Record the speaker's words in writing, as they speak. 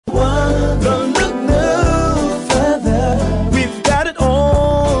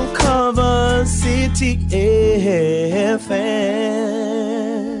FM.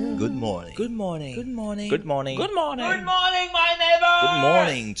 Good morning. Good morning. Good morning. Good morning. Good morning. Good morning, my neighbor. Good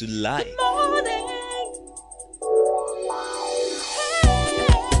morning to life. Good morning.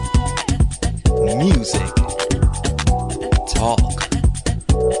 Music, talk,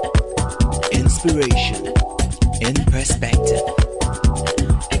 inspiration, in perspective.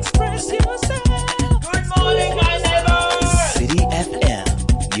 Express yourself. Good morning, my neighbor. City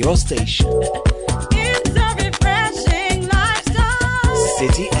FM, your station. It's a refreshing lifestyle.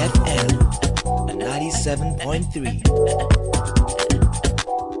 City FM 97.3.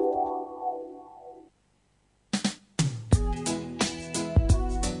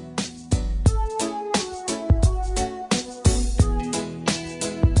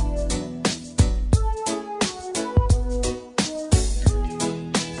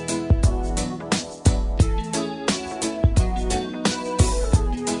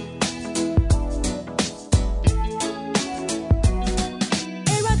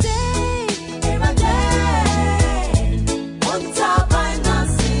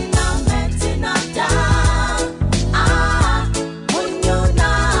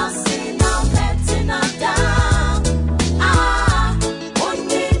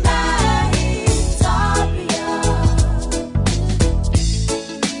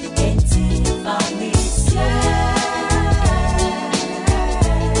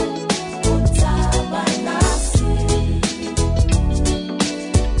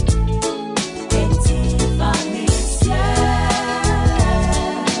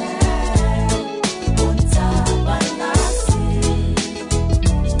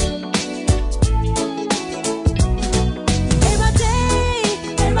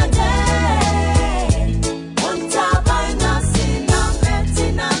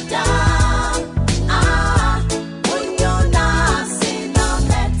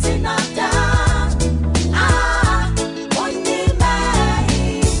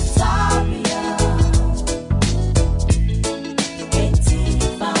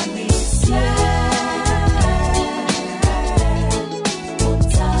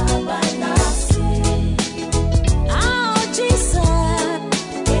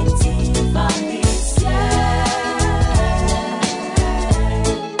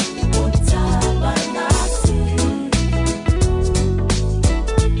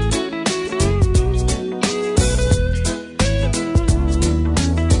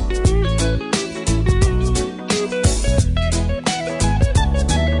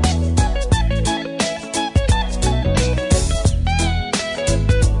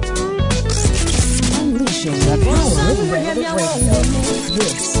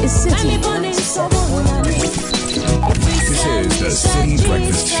 This is the City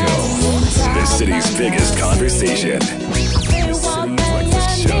Breakfast Show, the city's biggest conversation. The City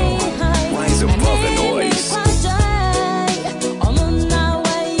Breakfast Show, rise above the noise.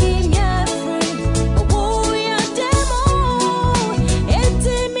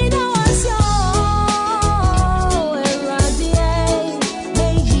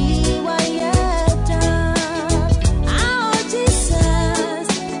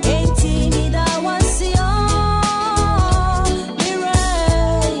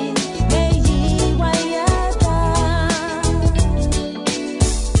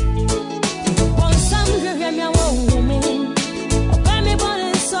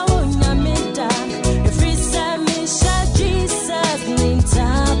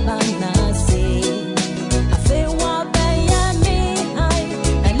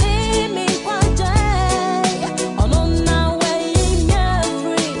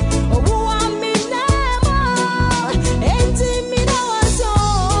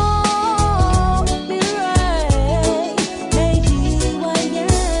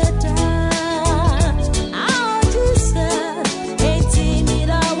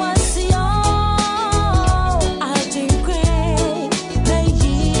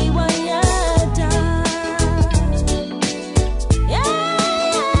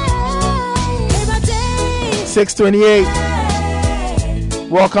 .28.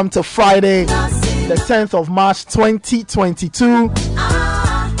 Welcome to Friday, the 10th of March 2022.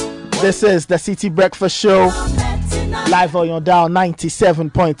 This is the City Breakfast Show, live on your dial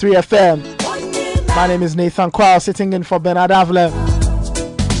 97.3 FM. My name is Nathan Kwao, sitting in for Bernard Avler.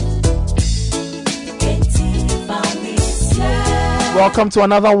 Welcome to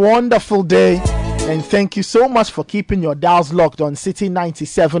another wonderful day, and thank you so much for keeping your dials locked on City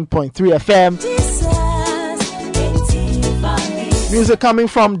 97.3 FM. Music coming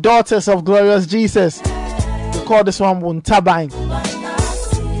from Daughters of Glorious Jesus. We call this one Wuntabang.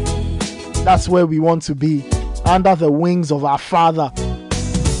 That's where we want to be, under the wings of our Father.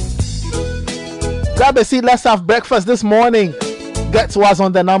 Grab a seat, let's have breakfast this morning. Get to us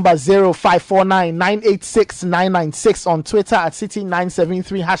on the number 0549 986 996 on Twitter at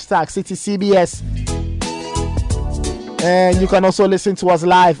City973 hashtag CityCBS. And you can also listen to us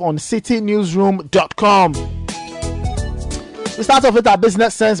live on citynewsroom.com. We start off with our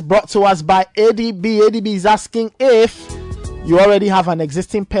business sense brought to us by ADB. ADB is asking if you already have an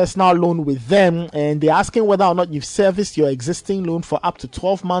existing personal loan with them, and they're asking whether or not you've serviced your existing loan for up to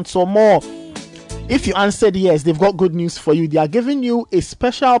 12 months or more. If you answered yes, they've got good news for you. They are giving you a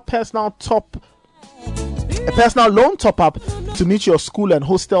special personal loan top-up to meet your school and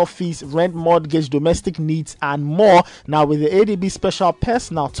hostel fees, rent, mortgage, domestic needs, and more. Now, with the ADB special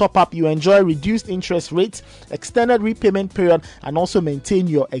personal top-up, you enjoy reduced interest rates, extended repayment period, and also maintain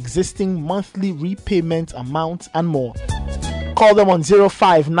your existing monthly repayment amount and more. Call them on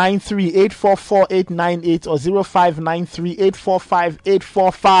 0593-844-898 or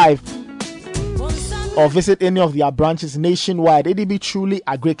 0593-845-845. Or visit any of their branches nationwide. ADB truly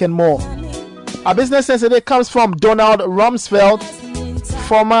Agric and more. Our business sense today comes from Donald Rumsfeld,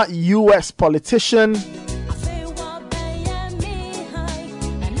 former U.S. politician,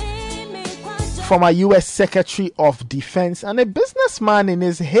 former U.S. Secretary of Defense, and a businessman in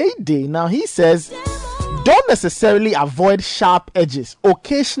his heyday. Now he says, don't necessarily avoid sharp edges.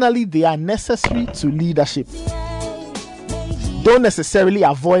 Occasionally they are necessary to leadership. Don't necessarily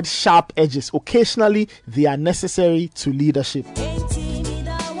avoid sharp edges. Occasionally, they are necessary to leadership.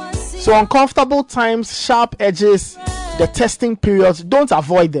 So, uncomfortable times, sharp edges, the testing periods, don't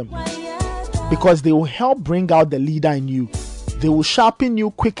avoid them, because they will help bring out the leader in you. They will sharpen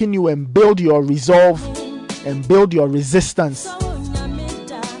you, quicken you, and build your resolve and build your resistance.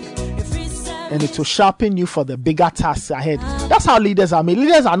 And it will sharpen you for the bigger tasks ahead. That's how leaders are made.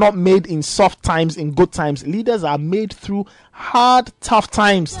 Leaders are not made in soft times, in good times. Leaders are made through hard, tough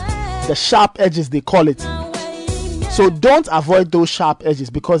times. The sharp edges, they call it. So don't avoid those sharp edges,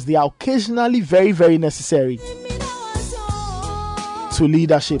 because they are occasionally very, very necessary to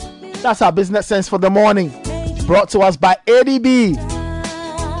leadership. That's our business sense for the morning. Brought to us by ADB.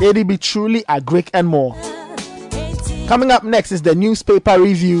 ADB truly Agric and more. Coming up next is the newspaper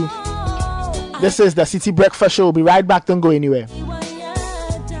review. This is the City Breakfast Show. We'll be right back. Don't go anywhere.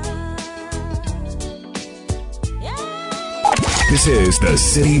 This is the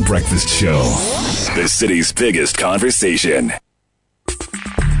City Breakfast Show, the city's biggest conversation.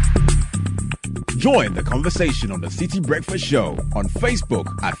 Join the conversation on the City Breakfast Show on Facebook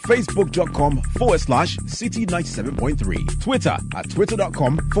at facebook.com/City97.3, Twitter at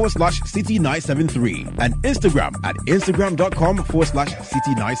twitter.com/City973, and Instagram at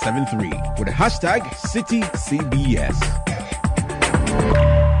instagram.com/City973 with the hashtag CityCBS.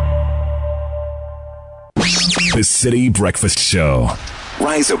 The City Breakfast Show.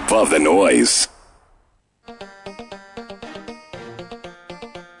 Rise above the noise.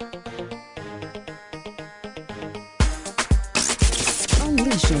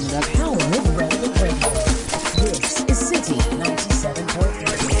 Unleashing the power of relevant radio. This is City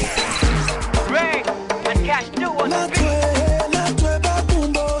 97.3. Ray and Cash do on the beat.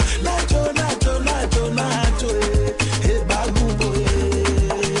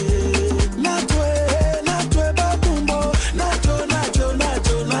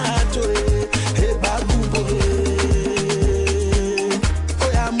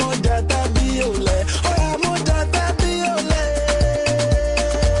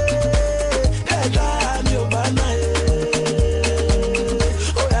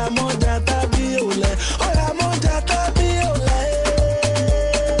 Oya mo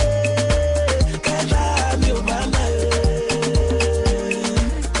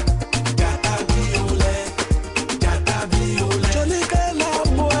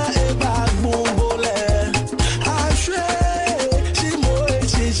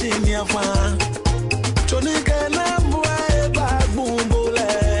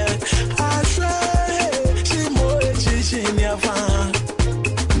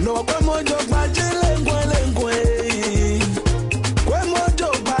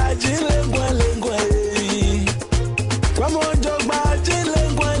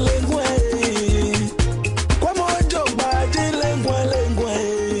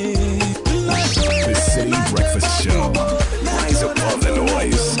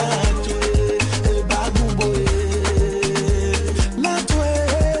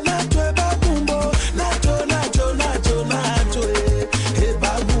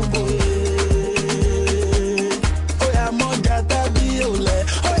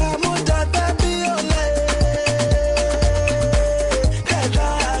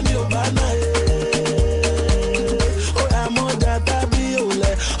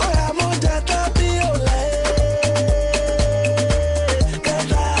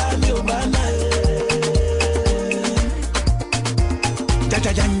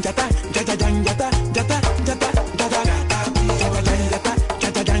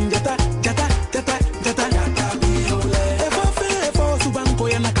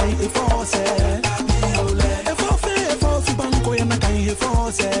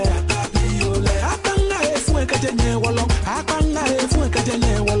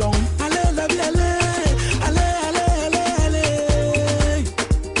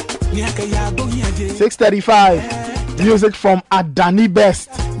 .35 music from Adani Best.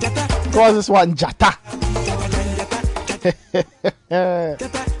 Cause this one Jata.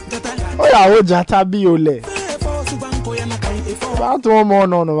 Oh yeah, oh Jata Biole. About one more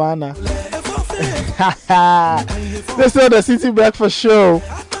no Nana. This is the City Breakfast Show.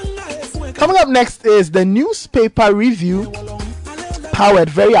 Coming up next is the newspaper review, powered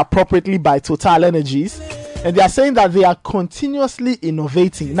very appropriately by Total Energies. And they are saying that they are continuously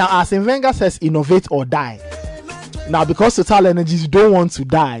innovating. Now, Arsene Wenger says innovate or die. Now, because Total Energies don't want to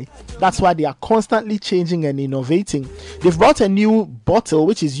die, that's why they are constantly changing and innovating. They've brought a new bottle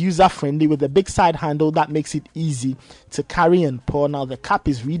which is user-friendly with a big side handle that makes it easy to carry and pour. Now, the cap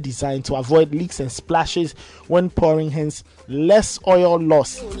is redesigned to avoid leaks and splashes when pouring, hence less oil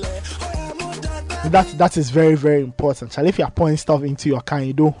loss. That is very, very important. If you are pouring stuff into your car and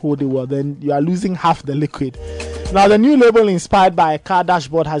you don't hold it well, then you are losing half the liquid. Now, the new label inspired by a car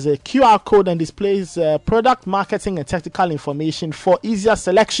dashboard has a QR code and displays product marketing and technical information for easier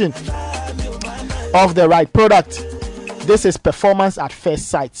selection of the right product. This is performance at first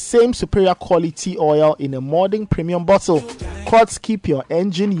sight. Same superior quality oil in a modern premium bottle. Quartz keep your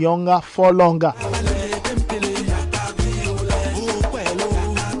engine younger for longer.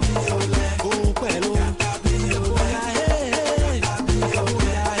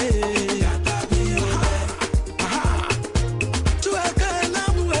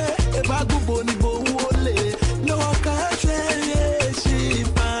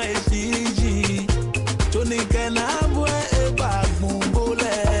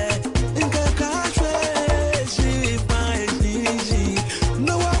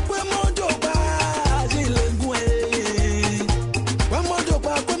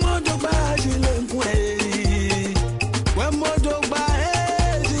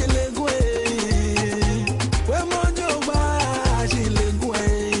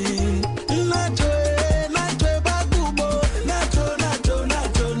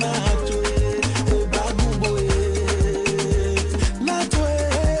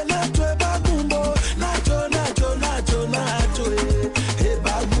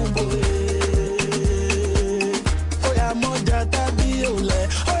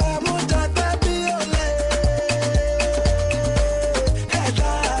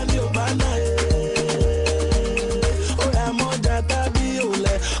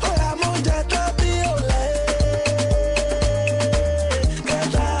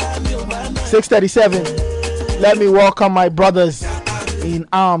 .37. Let me welcome my brothers in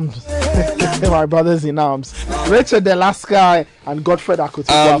arms. My brothers in arms. Richard Delaska and Godfred Akutu.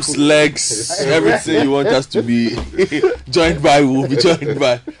 Arms, legs, everything you want us to be joined by will be joined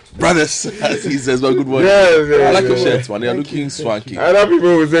by brothers, as he says. Well, good morning. Yes, I like your shirts, man. You're looking swanky. Other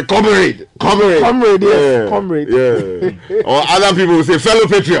people will say comrade. Yes, comrade. Yeah. Or other people will say fellow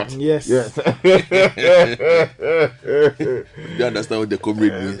patriot. Yes. You understand what the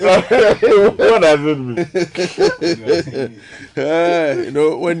comrade means? What does it mean? You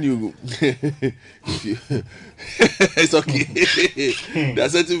know, when you it's okay. There are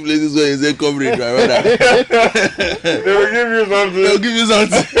certain places where you say comrade, my brother. They will give you something. They'll give you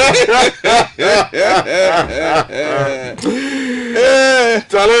something.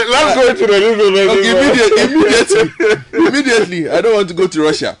 Charlie, let's go to the news. Immediately. I don't want to go to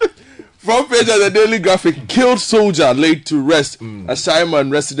Russia. Front page of the Daily Graphic: killed soldier laid to rest.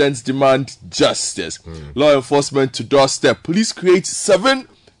 Ashaiman residents demand justice. Law enforcement to doorstep. Police create 7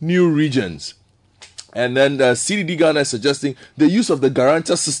 new regions. And then the CDD Ghana is suggesting the use of the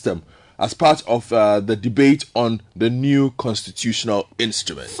guarantor system as part of the debate on the new constitutional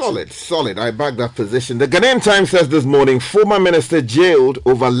instrument. Solid. I back that position. The Ghanaian Times says this morning, former minister jailed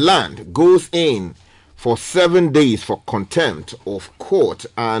over land goes in for 7 days for contempt of court.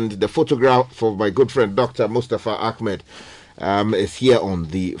 And the photograph of my good friend Dr. Mustafa Ahmed is here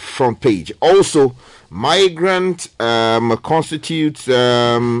on the front page. Also, migrant constitutes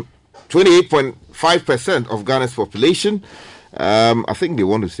 28.5% of Ghana's population. I think they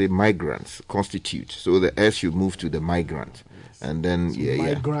want to say migrants constitute. So the S should move to the migrant. And then,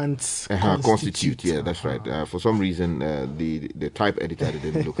 migrants constitute. Yeah, that's right. For some reason, the type editor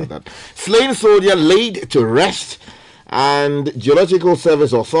didn't look at that. Slain soldier laid to rest. And Geological Survey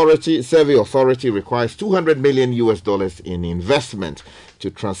Authority requires $200 million in investment to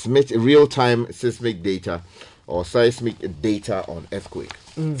transmit real-time seismic data or seismic data on earthquake.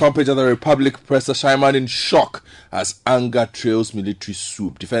 Front page of the Republic, Professor Shaiman in shock as anger trails military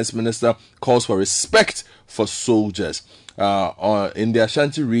swoop. Defense Minister calls for respect for soldiers. In the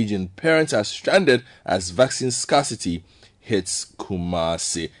Ashanti region, parents are stranded as vaccine scarcity hits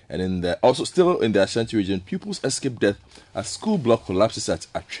Kumasi. And still in the Ashanti region, pupils escape death as school block collapses at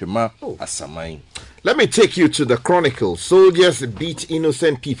Achema, Asamai. Let me take you to the Chronicle. Soldiers beat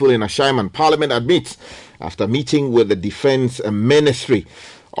innocent people in Ashaiman. Parliament admits after meeting with the Defense Ministry.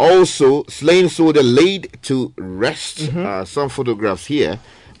 Also, slain soldier laid to rest. Some photographs here.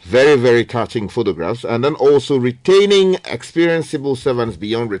 Very, very touching photographs. And then also retaining experienced civil servants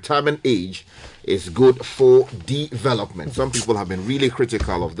beyond retirement age is good for development. Some people have been really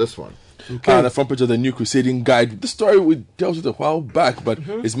critical of this one. The front page of the New Crusading Guide. The story we dealt with a while back, but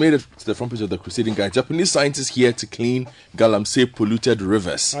it's made it to the front page of the Crusading Guide. Japanese scientists here to clean Galamsey polluted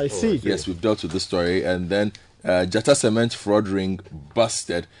rivers. I see. Yes, we've dealt with this story. And then Jata Cement fraud ring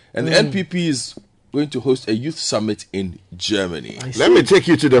busted. And the NPP is going to host a youth summit in Germany. Let me take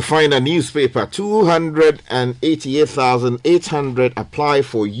you to the final newspaper. 288,800 apply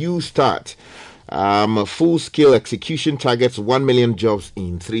for U-Start. Full-scale execution targets 1 million jobs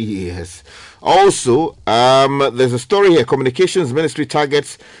in 3 years. Also, there's a story here. Communications Ministry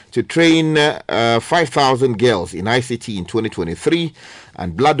targets to train 5,000 girls in ICT in 2023,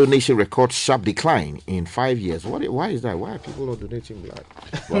 and blood donation records sharp decline in 5 years. Why is that? Why are people not donating blood?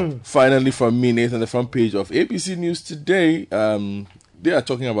 Well, finally, from me, Nathan, the front page of ABC News today. They are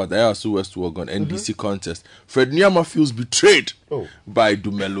talking about the Ayasu West Wagon NDC contest. Fred Nyama feels betrayed by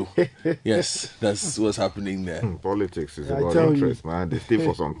Dumelo. Yes, that's what's happening there. Politics is about interest, man. They stay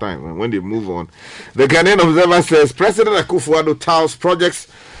for some time. And when they move on, the Ghanaian Observer says President Akufo-Addo touts projects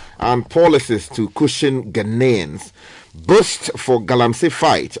and policies to cushion Ghanaians. Boost for Galamsey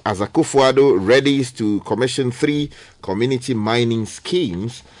fight as Akufo-Addo readies to commission 3 community mining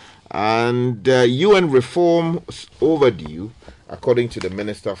schemes. And UN reforms overdue, according to the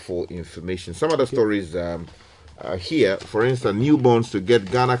Minister for Information. Some other stories here, for instance, newborns to get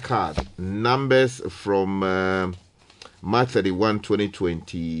Ghana card numbers from March 31,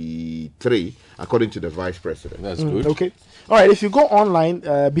 2023, according to the Vice President. That's good. Okay. All right, if you go online,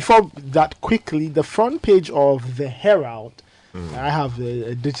 before that, quickly, the front page of the Herald, I have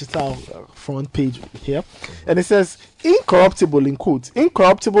a digital front page here, and it says, incorruptible, in quotes,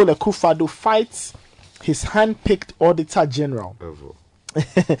 incorruptible Akufo-Addo fights his hand-picked Auditor General.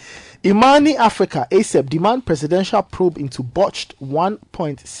 Imani Africa, ASEP, demand presidential probe into botched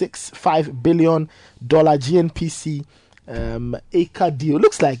 $1.65 billion GNPC acre deal.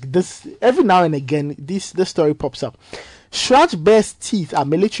 Looks like this, every now and again, this story pops up. Shraj bears teeth at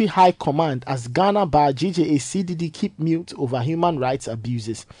military high command as Ghana bar GJA CDD keep mute over human rights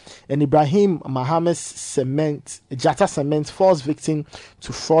abuses. And Ibrahim Mohamed Jata Cement falls victim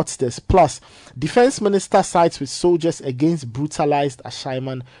to fraudsters. Plus, Defense Minister sides with soldiers against brutalized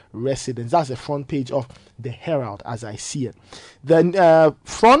Ashaiman residents. That's the front page of the Herald as I see it. The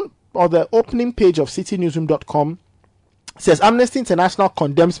front or the opening page of citynewsroom.com says Amnesty International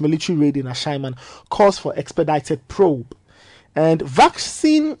condemns military raid in Ashaiman, calls for expedited probe. And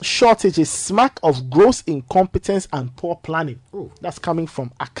vaccine shortages smack of gross incompetence and poor planning. That's coming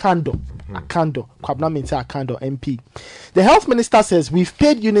from Akando. Kwabena Minteh Akando, MP. The health minister says we've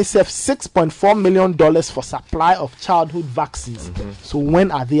paid UNICEF $6.4 million for supply of childhood vaccines. So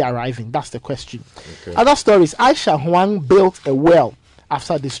when are they arriving? That's the question. Other stories. Aisha Huang built a well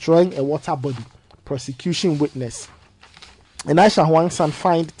after destroying a water body. Prosecution witness. And Aisha Huang's son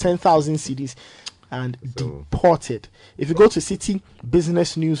fined 10,000 cedis and deported. If you go to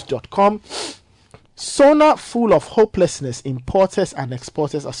citybusinessnews.com, Sona full of hopelessness, Importers and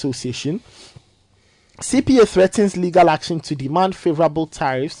Exporters Association. CPA threatens legal action to demand favorable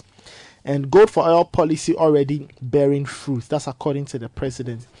tariffs, and gold for oil policy already bearing fruit. That's according to the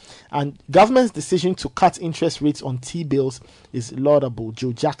president. And government's decision to cut interest rates on T-bills is laudable.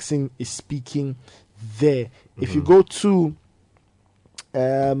 Joe Jackson is speaking there. If you go to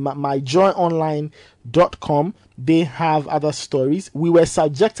myjoyonline.com, they have other stories. We were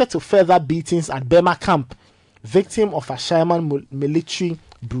subjected to further beatings at Bema camp, victim of Ashaiman military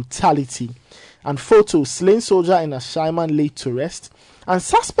brutality. And photos, slain soldier in Ashaiman laid to rest, and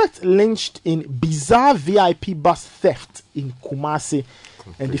suspect lynched in bizarre VIP bus theft in Kumasi.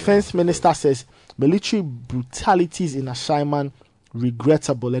 And defense minister says military brutalities in Ashaiman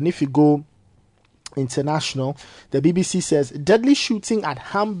regrettable. And if you go International, the BBC says deadly shooting at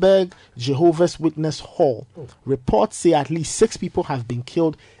Hamburg Jehovah's Witness Hall. Reports say at least 6 people have been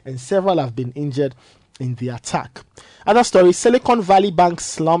killed and several have been injured in the attack. Other stories: Silicon Valley Bank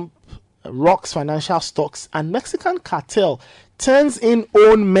slump rocks financial stocks, and Mexican cartel turns in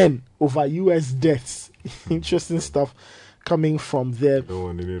own men over US deaths. Interesting stuff coming from there. No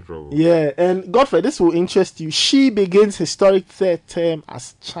one in any trouble. Yeah, and Godfrey, this will interest you. Xi begins historic third term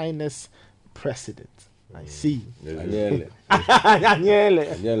as China's president. I see. Anyele.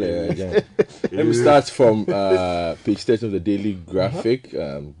 Anyele. Let me start from page 30 of the Daily Graphic.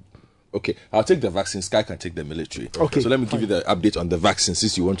 Okay, I'll take the vaccine. Sky can take the military. Okay, so let me give you the update on the vaccine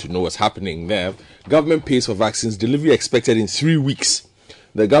since you want to know what's happening there. Government pays for vaccines. Delivery expected in 3 weeks.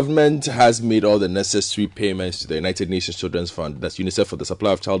 The government has made all the necessary payments to the United Nations Children's Fund, that's UNICEF, for the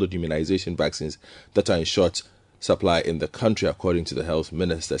supply of childhood immunization vaccines that are in short supply in the country, according to the health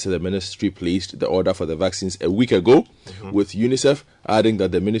minister. So the ministry placed the order for the vaccines a week ago with UNICEF, adding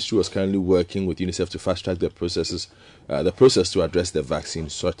that the ministry was currently working with UNICEF to fast track the process to address the vaccine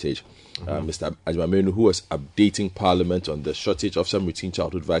shortage. Mr. Ajmamenu, who was updating Parliament on the shortage of some routine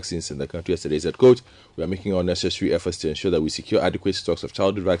childhood vaccines in the country yesterday, said, quote, "We are making all necessary efforts to ensure that we secure adequate stocks of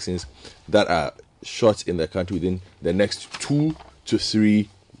childhood vaccines that are short in the country within the next 2 to 3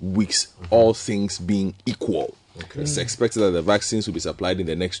 weeks, all things being equal." Okay. It's expected that the vaccines will be supplied in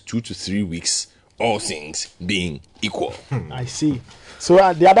the next 2 to 3 weeks, all things being equal. I see. So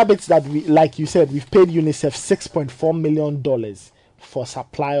the other bits that we, like you said, we've paid UNICEF $6.4 million for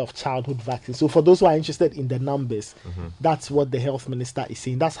supply of childhood vaccines. So for those who are interested in the numbers, that's what the health minister is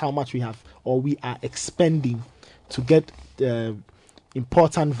saying. That's how much we have, or we are expending to get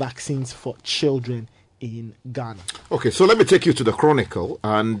important vaccines for children in Ghana. Okay, so let me take you to the Chronicle,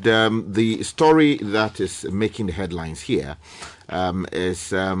 and the story that is making the headlines here is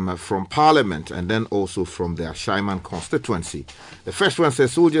from Parliament and then also from the Ashaiman constituency. The first one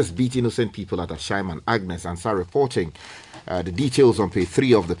says soldiers beat innocent people at Ashaiman. Agnes Ansar reporting the details on page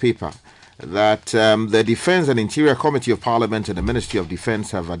 3 of the paper that the Defence and Interior Committee of Parliament and the Ministry of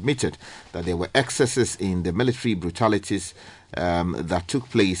Defence have admitted that there were excesses in the military brutalities that took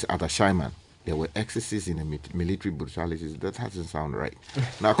place at Ashaiman. There were excesses in the military brutalities. That doesn't sound right.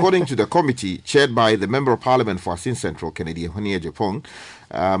 Now, according to the committee chaired by the Member of Parliament for Asin Central, Kennedy Honia Japong,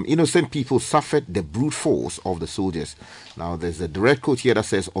 innocent people suffered the brute force of the soldiers. Now, there's a direct quote here that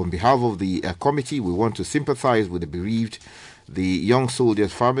says, on behalf of the committee, we want to sympathize with the bereaved, the young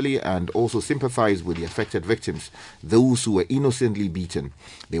soldiers' family, and also sympathize with the affected victims, those who were innocently beaten.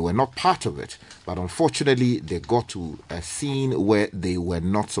 They were not part of it, but unfortunately they got to a scene where they were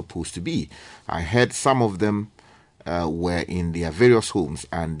not supposed to be. I heard some of them were in their various homes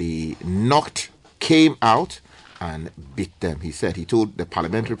and they came out and beat them, he said. He told the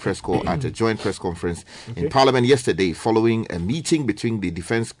parliamentary press corps at a joint press conference in Parliament yesterday following a meeting between the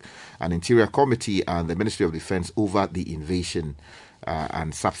Defence and Interior Committee and the Ministry of Defence over the invasion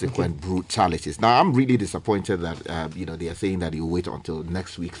and subsequent brutalities. Now, I'm really disappointed that they are saying that you wait until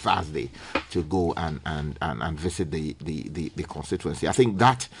next week, Thursday, to go and visit the constituency. I think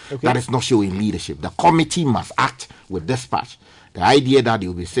that is not showing leadership. The committee must act with dispatch. The idea that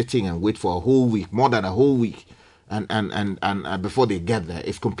you'll be sitting and wait for a whole week, more than a whole week, and before they get there,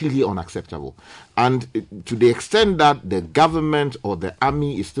 is completely unacceptable. And to the extent that the government or the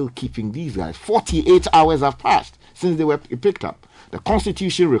army is still keeping these guys, 48 hours have passed since they were picked up. The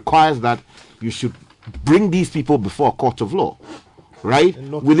Constitution requires that you should bring these people before a court of law, right?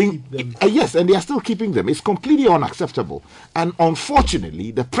 Yes, and they are still keeping them. It's completely unacceptable. And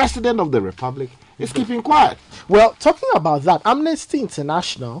unfortunately, the President of the Republic is keeping quiet. Well, talking about that, Amnesty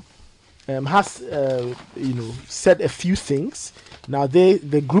International has said a few things. Now,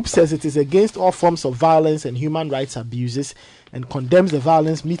 the group says it is against all forms of violence and human rights abuses and condemns the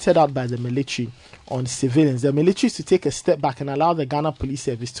violence meted out by the military on civilians. The military is to take a step back and allow the Ghana Police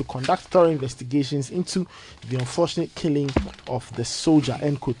Service to conduct thorough investigations into the unfortunate killing of the soldier,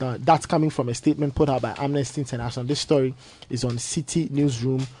 end quote. Now, that's coming from a statement put out by Amnesty International. This story is on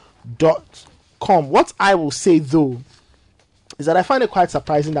citynewsroom.com. What I will say, though, is that I find it quite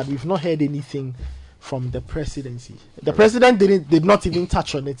surprising that we've not heard anything from the presidency. The president did not even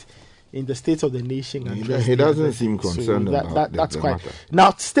touch on it in the State of the Nation. He doesn't seem concerned about that's the quite matter.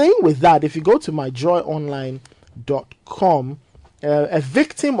 Now, staying with that, if you go to myjoyonline.com, a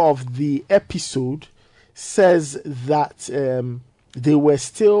victim of the episode says that they were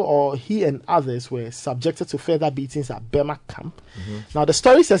still, or he and others were subjected to further beatings at Burma camp. Now, the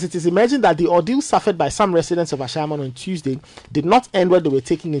story says it is imagined that the ordeal suffered by some residents of Ashaiman on Tuesday did not end when they were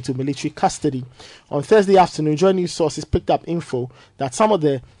taken into military custody. On Thursday afternoon, Joy News sources picked up info that some of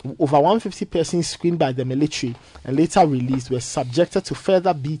the over 150 persons screened by the military and later released were subjected to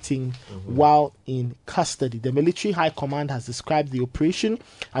further beating while in custody. The military high command has described the operation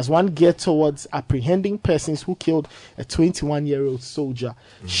as one geared towards apprehending persons who killed a 21-year-old soldier,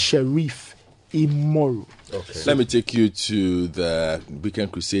 Sheriff Imoru. Let me take you to the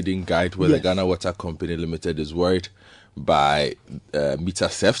Weekend Crusading Guide, where the Ghana Water Company Limited is worried by meter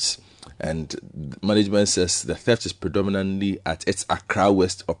thefts. And management says the theft is predominantly at its Accra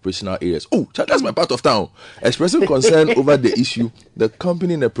West operational areas. Oh, that's my part of town. Expressing concern over the issue, the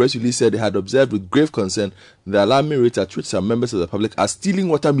company in a press release said they had observed with grave concern the alarming rate at which some members of the public are stealing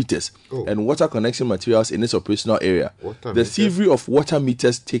water meters and water connection materials in its operational area. The thievery of water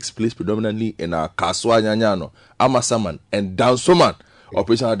meters takes place predominantly in our Kaswa Nyanyano, Amasaman, and Dansoman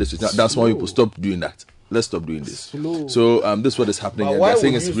operational districts. That's why people stop doing that. Let's stop doing this. So this is what is happening. But And why they're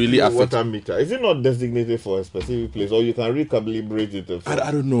saying would it's you really steal affecting. water meter? Is it not designated for a specific place, or you can recalibrate it?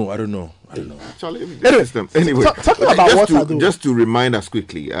 I don't know. Actually, Anyway, talking about water, though. just to remind us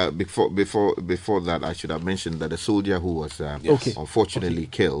quickly, before that, I should have mentioned that the soldier who was unfortunately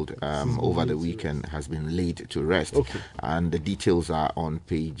killed over the weekend has been laid to rest, and the details are on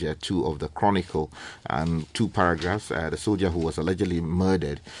page 2 of the Chronicle, and 2 paragraphs. The soldier who was allegedly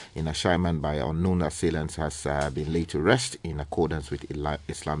murdered in Ashaiman by unknown assailants has been laid to rest in accordance with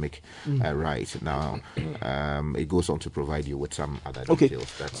Islamic rights. Now, it goes on to provide you with some other details.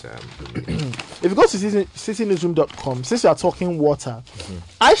 That's if you go to citynewsroom.com, since we are talking water,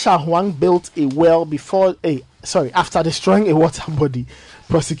 Aisha Huang built a well after destroying a water body.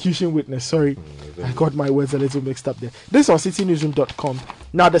 Prosecution witness, I got my words a little mixed up there. This is on citynewsroom.com.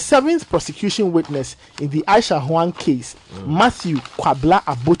 Now, the 7th prosecution witness in the Aisha Huang case, Matthew Kwabla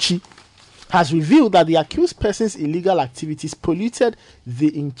Abochi, has revealed that the accused person's illegal activities polluted the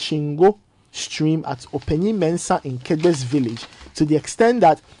Inchingo stream at Openyi Mensa in Kedbe's village to the extent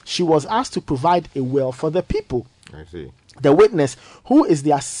that she was asked to provide a well for the people. I see. The witness, who is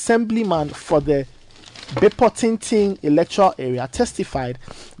the assemblyman for the Bepotinting electoral area, testified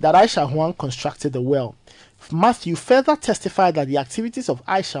that Aisha Huang constructed the well. Matthew further testified that the activities of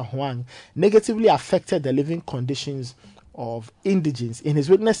Aisha Huang negatively affected the living conditions of indigents. In his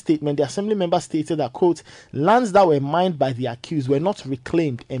witness statement, the assembly member stated that, quote, lands that were mined by the accused were not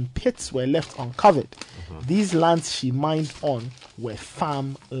reclaimed and pits were left uncovered. These lands she mined on were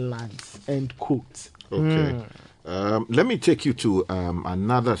farm lands, end quote. Okay. Let me take you to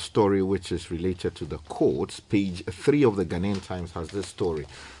another story which is related to the courts. Page 3 of the Ghanaian Times has this story.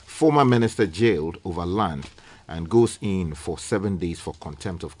 Former minister jailed over land and goes in for 7 days for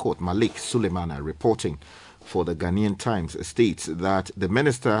contempt of court. Malik Suleimana, reporting for the Ghanaian Times, states that the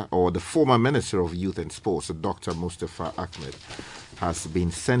minister, or the former Minister of Youth and Sports, Dr. Mustafa Ahmed, has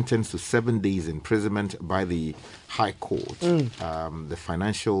been sentenced to 7 days imprisonment by the High Court, the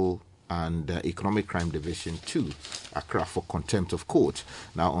Financial and Economic Crime Division 2, Accra, for contempt of court.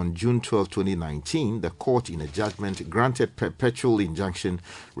 Now, on June 12, 2019, the court, in a judgment, granted perpetual injunction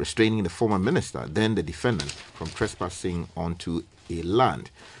restraining the former minister, then the defendant, from trespassing onto a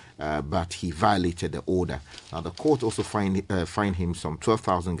land. But he violated the order. Now, the court also fined him some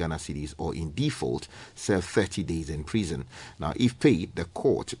 12,000 Ghana cedis, or in default, serve 30 days in prison. Now, if paid, the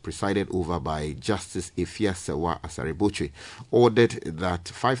court, presided over by Justice Efia Sewa Asariboche, ordered that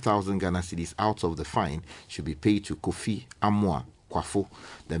 5,000 Ghana cedis out of the fine should be paid to Kofi Amwa Kwafo,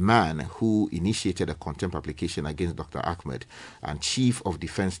 the man who initiated a contempt application against Dr. Ahmed, and Chief of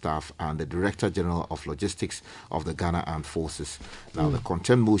Defense Staff and the Director General of Logistics of the Ghana Armed Forces. Now, the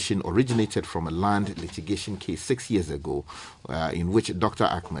contempt motion originated from a land litigation case 6 years ago, in which Dr.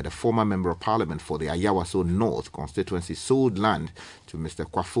 Ahmed, a former Member of Parliament for the Ayawaso North constituency, sold land to Mr.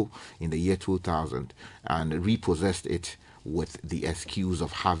 Kwafo in the year 2000 and repossessed it with the excuse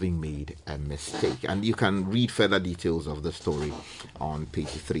of having made a mistake. And you can read further details of the story on page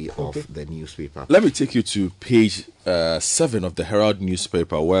 3 of the newspaper. Let me take you to page 7 of the Herald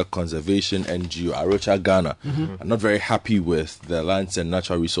newspaper, where Conservation NGO Arocha Ghana are not very happy with the Lands and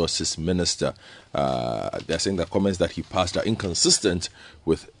Natural Resources Minister. They're saying that comments that he passed are inconsistent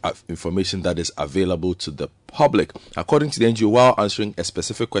with information that is available to the public. According to the NGO, while answering a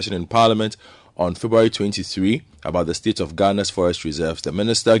specific question in Parliament on February 23 about the state of Ghana's forest reserves, the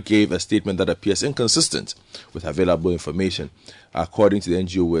minister gave a statement that appears inconsistent with available information. According to the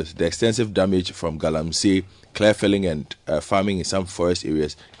NGO, with the extensive damage from galamsey, clear felling and farming in some forest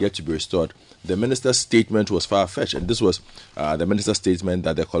areas yet to be restored, the minister's statement was far-fetched, and this was the minister's statement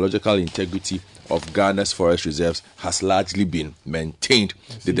that the ecological integrity of Ghana's forest reserves has largely been maintained.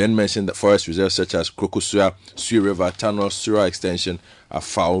 They then mentioned that forest reserves such as Krokosua, Sui River, Tunnel, Sura Extension,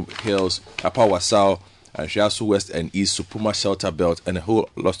 Afau Hills, Upper Wasau, and Shiasu West and East, Supuma Shelter Belt, and a whole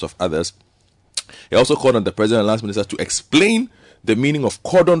lot of others. He also called on the President and Lands Minister to explain the meaning of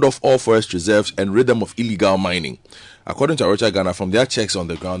cordoned off all forest reserves and rid them of illegal mining. According to Arocha Ghana, from their checks on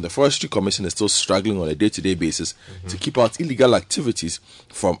the ground, the Forestry Commission is still struggling on a day-to-day basis to keep out illegal activities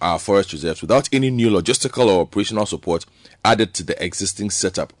from our forest reserves without any new logistical or operational support added to the existing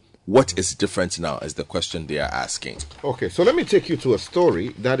setup. What is different now is the question they are asking. Okay, so let me take you to a story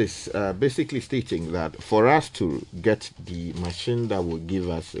that is basically stating that for us to get the machine that will give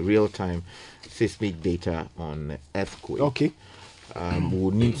us real-time seismic data on earthquake,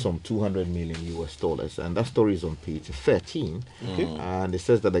 we'll need some $200 million, and that story is on page 13. And it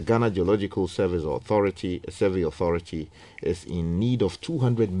says that the Ghana Geological Survey Authority is in need of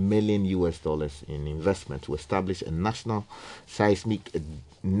 $200 million in investment to establish a national seismic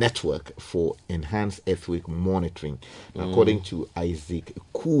network for enhanced earthquake monitoring. According to Isaac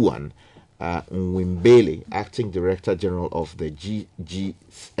Kuan Wimbele, Acting Director General of the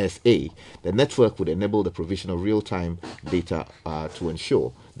GGSA, the network would enable the provision of real-time data to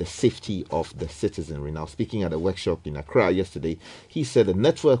ensure the safety of the citizenry. Now, speaking at a workshop in Accra yesterday, he said the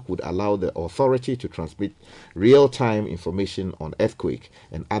network would allow the authority to transmit real-time information on earthquake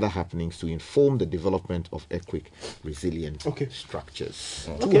and other happenings to inform the development of earthquake resilient structures.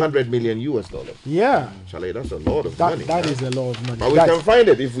 $200 million. Yeah. Charlie, that's a lot of money. That is a lot of money. But we can find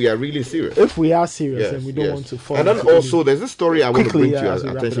it if we are really serious. If we are serious and we don't want to fall. And then also, there's a story I want to bring to your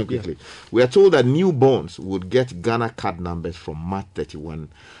attention quickly. We are told that newborns would get Ghana card numbers from March 31.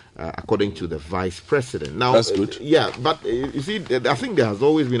 According to the vice president. Now, that's good. Yeah, but you see, I think there has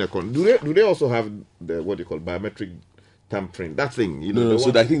always been a do they also have the what you call biometric tampering? That thing, you know. No,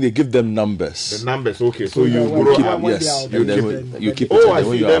 so I think they give them numbers. The numbers, okay. So you grow up, you keep it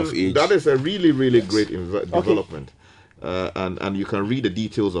when you are of age. That is a really, really great development. And you can read the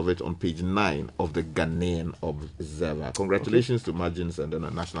details of it on page 9 of the Ghanaian Observer. Congratulations to Margins and then the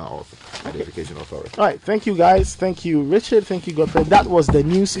National Identification Authority. All right, thank you guys. Thank you, Richard. Thank you, Godfrey. That was the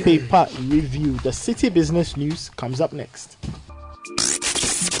newspaper review. The City Business News comes up next.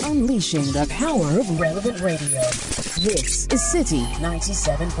 Unleashing the power of relevant radio. This is City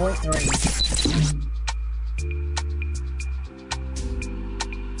 97.3.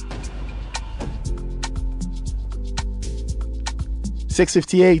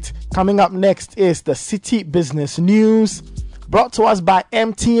 6:58. Coming up next is the City Business News, brought to us by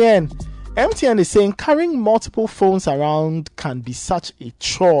MTN. MTN is saying carrying multiple phones around can be such a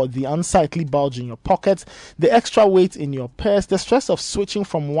chore. The unsightly bulge in your pockets, the extra weight in your purse, the stress of switching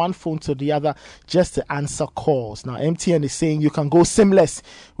from one phone to the other just to answer calls. Now, MTN is saying you can go SIMless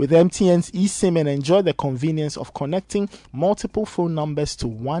with MTN's eSIM and enjoy the convenience of connecting multiple phone numbers to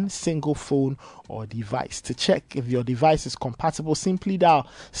one single phone or device. To check if your device is compatible, simply dial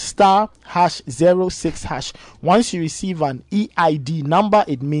 *#06#. Once you receive an EID number,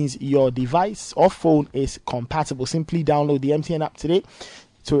 it means your device or phone is compatible. Simply download the MTN app today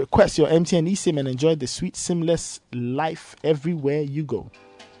to request your MTN eSIM and enjoy the sweet seamless life everywhere you go.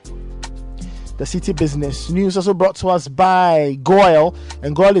 The City Business News also brought to us by Goil,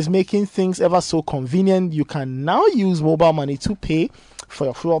 and Goil is making things ever so convenient. You can now use mobile money to pay for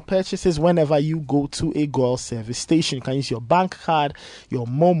your fuel purchases whenever you go to a Goil service station. You can use your bank card, your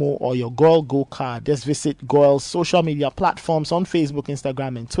Momo, or your Goil Go card. Just visit Goil's social media platforms on Facebook,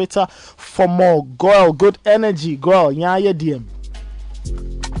 Instagram, and Twitter for more. Goil, good energy. Goil, yeah, DM.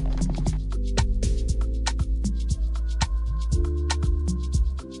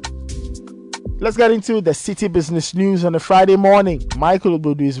 Let's get into the City Business News on a Friday morning. Michael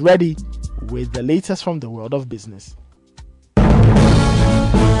Obodu is ready with the latest from the world of business.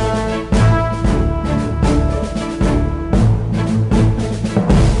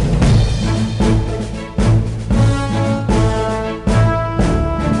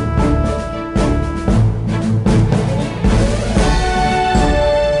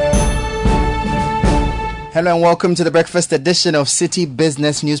 Hello and welcome to the breakfast edition of City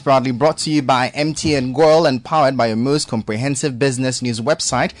Business News, proudly brought to you by MTN Goil and powered by your most comprehensive business news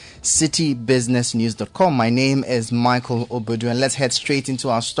website, citybusinessnews.com. My name is Michael Obudu, and let's head straight into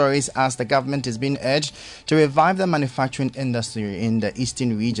our stories as the government is being urged to revive the manufacturing industry in the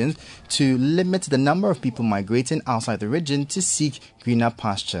eastern regions to limit the number of people migrating outside the region to seek greener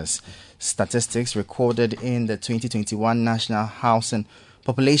pastures. Statistics recorded in the 2021 National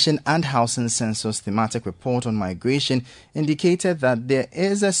Population and Housing Census thematic report on migration indicated that there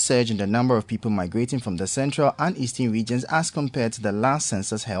is a surge in the number of people migrating from the central and eastern regions as compared to the last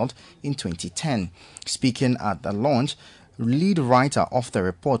census held in 2010. Speaking at the launch, lead writer of the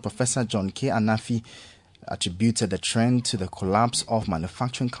report, Professor John K. Anafi, attributed the trend to the collapse of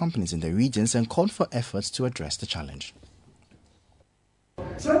manufacturing companies in the regions and called for efforts to address the challenge.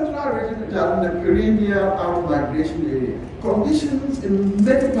 Central region is the perennial out-migration area. Conditions in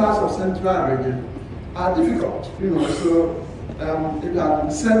many parts of Central region are difficult, so it has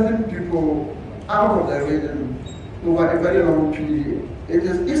been sending people out of the region over a very long period. It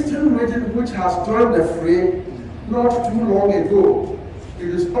is Eastern region which has joined the fray not too long ago. It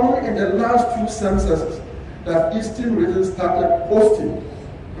is only in the last two censuses that Eastern region started posting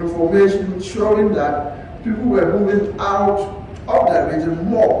information showing that people were moving out of the region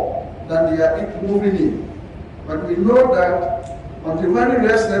more than they are moving in. But we know that until very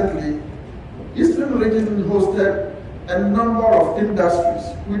recently, Eastern region hosted a number of industries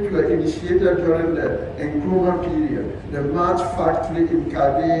which were initiated during the Nkrumah period. The March factory in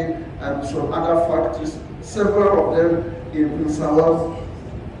Kade and some other factories, several of them in Sawam,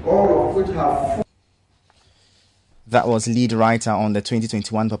 all of which have. That was lead writer on the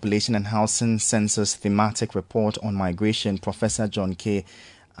 2021 Population and Housing Census thematic report on migration, Professor John K.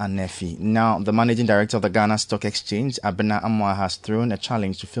 Anafi. Now, the managing director of the Ghana Stock Exchange, Abena Amwa, has thrown a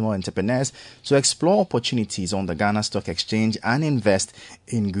challenge to female entrepreneurs to explore opportunities on the Ghana Stock Exchange and invest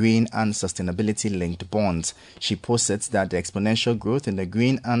in green and sustainability-linked bonds. She posits that the exponential growth in the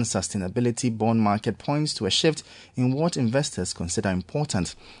green and sustainability bond market points to a shift in what investors consider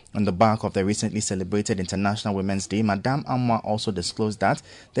important. On the back of the recently celebrated International Women's Day, Madame Amwa also disclosed that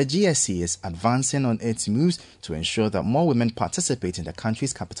the GSE is advancing on its moves to ensure that more women participate in the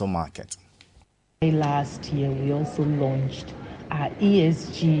country's capital market. Last year, we also launched our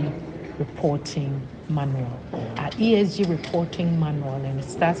ESG reporting manual. Our ESG reporting manual, and it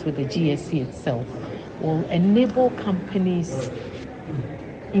starts with the GSE itself, will enable companies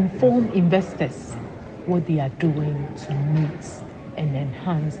inform investors what they are doing to meet and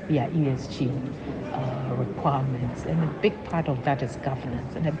enhance their ESG requirements. And a big part of that is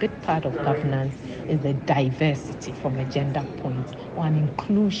governance. And a big part of governance is the diversity from a gender point or an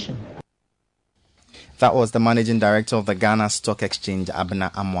inclusion. That was the managing director of the Ghana Stock Exchange,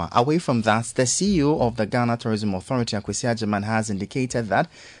 Abena Amwa. Away from that, the CEO of the Ghana Tourism Authority, Akwesi Agyeman, has indicated that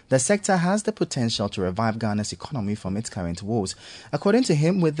the sector has the potential to revive Ghana's economy from its current woes. According to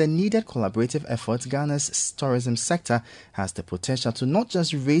him, with the needed collaborative efforts, Ghana's tourism sector has the potential to not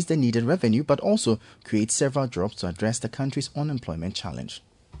just raise the needed revenue, but also create several jobs to address the country's unemployment challenge.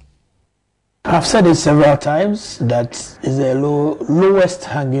 I've said it several times that is the lowest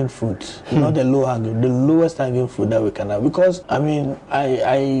hanging fruit, not the the lowest hanging fruit that we can have. Because I mean,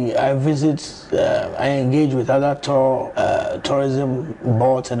 I visit, I engage with other tourism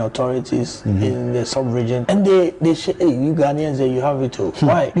boards and authorities in the sub-region, and they say, hey, you Ghanaians, you have it too.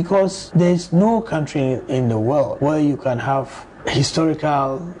 Why? Because there's no country in the world where you can have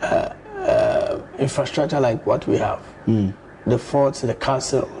historical infrastructure like what we have. The forts, the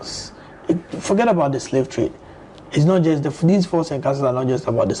castles. Forget about the slave trade. It's not just these forts and castles are not just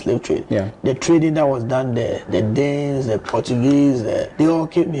about the slave trade. Yeah. The trading that was done there, the Danes, the Portuguese, they all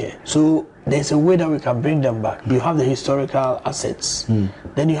came here. So there's a way that we can bring them back. You have the historical assets.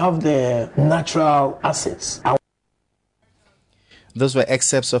 Then you have the natural assets. Those were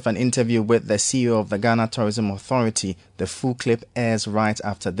excerpts of an interview with the CEO of the Ghana Tourism Authority. The full clip airs right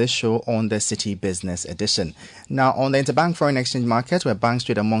after this show on the City Business Edition. Now, on the interbank foreign exchange market, where banks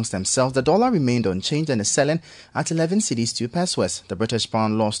trade amongst themselves, the dollar remained unchanged and is selling at 11 cedis 2 pesos. The British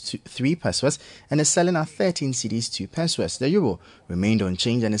pound lost 3 pesos and is selling at 13 cedis 2 pesos. The euro remained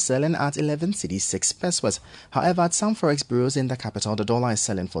unchanged and is selling at 11 cedis 6 pesos. However, at some forex bureaus in the capital, the dollar is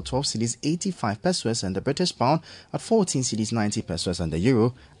selling for 12 cedis 85 pesos and the British pound at 14 cedis 90 pesos and the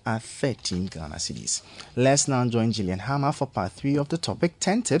euro at 13 Ghana cedis. Let's now join Gillian Hammer for part 3 of the topic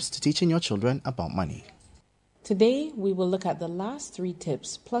 10 tips to teaching your children about money. Today, we will look at the last 3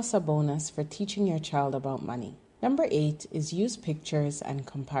 tips plus a bonus for teaching your child about money. Number 8 is use pictures and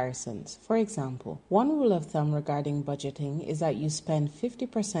comparisons. For example, one rule of thumb regarding budgeting is that you spend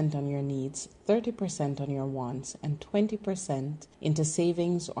 50% on your needs, 30% on your wants, and 20% into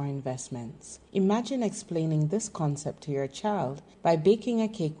savings or investments. Imagine explaining this concept to your child by baking a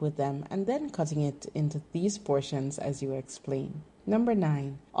cake with them and then cutting it into these portions as you explain. Number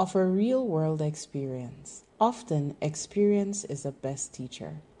 9, offer real-world experience. Often, experience is the best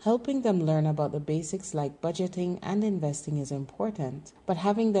teacher. Helping them learn about the basics like budgeting and investing is important, but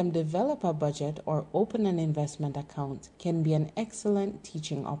having them develop a budget or open an investment account can be an excellent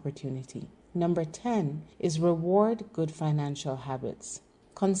teaching opportunity. Number 10 is reward good financial habits.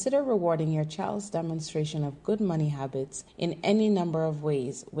 Consider rewarding your child's demonstration of good money habits in any number of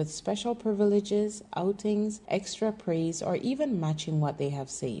ways, with special privileges, outings, extra praise, or even matching what they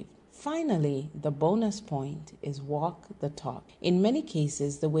have saved. Finally, the bonus point is walk the talk. In many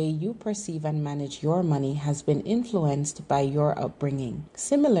cases, the way you perceive and manage your money has been influenced by your upbringing.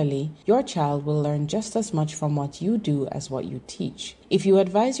 Similarly, your child will learn just as much from what you do as what you teach. If you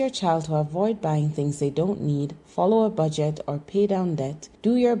advise your child to avoid buying things they don't need, follow a budget, or pay down debt,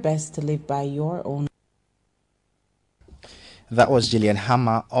 do your best to live by your own. That was Gillian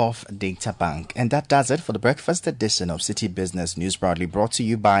Hammer of Data Bank. And that does it for the breakfast edition of City Business News, proudly brought to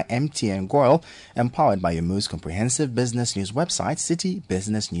you by MTN Goil, empowered by your most comprehensive business news website,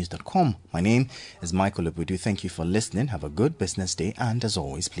 citybusinessnews.com. My name is Michael Obudu. Thank you for listening. Have a good business day. And as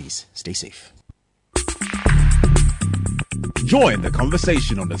always, please stay safe. Join the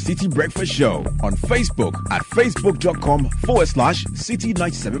conversation on the City Breakfast Show on Facebook at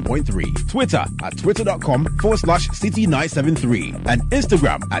facebook.com/City97.3, Twitter at twitter.com/City973, and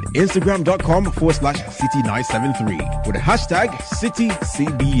Instagram at instagram.com/City973 with the hashtag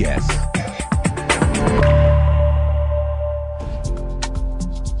CityCBS.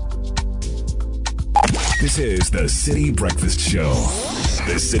 This is the City Breakfast Show,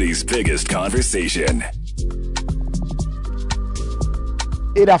 the city's biggest conversation.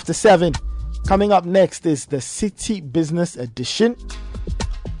 8 after 7. Coming up next is the City Business Edition.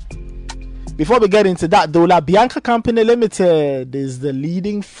 Before we get into that though, La Bianca Company Limited is the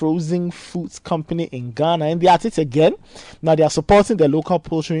leading frozen foods company in Ghana, and they are at it again. Now they are supporting the local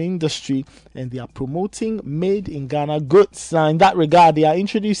poultry industry and they are promoting made in Ghana goods. In that regard, they are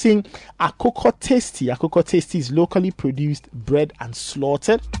introducing Akoko Tasty. Akoko Tasty is locally produced bread and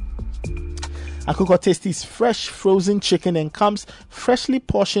slaughtered. Akoko Tasty is fresh frozen chicken and comes freshly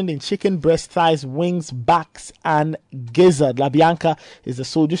portioned in chicken breast, thighs, wings, backs, and gizzard. La Bianca is the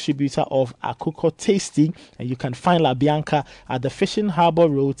sole distributor of Akoko Tasty, and you can find La Bianca at the Fishing Harbour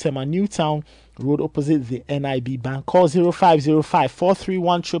Road, Tema Newtown Road, opposite the NIB Bank. Call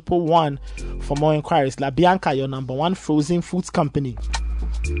 0505-431-111 for more inquiries. La Bianca, your number one frozen foods company.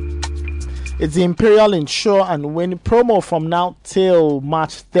 It's the Imperial Insure and Win promo from now till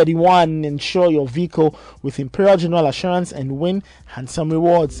March 31. Insure your vehicle with Imperial General Assurance and win handsome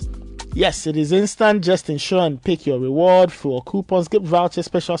rewards. Yes, it is instant. Just insure and pick your reward for coupons, gift vouchers,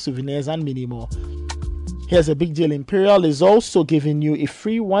 special souvenirs, and many more. Here's a big deal. Imperial is also giving you a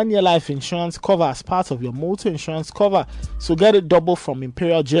free 1-year life insurance cover as part of your motor insurance cover. So get it double from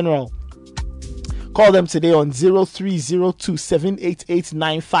Imperial General. Call them today on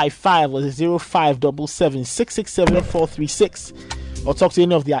 0302-788-955 or 0577-667-436, or talk to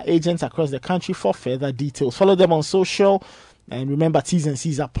any of their agents across the country for further details. Follow them on social, and remember, T's and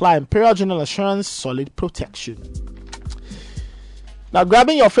C's apply. Imperial General Assurance, solid protection. Now,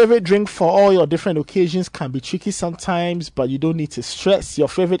 grabbing your favorite drink for all your different occasions can be tricky sometimes, but you don't need to stress. Your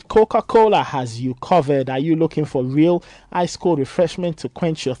favorite Coca-Cola has you covered. Are you looking for real ice-cold refreshment to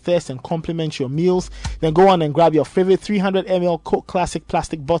quench your thirst and complement your meals? Then go on and grab your favorite 300 ml Coke Classic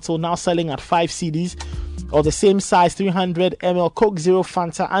plastic bottle, now selling at 5 cedis, or the same size 300 ml Coke Zero,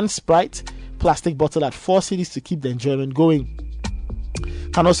 Fanta, and Sprite plastic bottle at 4 cedis to keep the enjoyment going.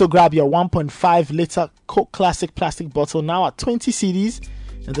 Can also grab your 1.5 liter Coke Classic plastic bottle, now at 20 cedis,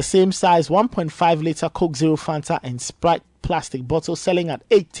 and the same size 1.5 liter Coke Zero, Fanta, and Sprite plastic bottle selling at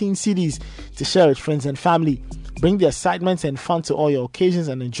 18 cedis to share with friends and family. Bring the excitement and fun to all your occasions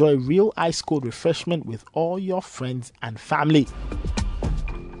and enjoy real ice cold refreshment with all your friends and family.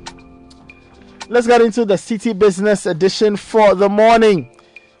 Let's get into the City Business Edition for the morning.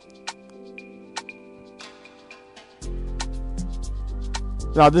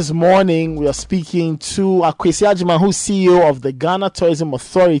 Now, this morning, we are speaking to Akwesi Agyeman, who's CEO of the Ghana Tourism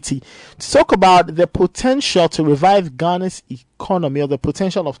Authority, to talk about the potential to revive Ghana's economy, or the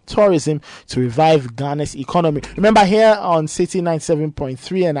potential of tourism to revive Ghana's economy. Remember, here on City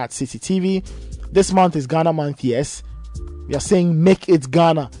 97.3 and at City TV, this month is Ghana Month, yes. We are saying make it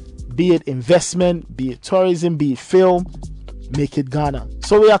Ghana. be it investment, be it tourism, be it film, make it Ghana.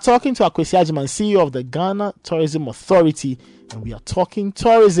 So we are talking to Akwesi Agyeman, CEO of the Ghana Tourism Authority, and we are talking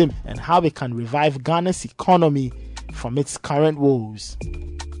tourism and how it can revive Ghana's economy from its current woes.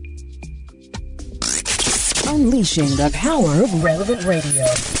 Unleashing the power of relevant radio.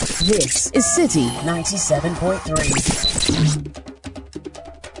 This is City 97.3.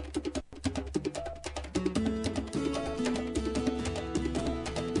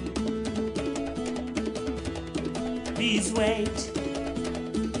 Please wait.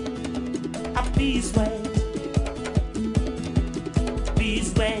 Please wait.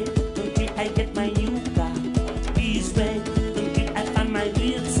 Please wait until I get my new car. Please wait until I find my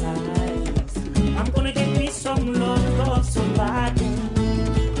real size. I'm gonna get me some love so bad.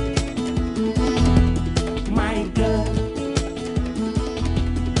 My girl,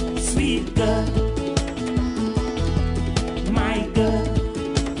 sweet girl, my girl.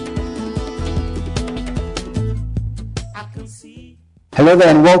 Hello there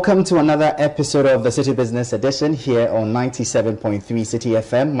and welcome to another episode of the City Business Edition here on 97.3 City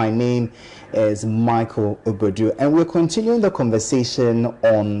FM. My name is Michael Obodu and we're continuing the conversation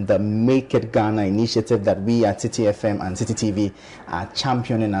on the Make It Ghana initiative that we at City FM and City TV are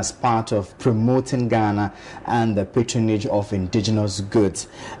championing as part of promoting Ghana and the patronage of indigenous goods.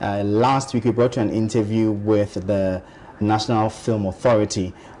 Last week we brought you an interview with the National Film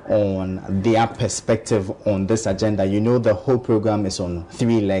Authority on their perspective on this agenda. You know, the whole program is on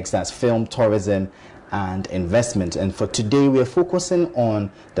three legs. That's film, tourism, and investment. And for today, we are focusing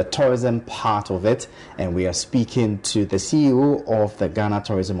on the tourism part of it. And we are speaking to the CEO of the Ghana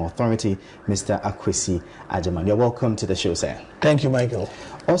Tourism Authority, Mr. Akwesi Agyeman. You're welcome to the show, sir. Thank you, Michael.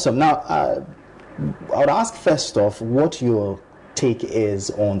 Awesome. Now, I would ask first off what your take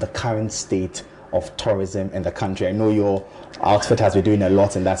is on the current state of tourism in the country. I know your outfit has been doing a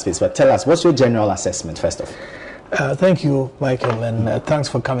lot in that space, but tell us, what's your general assessment first off? Thank you, Michael, and thanks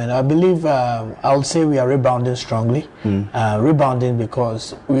for coming. I believe I would say we are rebounding strongly. Rebounding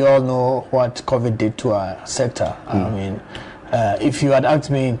because we all know what COVID did to our sector. I mean, if you had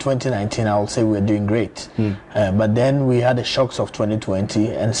asked me in 2019, I would say we were doing great. But then we had the shocks of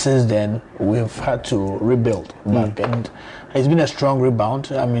 2020, and since then we've had to rebuild back. And it's been a strong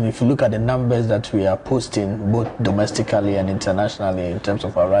rebound. I mean, if you look at the numbers that we are posting, both domestically and internationally, in terms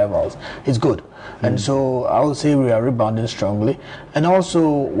of arrivals, it's good. And so I would say we are rebounding strongly. And also,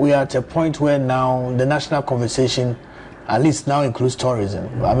 we are at a point where now the national conversation at least now includes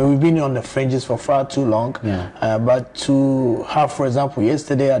tourism. I mean, we've been on the fringes for far too long. But to have, for example,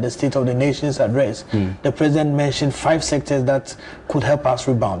 yesterday at the State of the Nation's address, the president mentioned 5 sectors that could help us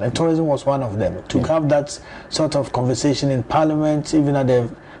rebound, and tourism was one of them. To have that sort of conversation in Parliament, even at the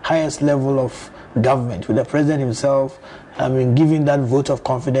highest level of government, with the president himself, I mean, giving that vote of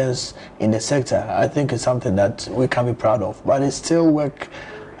confidence in the sector, I think is something that we can be proud of. But it's still work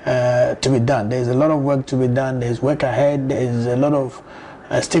to be done. There's a lot of work to be done. There's work ahead. There's a lot of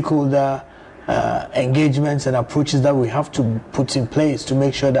stakeholder engagements and approaches that we have to put in place to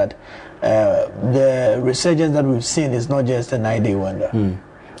make sure that the resurgence that we've seen is not just a 9-day wonder.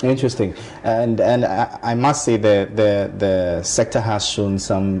 Interesting. And I must say the sector has shown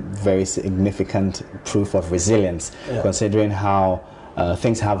some very significant proof of resilience, considering how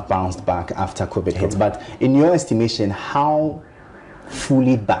things have bounced back after COVID hit. But in your estimation, how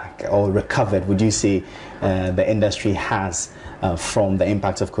fully back or recovered would you say the industry has from the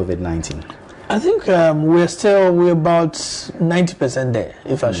impact of COVID-19? I think we're about 90% there,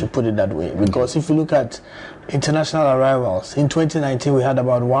 if I should put it that way. Because if you look at international arrivals, in 2019 we had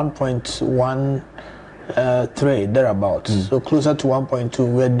about 1.13 thereabouts, so closer to 1.2.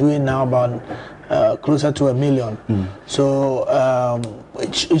 We're doing now about closer to 1 million. So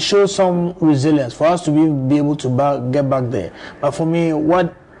it shows some resilience for us to be able to get back there. But for me,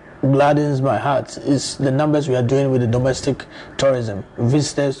 what gladdens my heart is the numbers we are doing with the domestic tourism.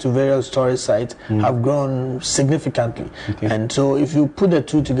 Visitors to various tourist sites have grown significantly. And so if you put the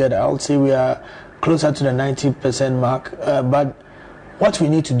two together, I would say we are closer to the 90% mark. But what we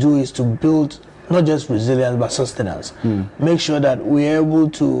need to do is to build not just resilience but sustenance. Make sure that we're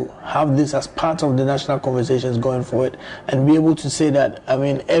able to have this as part of the national conversations going forward, and be able to say that, I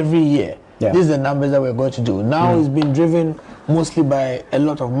mean, every year, these are the numbers that we're going to do. Now it's been driven mostly by a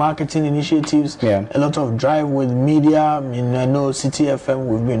lot of marketing initiatives, a lot of drive with media. I mean, I know City FM,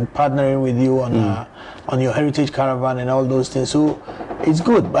 we've been partnering with you on your Heritage Caravan and all those things. So it's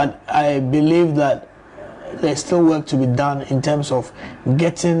good, but I believe that there's still work to be done in terms of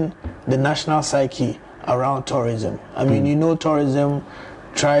getting the national psyche around tourism. I mean, you know, tourism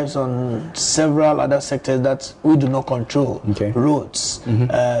thrives on several other sectors that we do not control. Roads,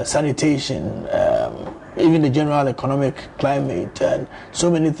 sanitation, even the general economic climate, and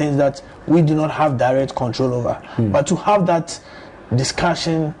so many things that we do not have direct control over. But to have that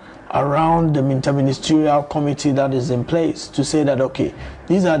discussion around the interministerial committee that is in place to say that, okay,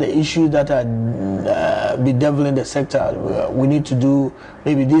 these are the issues that are bedeviling the sector. We need to do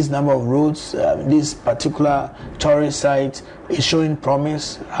maybe this number of roads, this particular tourist site is showing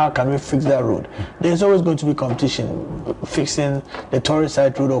promise. How can we fix that road? There's always going to be competition fixing the tourist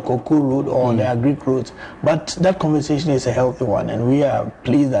site road or Cocoa road or the agric roads. But that conversation is a healthy one, and we are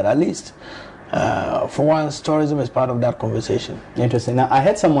pleased that at least for once, tourism is part of that conversation. Interesting. Now, I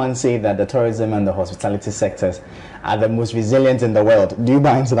heard someone say that the tourism and the hospitality sectors are the most resilient in the world. Do you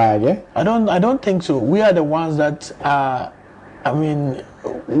buy into that idea? I don't think so. We are the ones that are, I mean,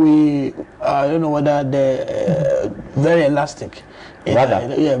 I don't know whether they're very elastic.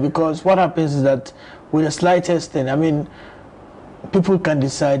 Yeah, because what happens is that with the slightest thing, I mean, people can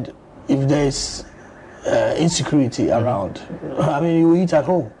decide if there's insecurity around. I mean, you eat at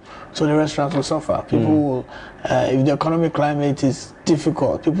home, so the restaurants will suffer. People will, if the economic climate is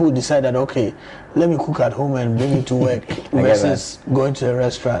difficult, people will decide that, okay, let me cook at home and bring it to work versus going to a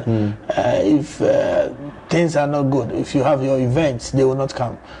restaurant. If things are not good, if you have your events, they will not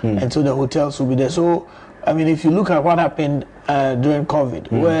come. And so the hotels will be there. So, I mean, if you look at what happened during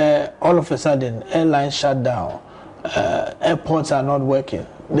COVID, where all of a sudden airlines shut down, airports are not working,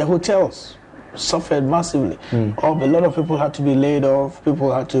 the hotels suffered massively. A lot of people had to be laid off,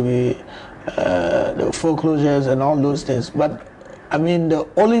 people had to be the foreclosures and all those things. But I mean, the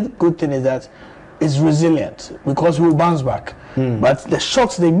only good thing is that it's resilient because we'll bounce back. But the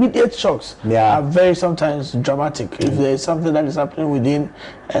shocks, the immediate shocks, are very sometimes dramatic. If there's something that is happening within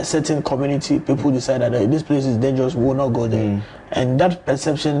a certain community, people decide that this place is dangerous, we will not go there. And that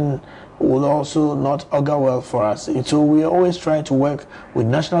perception will also not augur well for us. So we are always trying to work with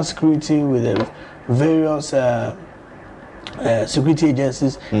national security, with the various security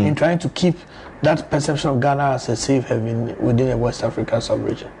agencies in trying to keep that perception of Ghana as a safe haven within the West Africa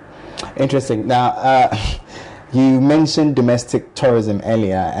sub-region. Interesting. Now, you mentioned domestic tourism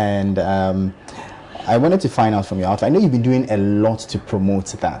earlier, and I wanted to find out from you. I know you've been doing a lot to promote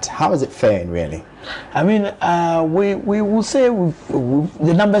that. How is it faring, really? I mean, we will say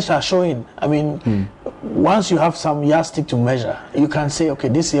the numbers are showing. I mean, once you have some yardstick to measure, you can say, okay,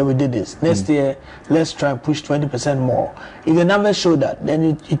 this year we did this. Next year, let's try and push 20% more. If the numbers show that,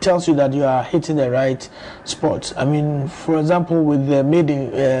 then it tells you that you are hitting the right spots. I mean, for example, with the Make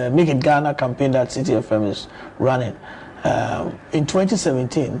It Ghana campaign that City FM is running, in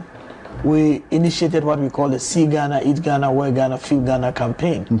 2017, we initiated what we call the See Ghana, Eat Ghana, Wear Ghana, Feel Ghana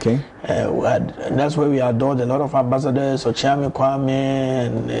campaign. And that's where we adored a lot of ambassadors, Ochiame Kwame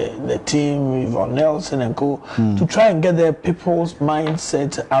and the team, Yvonne Nelson and co, to try and get the people's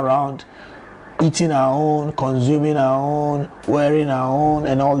mindset around eating our own, consuming our own, wearing our own,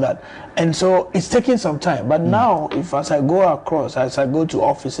 and all that. And so it's taking some time. But now, as I go across, as I go to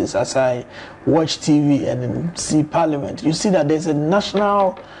offices, as I watch TV and see Parliament, you see that there's a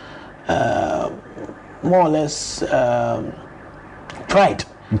national more or less pride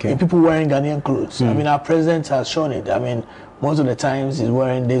in people wearing Ghanaian clothes. I mean, our president has shown it. I mean, most of the times he's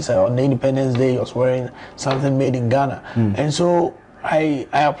wearing this. On the Independence Day, he was wearing something made in Ghana. And so I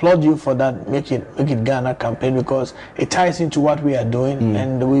applaud you for that Make It Ghana campaign, because it ties into what we are doing,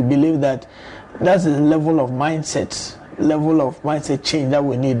 and we believe that that's the level of mindset change that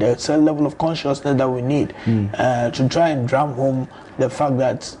we need. It's a level of consciousness that we need to try and drum home the fact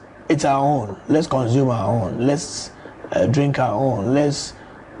that it's our own. Let's consume our own. Let's drink our own. Let's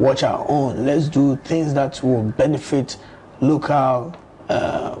watch our own. Let's do things that will benefit local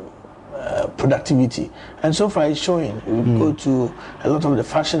productivity. And so far it's showing. You go to a lot of the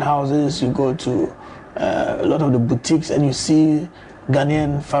fashion houses, you go to a lot of the boutiques, and you see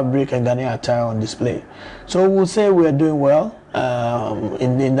Ghanaian fabric and Ghanaian attire on display. So we'll say we're doing well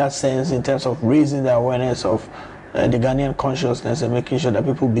in that sense, in terms of raising the awareness of the Ghanaian consciousness and making sure that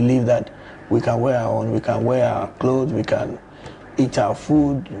people believe that we can wear our own, we can wear our clothes, we can eat our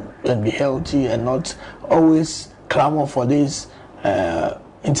food and be healthy and not always clamor for this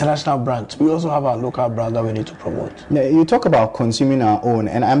international brand. We also have our local brand that we need to promote. Now, you talk about consuming our own,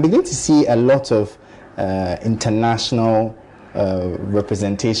 and I'm beginning to see a lot of international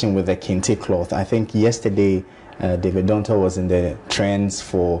representation with the kente cloth. I think yesterday David Donta was in the trends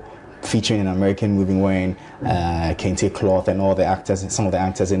for featuring an American movie wearing kente cloth, and all the actors, some of the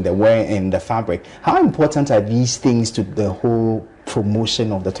actors in there wearing the fabric. How important are these things to the whole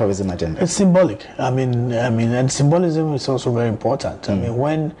promotion of the tourism agenda? It's symbolic. I mean, and symbolism is also very important. I mean,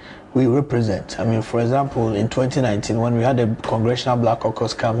 when we represent, for example, in 2019, when we had a Congressional Black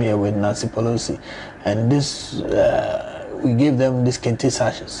Caucus come here with Nancy Pelosi, and this, we gave them these kente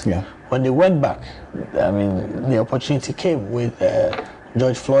sashes. Yeah. When they went back, the opportunity came with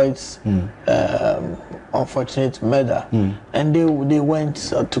George Floyd's unfortunate murder, and they went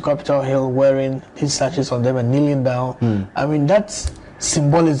to Capitol Hill wearing these sashes on them and kneeling down. That's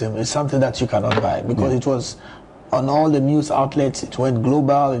symbolism. Is something that you cannot buy, because it was on all the news outlets. It went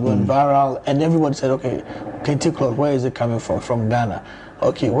global, it went viral, and everybody said, okay, kente cloth, where is it coming from? From Ghana.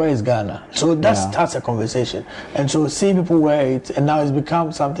 Okay, where is Ghana? So that starts a conversation. And so seeing people wear it, and now it's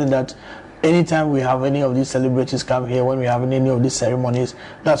become something that anytime we have any of these celebrities come here, when we have any of these ceremonies,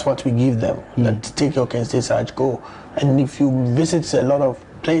 that's what we give them. That take your kente sash, go. And if you visit a lot of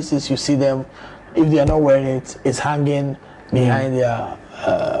places, you see them, if they are not wearing it, it's hanging behind their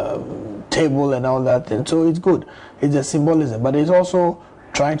table and all that. And so it's good. It's a symbolism. But it's also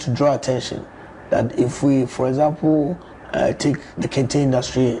trying to draw attention that if we, for example, take the kente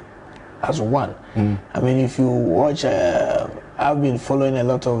industry as one. If you watch, I've been following a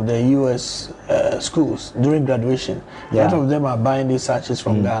lot of the U.S. schools during graduation. A lot of them are buying these sashes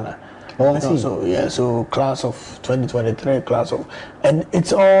from Ghana. So class of 2023, and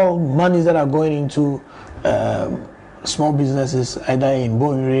it's all monies that are going into small businesses, either in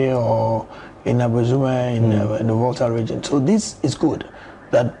Boire or in Abazuma, in the Volta region. So this is good,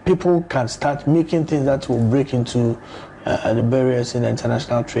 that people can start making things that will break into the barriers in the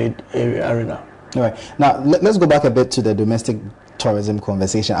international trade arena. All right. Now, let's go back a bit to the domestic tourism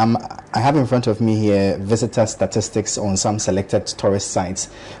conversation. I have in front of me here visitor statistics on some selected tourist sites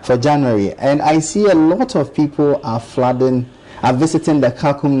for January, and I see a lot of people are visiting the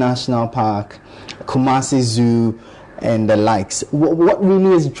Kakum National Park, Kumasi Zoo, and the likes. What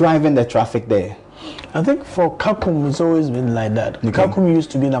really is driving the traffic there? I think for Kakum, it's always been like that. Okay. Kakum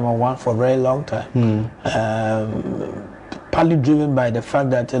used to be number one for a very long time. Partly driven by the fact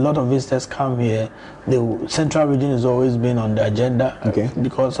that a lot of visitors come here. The central region has always been on the agenda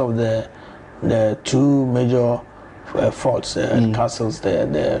because of the two major forts, castles,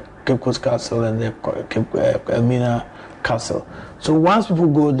 the Cape Coast Castle and the Elmina Castle. So once people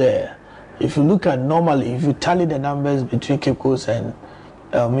go there, if you look at normally, if you tally the numbers between Cape Coast and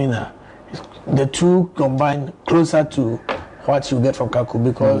Elmina, the two combine closer to what you get from Kakum,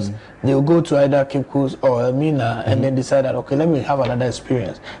 because they'll go to either Cape Coast or Elmina and then decide that, okay, let me have another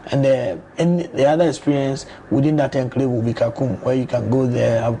experience. And the other experience within that enclave will be Kakum, where you can go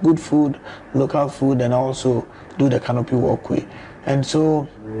there, have good food, local food, and also do the canopy walkway. And so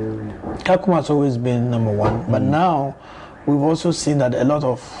Kakum has always been number one, but now we've also seen that a lot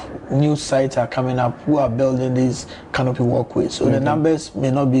of new sites are coming up who are building these canopy walkways. So the numbers may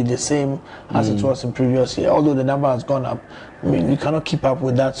not be the same as it was in previous year, although the number has gone up. You cannot keep up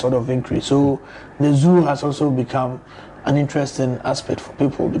with that sort of increase. So the zoo has also become an interesting aspect for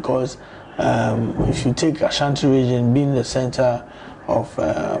people, because if you take Ashanti region being the center of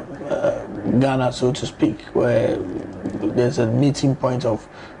Ghana, so to speak, where there's a meeting point of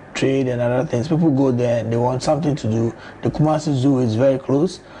trade and other things, people go there and they want something to do. The Kumasi Zoo is very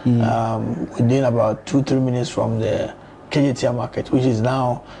close, within about 2-3 minutes from the KJTR market, which is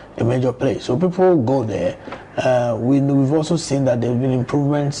now a major place. So people go there. We've also seen that there have been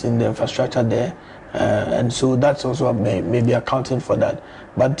improvements in the infrastructure there, and so that's also maybe accounting for that.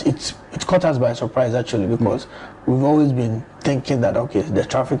 But it's caught us by surprise, actually, because we've always been thinking that, okay, the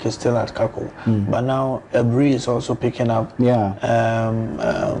traffic is still at Kakum, but now Ebri is also picking up.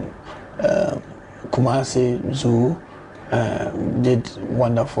 Kumasi Zoo did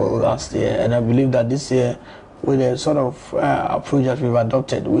wonderful last year, and I believe that this year, with the sort of approach that we've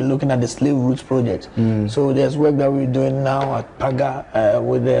adopted, we're looking at the slave routes project. So there's work that we're doing now at Paga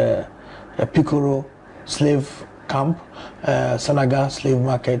with the Pikoro slave camp, Sanaga slave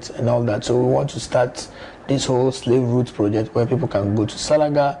market, and all that. So we want to start this whole slave routes project where people can go to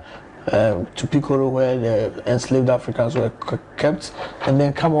Salaga, to Pikoro, where the enslaved Africans were kept, and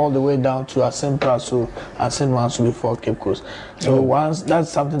then come all the way down to Asen Praso, Asen Mansu before Cape Coast. So once that's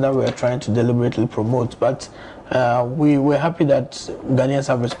something that we're trying to deliberately promote, but we're happy that Ghanaians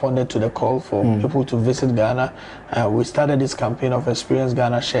have responded to the call for people to visit Ghana. We started this campaign of Experience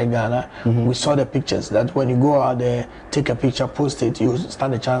Ghana, Share Ghana. We saw the pictures that when you go out there, take a picture, post it, you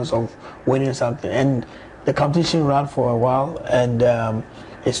stand a chance of winning something. And the competition ran for a while, and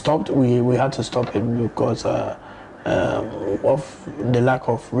it stopped. We had to stop it because of the lack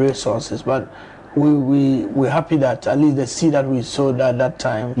of resources. But we're happy that at least the seed that we sowed at that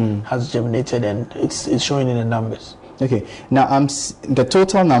time has germinated, and it's showing in the numbers. Okay. Now, the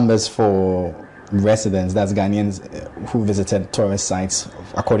total numbers for residents, that's Ghanaians who visited tourist sites,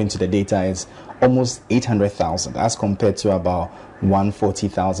 according to the data, is almost 800,000 as compared to about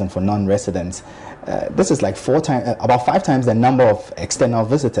 140,000 for non-residents. This is like about 5 times the number of external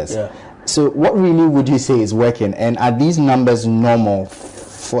visitors. Yeah. So what really would you say is working, and are these numbers normal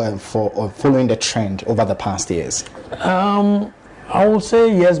for following the trend over the past years? I will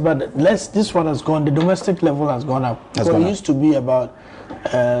say yes, but this one has gone, the domestic level has gone up. So it used to be about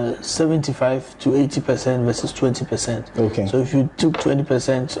 75 to 80% versus 20%. Okay. So if you took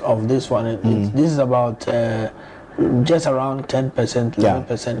 20% of this one, this is about just around 10%,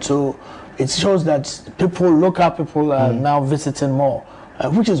 11%. So it shows that local people are now visiting more,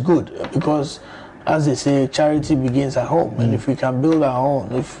 which is good, because as they say, charity begins at home. And if we can build our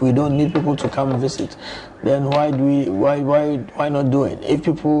own, if we don't need people to come and visit, then why not do it? If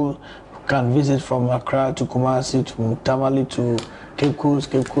people can visit from Accra to Kumasi to Tamale to Cape Coast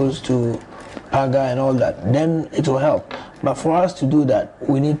to Paga and all that, then it will help. But for us to do that,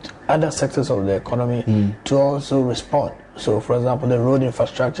 we need other sectors of the economy to also respond. So, for example, the road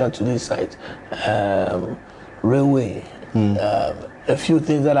infrastructure to this site, railway, a few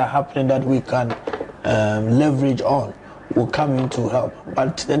things that are happening that we can leverage on will come in to help.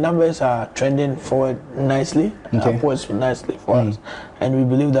 But the numbers are trending forward nicely, upwards nicely for us, and we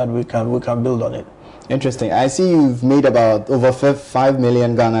believe that we can build on it. Interesting. I see you've made about over 5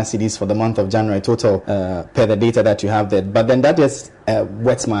 million Ghana cedis for the month of January total, per the data that you have there. But then that just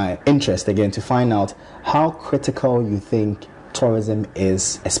whets my interest again to find out how critical you think tourism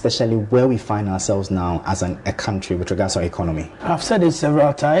is, especially where we find ourselves now as a country with regards to our economy. I've said it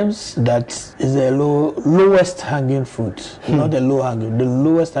several times that is the lowest hanging fruit, not the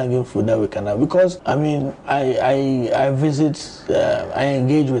lowest hanging fruit that we can have. Because I mean, I visit, I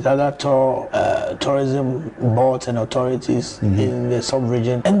engage with other tourism boards and authorities in the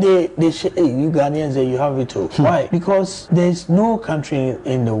sub-region, and they say, hey, you Ghanaians, you have it too. Why? Because there's no country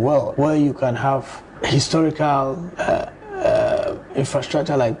in the world where you can have historical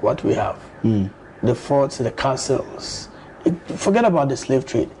infrastructure like what we have. The forts, the castles. Forget about the slave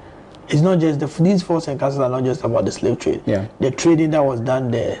trade. It's not just these forts and castles are not just about the slave trade. Yeah. The trading that was done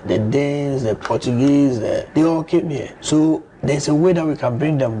there, the Danes, the Portuguese, they all came here. So there's a way that we can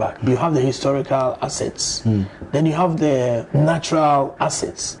bring them back. You have the historical assets. Then you have the natural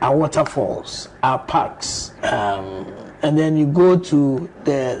assets, our waterfalls, our parks. And then you go to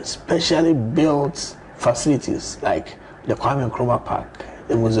the specially built facilities like the Kwame Nkrumah Park,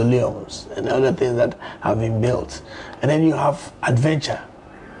 the mausoleums, and other things that have been built. And then you have adventure.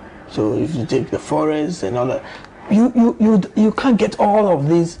 So if you take the forest and all that, you can't get all of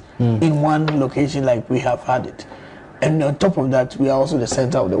this in one location like we have had it. And on top of that, we are also the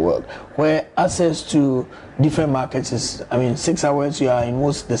center of the world, where access to different markets is, 6 hours you are in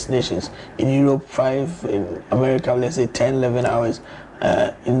most destinations. In Europe, 5, in America, let's say 10, 11 hours.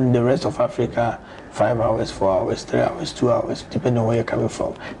 In the rest of Africa, 5 hours, 4 hours, 3 hours, 2 hours, depending on where you're coming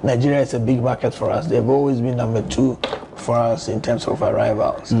from. Nigeria is a big market for us. They've always been number 2 for us in terms of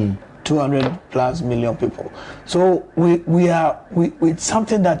arrivals. 200 plus million people. So it's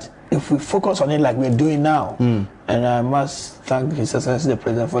something that if we focus on it like we're doing now, and I must thank His Excellency the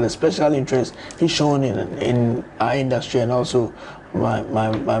President for the special interest he's shown in our industry, and also my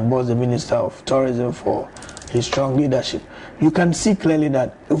boss, the Minister of Tourism, for his strong leadership. You can see clearly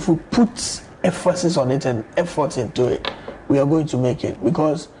that if we put emphasis on it and efforts into it, we are going to make it,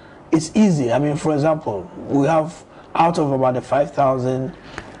 because it's easy. For example, we have out of about the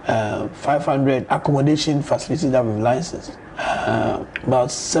 5,500 accommodation facilities that we've licensed, about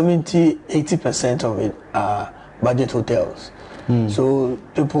 70-80% of it are budget hotels. So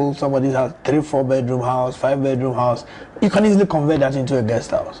somebody has 3-4 bedroom house, 5 bedroom house, you can easily convert that into a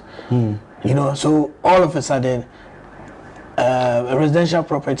guest house. So all of a sudden, a residential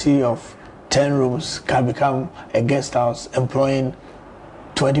property of 10 rooms can become a guest house employing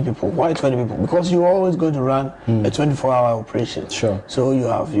 20 people. Why 20 people? Because you're always going to run a 24-hour operation. Sure. So you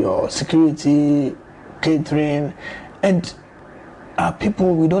have your security, catering, and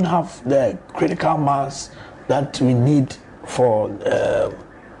people, we don't have the critical mass that we need for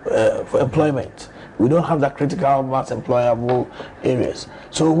employment. We don't have that critical mass employable areas.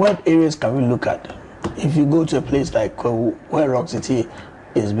 So what areas can we look at? If you go to a place like where Rock City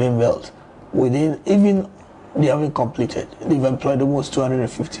is being built, even they haven't completed, they've employed almost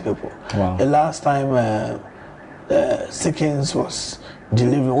 250 people. Wow. The last time Sickens was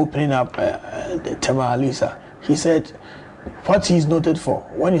opening up the Tema Alisa, he said what he's noted for,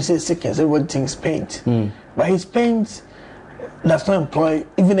 when you say Sickens, everybody thinks paint. But his paint does not employ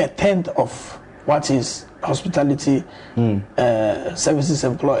even a tenth of what is hospitality services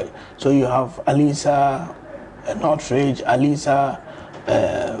employed. So you have Alisa, Northridge, Alisa,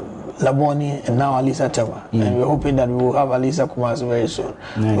 Laboni, and now Alisa Tema. And we're hoping that we will have Alisa Kumasi very soon.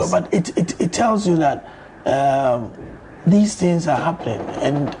 Nice. But it tells you that these things are happening,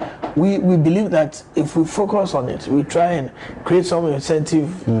 and we believe that if we focus on it, we try and create some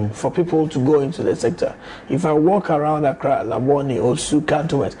incentive for people to go into the sector. If I walk around Accra, Laboni, Osu,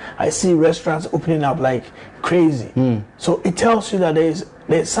 Cantonment, I see restaurants opening up like crazy. So it tells you that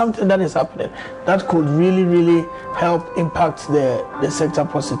there's something that is happening that could really help impact the sector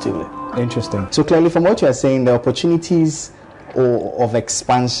positively. Interesting. So clearly, from what you are saying, the opportunities of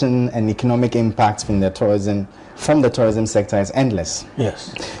expansion and economic impact from the tourism sector is endless.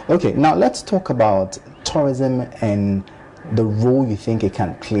 Yes. Okay, now let's talk about tourism and the role you think it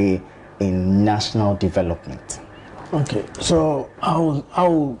can play in national development. Okay, so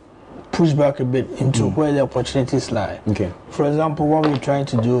I'll push back a bit into where the opportunities lie. Okay. For example, what we're trying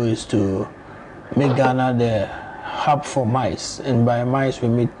to do is to make Ghana the hub for MICE, and by MICE we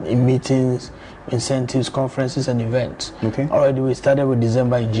meet in meetings, incentives, conferences, and events. Okay. Already we started with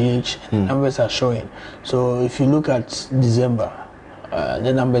December in GH, and numbers are showing. So if you look at December,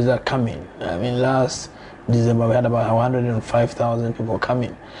 the numbers are coming. I mean, last December we had about 105,000 people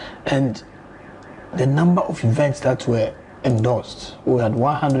coming, and the number of events that were endorsed, we had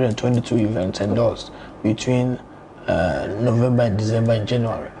 122 events endorsed between November and December and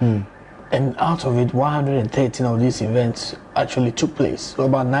January. And out of it, 113 of these events actually took place. So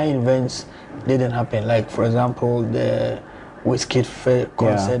about 9 events didn't happen. Like, for example, the Wizkid Fair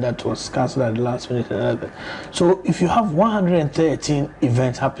concert that was cancelled at the last minute. So if you have 113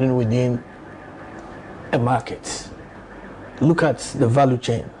 events happening within a market, look at the value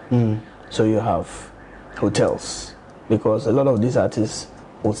chain. So you have hotels, because a lot of these artists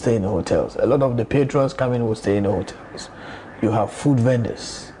will stay in the hotels. A lot of the patrons coming will stay in the hotels. You have food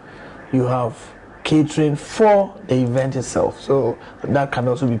vendors. You have catering for the event itself, so that can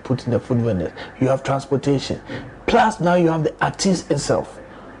also be put in the food vendors. You have transportation, plus now you have the artist itself.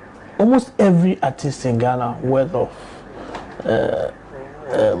 Almost every artist in Ghana worthy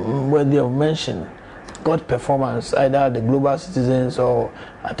of mention got performance either at the Global Citizens or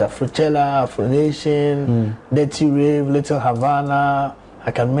at Afrochella, Afro Nation, Dirty Rave, Little Havana.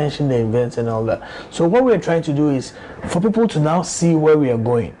 I can mention the events and all that. So what we're trying to do is for people to now see where we are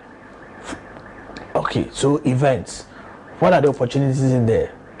going. Okay, so events. What are the opportunities in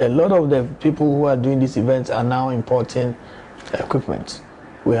there? A lot of the people who are doing these events are now importing equipment.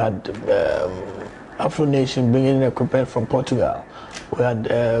 We had Afro Nation bringing in equipment from Portugal. We had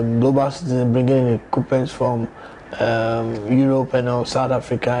Global Citizen bringing in equipment from Europe and South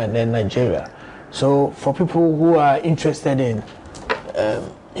Africa and then Nigeria. So for people who are interested in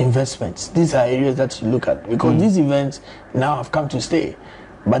investments, these are areas that you look at, because these events now have come to stay.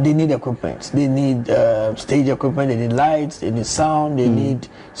 But they need equipment. They need stage equipment. They need lights. They need sound. They need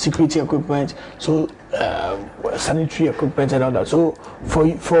security equipment. So sanitary equipment and all that. So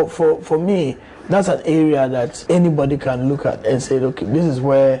for me, that's an area that anybody can look at and say, okay, this is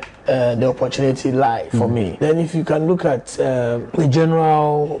where the opportunity lies for me. Then if you can look at the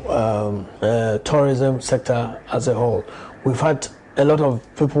general tourism sector as a whole, we've had a lot of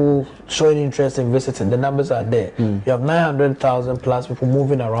people showing interest in visiting. The numbers are there. You have 900,000 plus people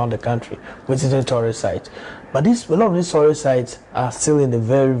moving around the country visiting tourist sites. But a lot of these tourist sites are still in the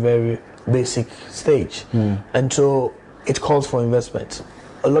very, very basic stage. And so it calls for investment.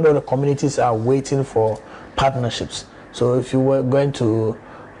 A lot of the communities are waiting for partnerships. So if you were going to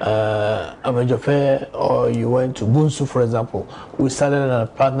Amejope or you went to Bunsu, for example, we started a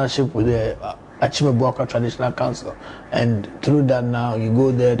partnership with the Achimebuaka Traditional Council, and through that now you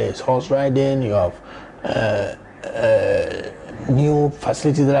go there, there's horse riding, you have new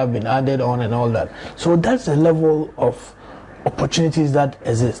facilities that have been added on and all that. So that's the level of opportunities that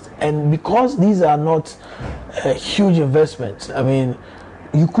exist. And because these are not huge investments, I mean,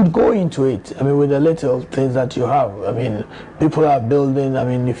 you could go into it, I mean, with the little things that you have. I mean, people are building, I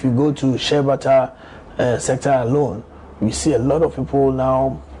mean, if you go to Shebata sector alone, we see a lot of people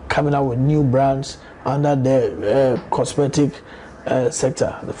now coming out with new brands under the cosmetic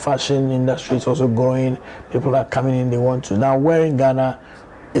sector. The fashion industry is also growing. People are coming in, they want to. Now, wearing Ghana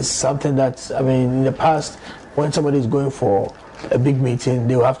is something that, I mean, in the past, when somebody is going for a big meeting,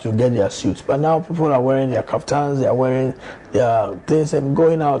 they will have to get their suits. But now people are wearing their kaftans, they are wearing their things and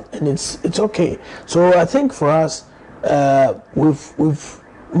going out, and it's okay. So I think for us, we've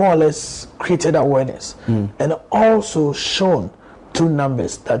more or less created awareness and also shown through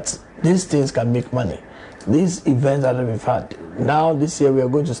numbers that these things can make money. These events that we've had, now this year we are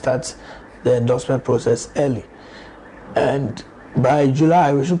going to start the endorsement process early. And by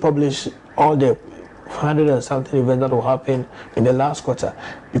July, we should publish all the 100 and something events that will happen in the last quarter.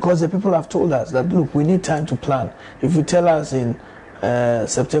 Because the people have told us that, look, we need time to plan. If you tell us in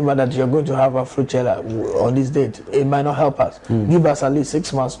September that you're going to have a Fruitella on this date, it might not help us. Give us at least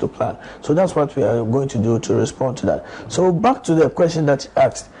 6 months to plan. So that's what we are going to do to respond to that. So back to the question that you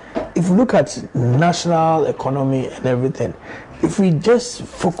asked. If you look at national economy and everything, if we just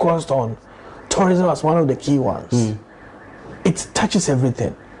focused on tourism as one of the key ones, it touches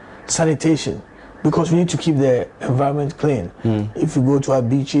everything. Sanitation, because we need to keep the environment clean. If you go to our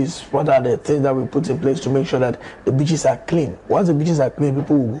beaches, what are the things that we put in place to make sure that the beaches are clean? Once the beaches are clean,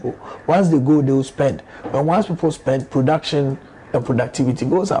 people will go. Once they go, they will spend. But once people spend, production and productivity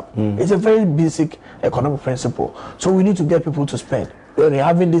goes up. It's a very basic economic principle. So we need to get people to spend. When you're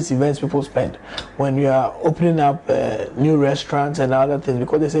having these events, people spend. When you are opening up new restaurants and other things,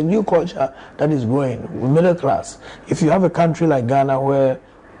 because there's a new culture that is growing, middle class. If you have a country like Ghana where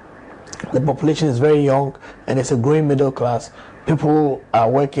the population is very young and it's a growing middle class, people are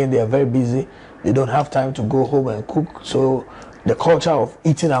working, they are very busy, they don't have time to go home and cook. So the culture of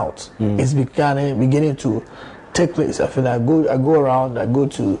eating out is beginning to take place. I feel I go around, I go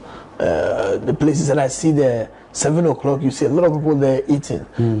to the places and I see the 7 o'clock, you see a lot of people there eating.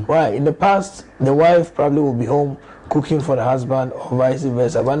 Why? In the past, the wife probably will be home cooking for the husband or vice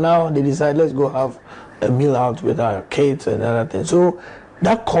versa. But now they decide, let's go have a meal out with our kids and other things. So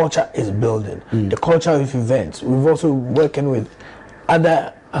that culture is building. The culture of events. We've also working with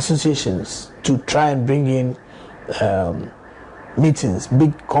other associations to try and bring in meetings,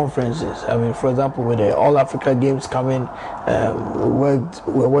 big conferences. I mean, for example, with the All Africa Games coming, we're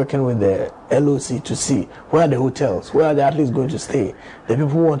working with the LOC to see where are the hotels, where are the athletes going to stay, the people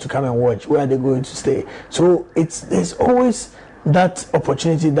who want to come and watch, where are they going to stay. So there's always that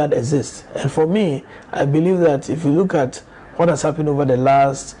opportunity that exists. And for me, I believe that if you look at what has happened over the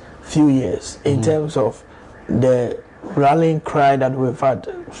last few years in terms of the rallying cry that we've had,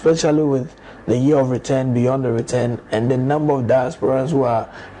 especially with the year of return, beyond the return, and the number of diasporas who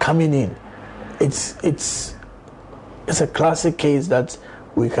are coming in, it's a classic case that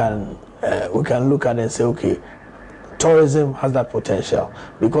we can look at and say, okay, tourism has that potential,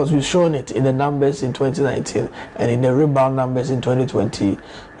 because we've shown it in the numbers in 2019 and in the rebound numbers in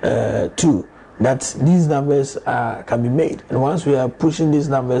 2022 that these numbers can be made. And once we are pushing these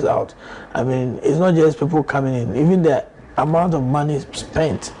numbers out, I mean, it's not just people coming in, even the amount of money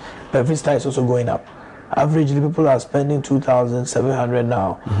spent per visitor is also going up. Averagely, people are spending 2,700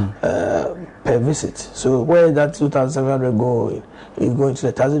 now per visit. So where is that 2,700 going? It's going to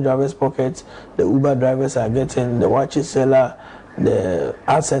the taxi drivers' pockets, the Uber drivers are getting, the watches seller, the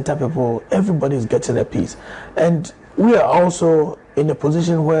art center people, everybody's getting a piece. And we are also in a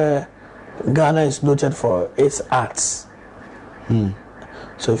position where Ghana is noted for its arts.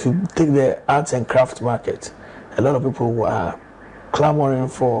 So if you take the arts and craft market, a lot of people who are clamoring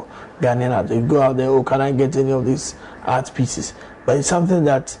for Ghanaian art. You go out there, oh, can I get any of these art pieces? But it's something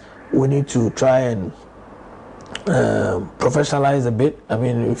that we need to try and professionalize a bit. I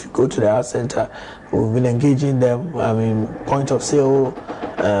mean, if you go to the art center, we've been engaging them. I mean, point of sale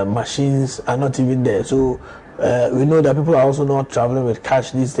machines are not even there. So we know that people are also not traveling with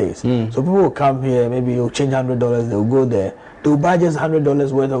cash these days. So people will come here, maybe you'll change $100, they'll go there, they'll buy just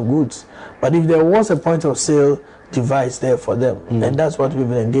 $100 worth of goods. But if there was a point of sale device there for them, and that's what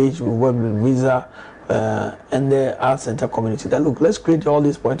we've engaged. We work with Visa and the art center community. That look, let's create all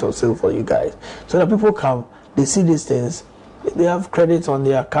these points of sale for you guys, so that people come, they see these things, they have credits on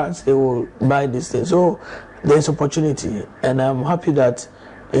their cards, they will buy these things. So there's opportunity, and I'm happy that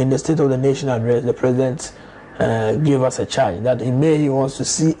in the State of the Nation address, the president gave us a charge that in May he wants to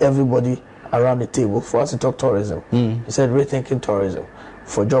see everybody around the table for us to talk tourism. He said rethinking tourism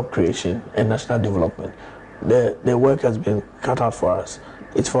for job creation and national development. The work has been cut out for us.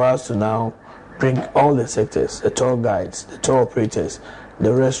 It's for us to now bring all the sectors, the tour guides, the tour operators,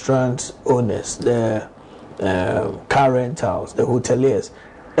 the restaurant owners, the car rentals, the hoteliers,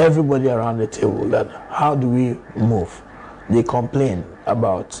 everybody around the table, that how do we move? They complain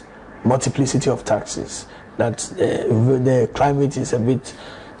about multiplicity of taxes, that the climate is a bit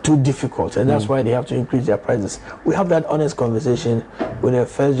too difficult, and that's why they have to increase their prices. We have that honest conversation with the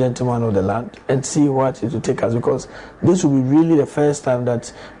first gentleman of the land and see what it will take us, because this will be really the first time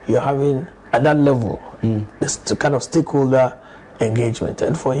that you're having at that level this kind of stakeholder engagement.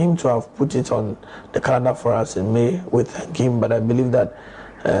 And for him to have put it on the calendar for us in May, we thank him. But I believe that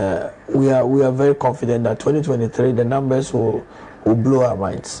we are very confident that 2023 the numbers will blow our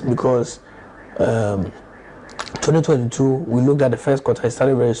minds, because 2022, we looked at the first quarter, it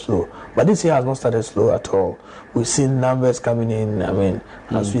started very slow. But this year has not started slow at all. We've seen numbers coming in. I mean,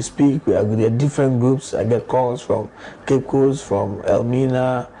 as we speak, there are different groups. I get calls from Cape Coast, from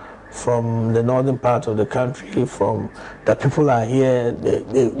Elmina, from the northern part of the country, from that people are here.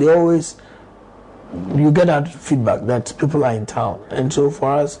 They always, you get that feedback that people are in town. And so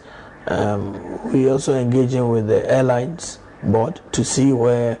for us, we also engaging with the airlines board to see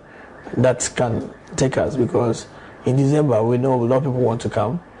where that can take us, because in December we know a lot of people want to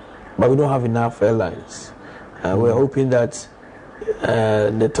come, but we don't have enough airlines. We're hoping that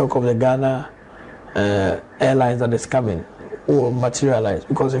the talk of the Ghana airlines that is coming will materialize,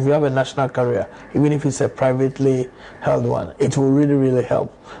 because if you have a national carrier, even if it's a privately held one, it will really, really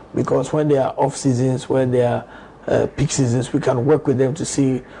help, because when there are off seasons, when there are peak seasons, we can work with them to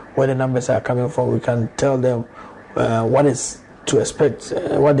see where the numbers are coming from. We can tell them what is to expect,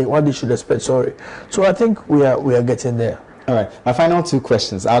 what they should expect. So I think we are getting there. All right, my final two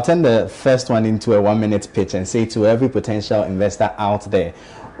questions. I'll turn the first one into a 1-minute pitch and say to every potential investor out there,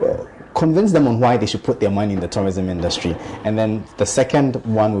 convince them on why they should put their money in the tourism industry. And then the second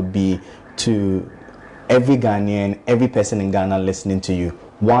one would be to every Ghanaian, every person in Ghana listening to you,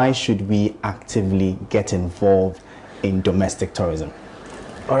 why should we actively get involved in domestic tourism?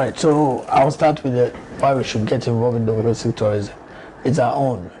 All right, so I'll start with why we should get involved in domestic tourism. It's our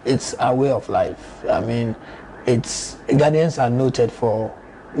own. It's our way of life. I mean, Ghanaians are noted for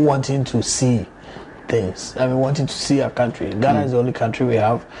wanting to see things. I mean, wanting to see our country. Ghana is the only country we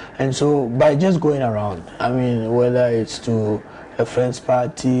have. And so by just going around, I mean, whether it's to a friend's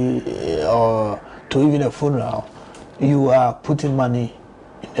party or to even a funeral, you are putting money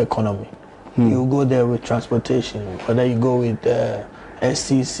in the economy. You go there with transportation, whether you go with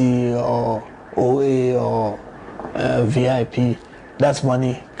STC or OA or VIP, that's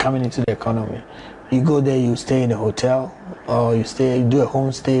money coming into the economy. You go there, you stay in a hotel, or you do a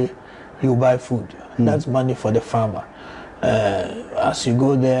homestay, you buy food. That's money for the farmer. As you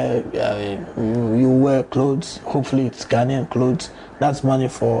go there, you wear clothes, hopefully it's Ghanaian clothes. That's money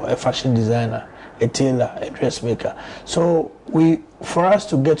for a fashion designer, a tailor, a dressmaker. So for us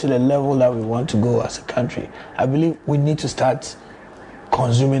to get to the level that we want to go as a country, I believe we need to start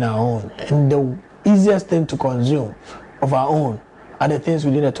consuming our own. And the easiest thing to consume of our own are the things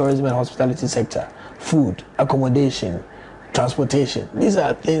within the tourism and hospitality sector: food, accommodation, transportation. These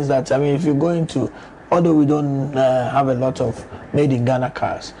are things that, I mean, if you're going to, although we don't have a lot of made in Ghana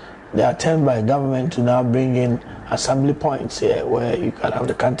cars, they are turned by government to now bring in assembly points here where you can have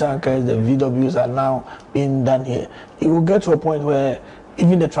the Kantankers, the VWs are now being done here. It will get to a point where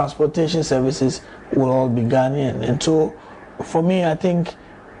even the transportation services will all be Ghanaian. And so for me, I think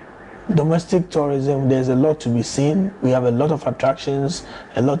domestic tourism, there's a lot to be seen. We have a lot of attractions,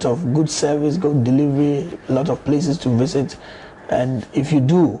 a lot of good service, good delivery, a lot of places to visit. And if you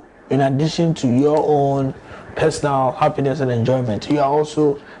do, in addition to your own personal happiness and enjoyment, you are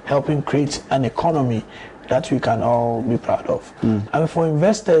also helping create an economy that we can all be proud of. And for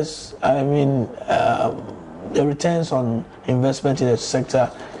investors, I mean, the returns on investment in the sector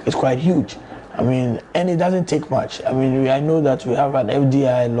is quite huge. I mean, and it doesn't take much. I mean, I know that we have an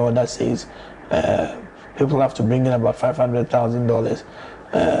FDI law that says people have to bring in about $500,000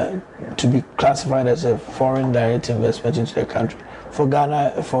 to be classified as a foreign direct investment into the country. For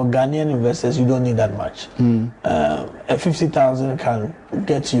Ghanaian investors, you don't need that much. A 50,000 can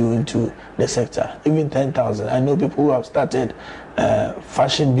get you into the sector, even 10,000. I know people who have started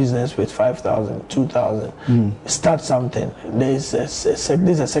fashion business with 5,000, 2,000. Start something. This is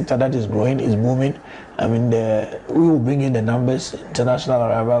a sector that is growing, is booming. I mean, we will bring in the numbers. International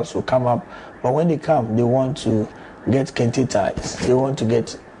arrivals will come up, but when they come, they want to get Kente ties. They want to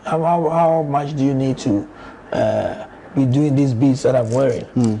get how much do you need to be doing these beads that I'm wearing?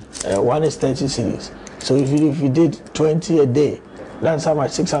 One is 30 cedis. So if you did 20 a day, that's how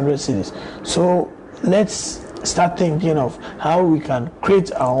much, 600 cedis. So let's start thinking of how we can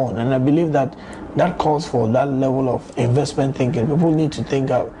create our own. And I believe that calls for that level of investment thinking. People need to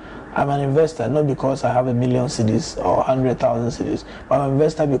think of, I'm an investor not because I have 1 million cedis or 100,000 cedis, but I'm an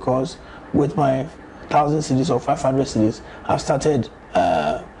investor because with my 1,000 cedis or 500 cedis, I've started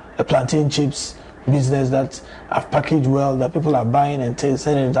a plantain chips business that I've packaged well, that people are buying and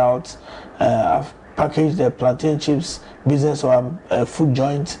sending it out. I've packaged the plantain chips business, or a food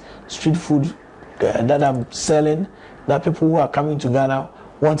joint, street food that I'm selling, that people who are coming to Ghana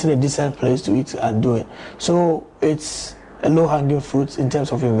wanting a decent place to eat and do it. So it's a low-hanging fruit in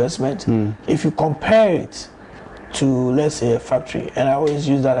terms of investment. If you compare it to, let's say, a factory, and I always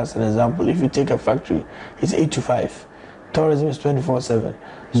use that as an example. If you take a factory, it's 8 to 5. Tourism is 24/7.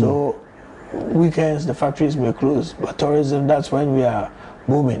 So weekends the factories may close, but tourism, that's when we are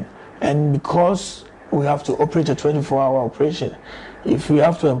booming. And because we have to operate a 24-hour operation, if we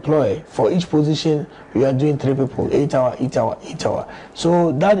have to employ for each position, we are doing 3 people, 8 hour, 8 hour, 8 hour.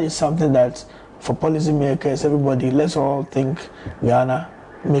 So that is something that for policymakers, everybody, let's all think Ghana,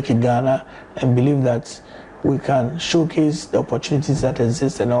 make it Ghana, and believe that we can showcase the opportunities that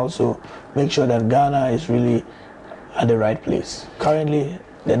exist and also make sure that Ghana is really at the right place. Currently,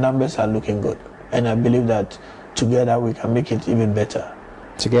 the numbers are looking good, and I believe that together we can make it even better.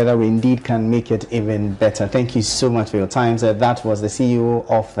 Together we indeed can make it even better. Thank you so much for your time, sir. That was the CEO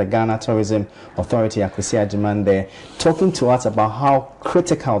of the Ghana Tourism Authority, Akwesi Agyeman, there, talking to us about how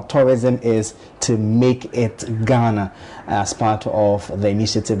critical tourism is to make it Ghana as part of the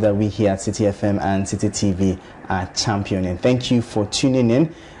initiative that we here at City FM and City TV are championing. Thank you for tuning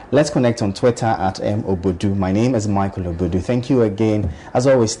in. Let's connect on Twitter at @mobodu. My name is Michael Obodu. Thank you again. As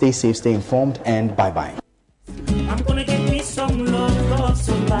always, stay safe, stay informed, and bye-bye. I'm gonna get me some love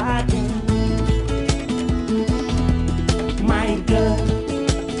somebody. My girl,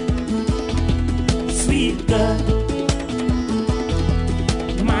 sweet girl,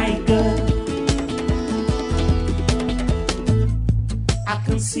 my girl. I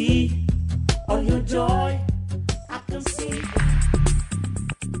can see all your joy. I can see.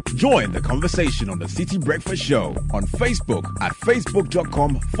 Join the conversation on the City Breakfast Show on Facebook at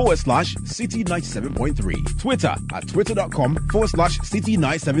facebook.com/City97.3, Twitter at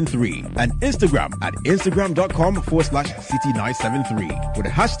twitter.com/City973, and Instagram at instagram.com/City973 with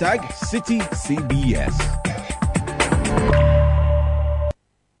the hashtag CityCBS.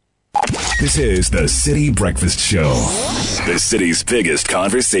 This is the City Breakfast Show, the city's biggest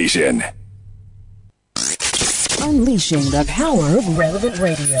conversation. Unleashing the power of relevant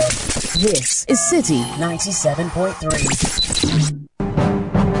radio. This is City 97.3.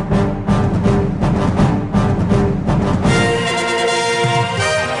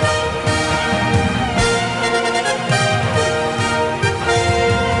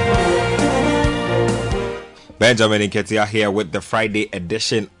 Benjamin Nketiah here with the Friday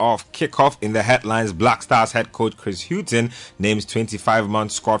edition of Kickoff. In the headlines, Black Stars head coach Chris Hughton names 25-man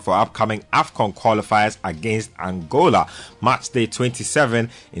squad for upcoming AFCON qualifiers against Angola. Match day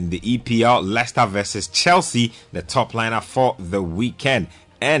 27 in the EPL, Leicester versus Chelsea, the top lineup for the weekend.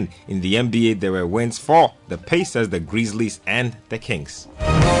 And in the NBA, there were wins for the Pacers, the Grizzlies, and the Kings.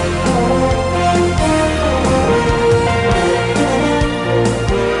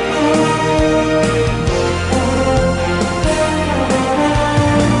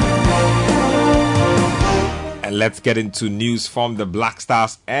 Let's get into news from the Black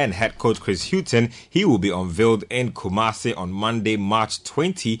Stars and head coach Chris Hughton. He will be unveiled in Kumasi on Monday, March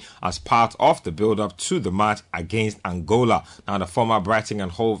 20, as part of the build-up to the match against Angola. Now, the former Brighton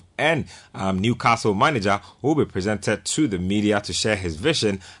and Hove and Newcastle manager will be presented to the media to share his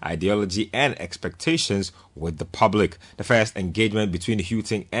vision, ideology, and expectations with the public. The first engagement between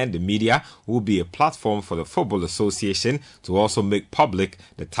Hughton and the media will be a platform for the Football Association to also make public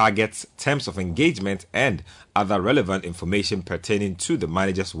the targets, terms of engagement, and other relevant information pertaining to the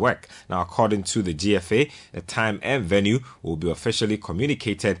manager's work. Now, according to the GFA, the time and venue will be officially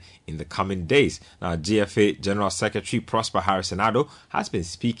communicated in the coming days. Now, GFA General Secretary Prosper Harrison-Ado has been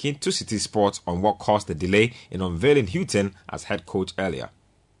speaking to City Sports on what caused the delay in unveiling Hughton as head coach earlier.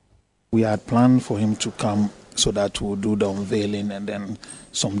 We had planned for him to come so that we'll do the unveiling and then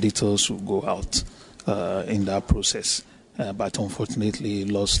some details will go out in that process. But unfortunately,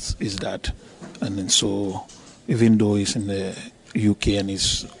 lost his dad. And then so, even though he's in the UK and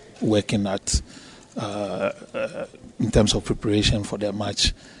he's working at, in terms of preparation for the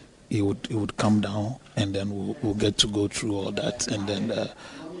match, he would come down and then we'll get to go through all that. And then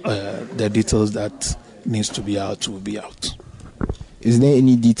the details that needs to be out will be out. Is there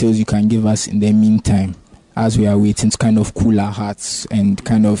any details you can give us in the meantime as we are waiting to kind of cool our hearts and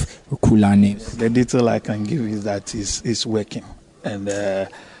kind of cool our names? The detail I can give is that it's working. And,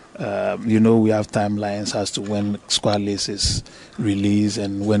 we have timelines as to when squad list is released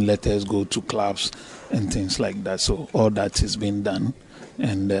and when letters go to clubs and things like that. So all that is being done.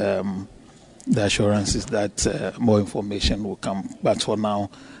 And the assurance is that more information will come. But for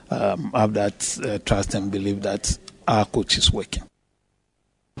now, I have that trust and belief that our coach is working.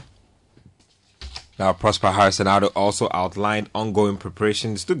 Now, Prosper Harrison-Ado also outlined ongoing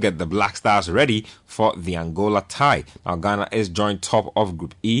preparations to get the Black Stars ready for the Angola tie. Now, Ghana is joined top of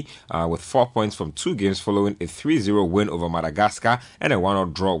Group E with 4 points from 2 games following a 3-0 win over Madagascar and a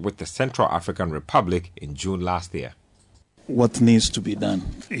 1-0 draw with the Central African Republic in June last year. What needs to be done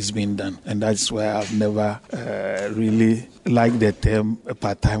is being done, and that's why I've never really like the term a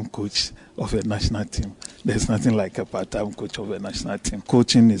part-time coach of a national team. There's nothing like a part-time coach of a national team.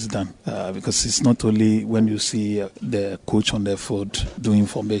 Coaching is done because it's not only when you see the coach on the field doing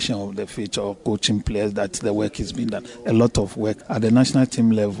formation of the future or coaching players that the work is being done. A lot of work at the national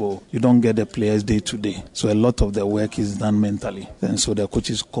team level, you don't get the players day to day. So a lot of the work is done mentally. And so the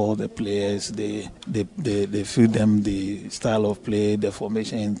coaches call the players, they feed them the style of play, the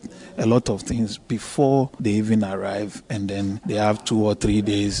formation, a lot of things before they even arrive. And then they have 2 or 3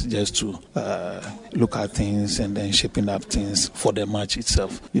 days just to look at things and then shaping up things for the match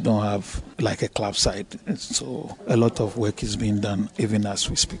itself. You don't have like a club side. So a lot of work is being done even as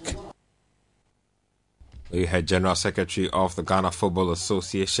we speak. You heard General Secretary of the Ghana Football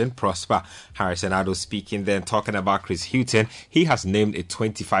Association, Prosper Harrison-Addo, speaking then, talking about Chris Hughton. He has named a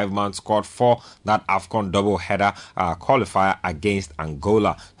 25-man squad for that AFCON double-header qualifier against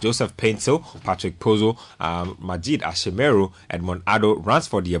Angola. Joseph Pinto, Patrick Pozo, Majid Ashimeru, Edmond Addo,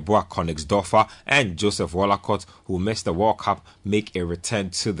 Ransford Yeboah, Konigsdorfer, and Joseph Wallacott, who missed the World Cup, make a return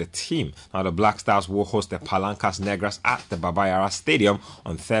to the team. Now, the Black Stars will host the Palancas Negras at the Baba Yara Stadium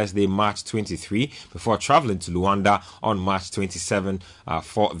on Thursday, March 23, before traveling to Luanda on March 27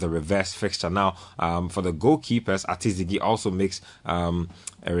 for the reverse fixture. Now, for the goalkeepers, Atizigi also makes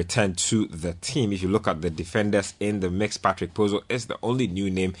a return to the team. If you look at the defenders in the mix, Patrick Pozo is the only new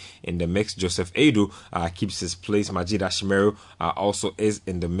name in the mix. Joseph Edu keeps his place. Majid Ashimeru also is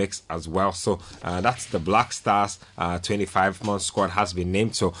in the mix as well. So that's the Black Stars 25-man squad has been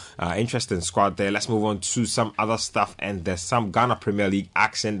named. So interesting squad there. Let's move on to some other stuff. And there's some Ghana Premier League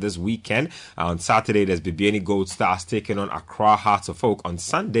action this weekend. On Saturday, there's Bibiani Gold Stars taking on Accra Hearts of Oak. On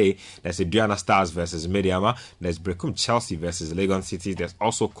Sunday, there's Aduana Stars versus Mediama. There's Brecum Chelsea versus Legon City. There's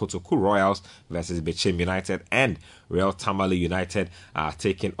also Kotoku Royals versus Bechem United, and Real Tamale United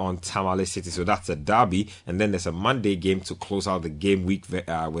taking on Tamale City. So that's a derby. And then there's a Monday game to close out the game week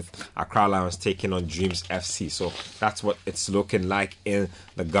with Accra Lions taking on Dreams FC. So that's what it's looking like in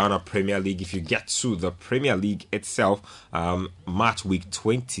the Ghana Premier League. If you get to the Premier League itself, March week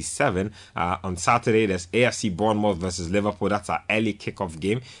 27, on Saturday, there's AFC Bournemouth versus Liverpool. That's our early kickoff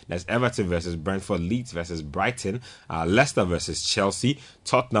game. There's Everton versus Brentford, Leeds versus Brighton, Leicester versus Chelsea,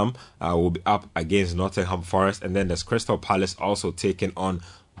 Tottenham will be up against Nottingham Forest, and then there's Crystal Palace also taking on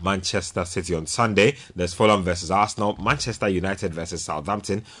Manchester City on Sunday. There's Fulham versus Arsenal, Manchester United versus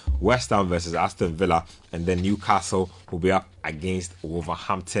Southampton, West Ham versus Aston Villa, and then Newcastle will be up against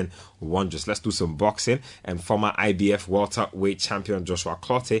Wolverhampton Wanderers. Let's do some boxing. And former IBF welterweight champion Joshua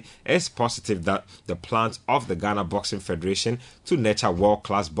Clottey is positive that the plans of the Ghana Boxing Federation to nurture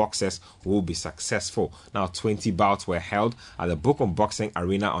world-class boxers will be successful. Now, 20 bouts were held at the Bukom Boxing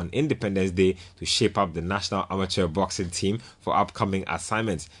Arena on Independence Day to shape up the national amateur boxing team for upcoming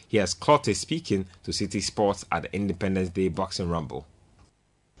assignments. Here's Clottey speaking to City Sports at the Independence Day Boxing Rumble.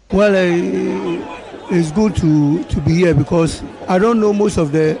 Well, it's good to be here because I don't know most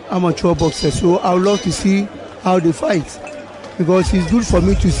of the amateur boxers, so I would love to see how they fight, because it's good for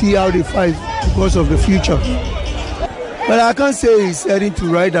me to see how they fight because of the future. But I can't say it's heading to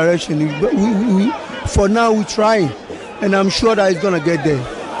the right direction. For now, we're trying, and I'm sure that it's going to get there.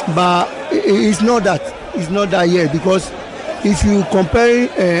 But it's not that yet, because if you compare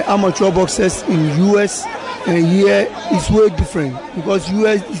amateur boxers in US and here, it's way different, because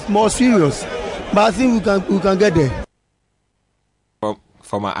US is more serious. But I think we can get there.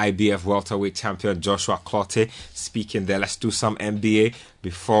 Former IBF welterweight champion Joshua Clottey speaking there. Let's do some NBA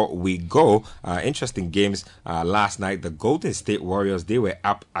before we go. Interesting games last night. The Golden State Warriors, they were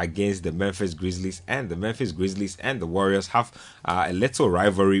up against the Memphis Grizzlies, and the Memphis Grizzlies and the Warriors have a little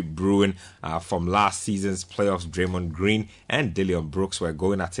rivalry brewing from last season's playoffs. Draymond Green and Dillon Brooks were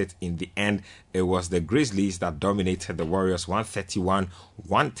going at it. In the end, it was the Grizzlies that dominated the Warriors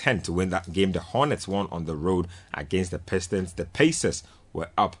 131-110 to win that game. The Hornets won on the road against the Pistons. The Pacers were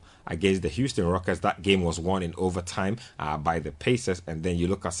up against the Houston Rockets. That game was won in overtime by the Pacers. And then you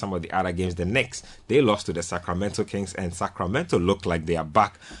look at some of the other games. The Knicks, they lost to the Sacramento Kings, and Sacramento look like they are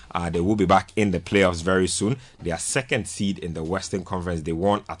back. They will be back in the playoffs very soon. They are second seed in the Western Conference. They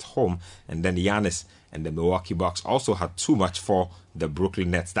won at home. And then Giannis and the Milwaukee Bucks also had too much for the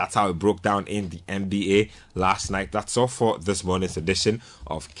Brooklyn Nets. That's how it broke down in the NBA last night. That's all for this morning's edition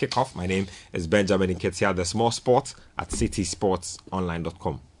of Kickoff. My name is Benjamin Nketiah, the small sport at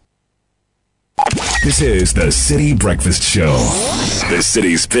citysportsonline.com. This is the City Breakfast Show, the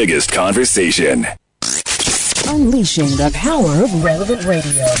city's biggest conversation. Unleashing the power of relevant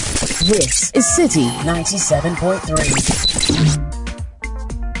radio. This is City 97.3.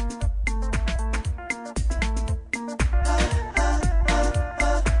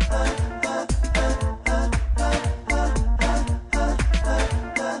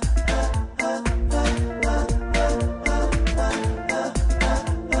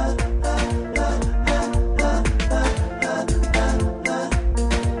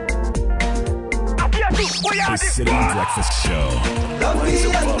 The City Breakfast Show. Rise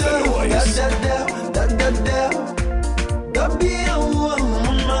above the noise.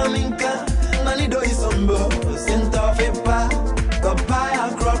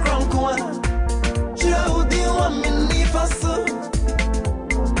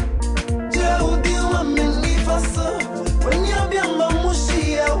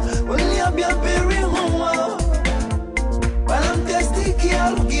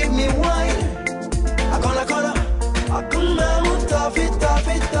 Give me wine. I come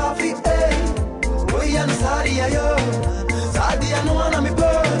toffee, hey. Oh, yeah, Sadia, yo. Sadia, no one on me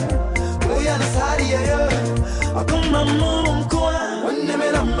bird. Oh, yeah, Sadia, yo. I come on, one name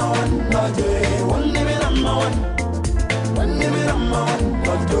in a one, not day. One name in a one. One name in a one,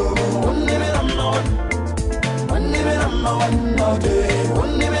 not do. One name in a one. One name in a one, not day.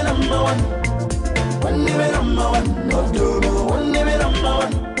 One name in a one. One name in a one, not do. One name in a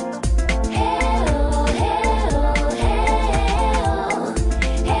one.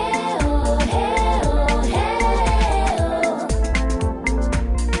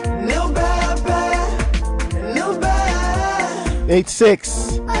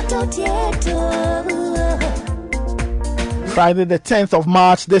 86. Friday the 10th of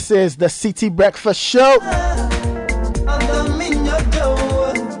March. This is the City Breakfast Show.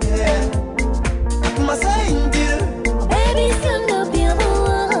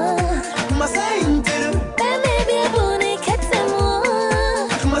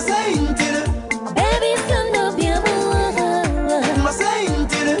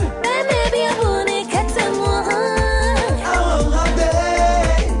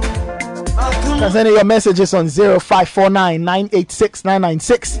 Send your messages on 0549 986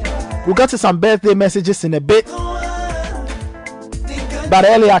 996. We'll get to some birthday messages in a bit. But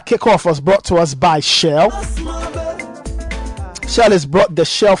earlier, kickoff was brought to us by Shell. Shell has brought the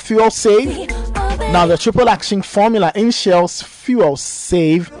Shell Fuel Save. Now, the triple action formula in Shell's Fuel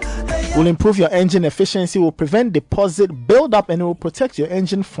Save will improve your engine efficiency, will prevent deposit buildup, and it will protect your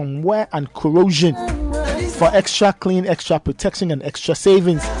engine from wear and corrosion. For extra clean, extra protection, and extra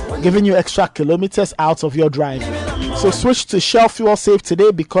savings, giving you extra kilometers out of your drive. So switch to Shell Fuel Save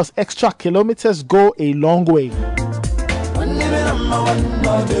today because extra kilometers go a long way.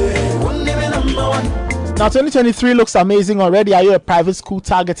 Now 2023 looks amazing already. Are you a private school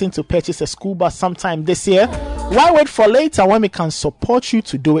targeting to purchase a school bus sometime this year? Why wait for later when we can support you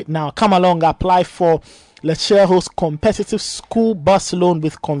to do it now? Come along, apply for Let's Share Host competitive school bus loan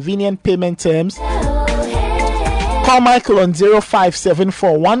with convenient payment terms. Call Michael on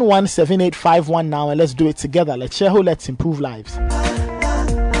 0574 117851 now and let's do it together. Let's share who, let's improve lives.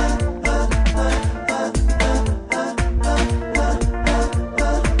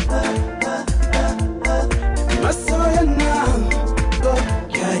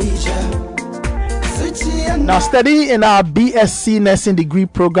 Now study in our BSc Nursing Degree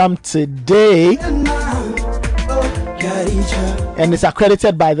program today. And it's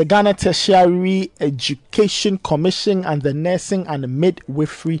accredited by the Ghana Tertiary Education Commission and the Nursing and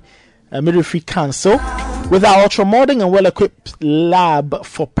Midwifery Council. With our ultra-modern and well-equipped lab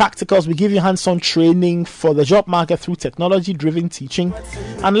for practicals, we give you hands-on training for the job market through technology-driven teaching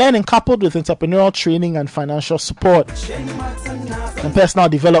and learning coupled with entrepreneurial training and financial support and personal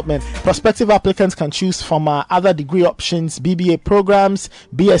development. Prospective applicants can choose from our other degree options: BBA programs,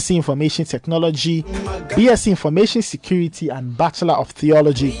 BSc Information Technology, BSc Information Security, and Bachelor of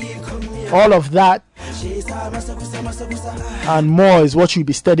Theology. All of that and more is what you'll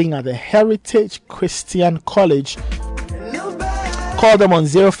be studying at the Heritage Christian College. Call them on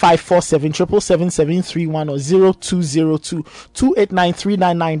 0547 777 or 0202 289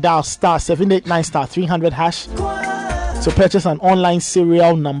 399. Dial star 789 star 300 hash to purchase an online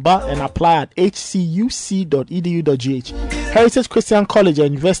serial number and apply at hcuc.edu.gh. Heritage Christian College and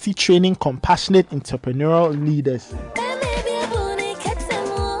University training compassionate entrepreneurial leaders.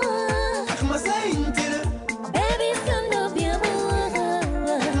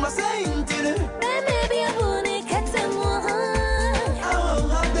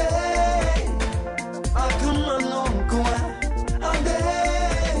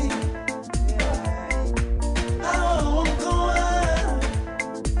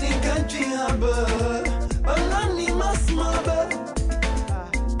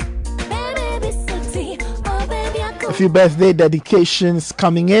 A few birthday dedications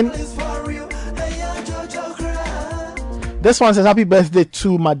coming in. This one says happy birthday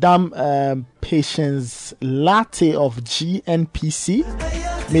to Madame Patience Latte of GNPC.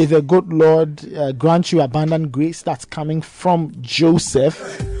 May the good Lord grant you abundant grace. That's coming from Joseph.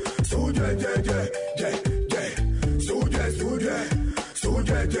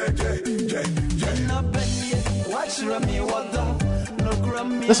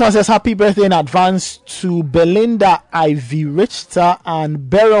 This one says happy birthday in advance to Belinda Ivy Richter and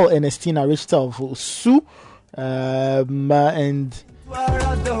Beryl Ernestina Richter of Osu. And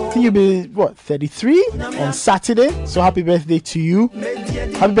I think you'll be 33 on Saturday. So happy birthday to you.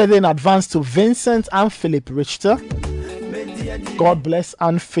 Happy birthday in advance to Vincent and Philip Richter. God bless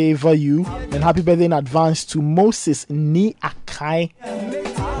and favor you. And happy birthday in advance to Moses Ni Akai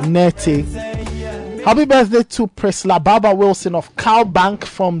Nete. Happy birthday to Prisla Baba Wilson of Cow Bank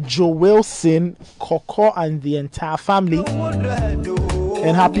from Joe Wilson, Coco, and the entire family.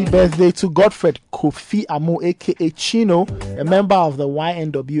 And happy birthday to Godfred Kofi Amu, aka Chino, a member of the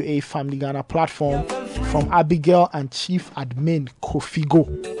YNWA Family Ghana platform, from Abigail and Chief Admin Kofi Go.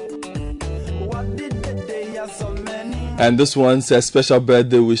 And this one says special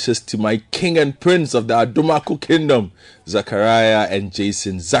birthday wishes to my king and prince of the Adomako kingdom, Zachariah and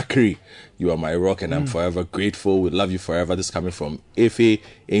Jason Zachary. You are my rock and I'm forever grateful. We love you forever. This is coming from Efe,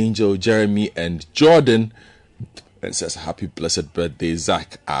 Angel, Jeremy, and Jordan. And says happy blessed birthday,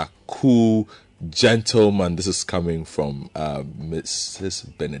 Zach. A cool gentleman. This is coming from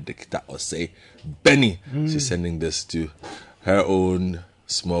Mrs. Benedicta Ose Benny. She's sending this to her own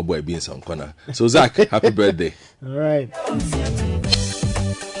small boy being some corner. So Zach, happy birthday. All right.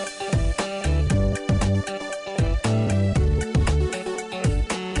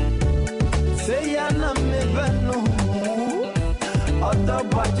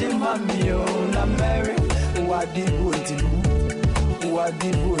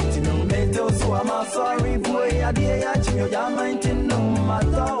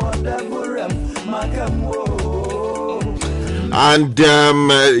 And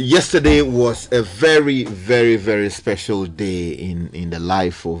yesterday was a very, very, very special day in the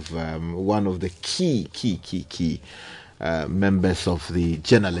life of one of the key members of the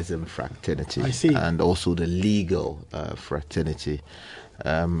journalism fraternity. I see. And also the legal fraternity.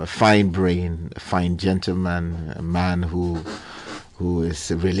 A fine brain, a fine gentleman, a man who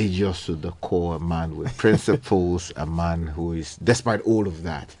is religious to the core, a man with principles, a man who is, despite all of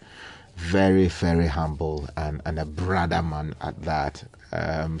that, very, very humble and a brother man at that.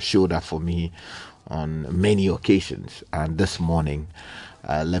 Showed that for me on many occasions. And this morning,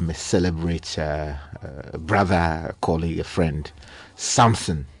 let me celebrate a brother, a colleague, a friend,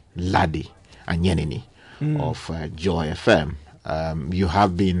 Samson Ladi Anyenini of Joy FM. You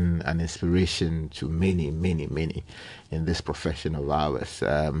have been an inspiration to many in this profession of ours.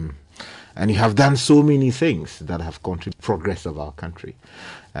 And you have done so many things that have contributed to the progress of our country.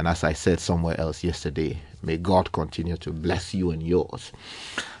 And as I said somewhere else yesterday, may God continue to bless you and yours.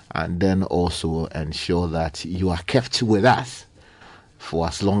 And then also ensure that you are kept with us for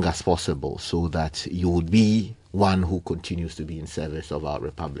as long as possible, so that you would be one who continues to be in service of our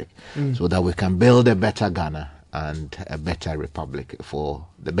republic, so that we can build a better Ghana and a better republic for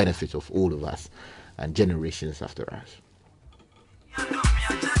the benefit of all of us and generations after us.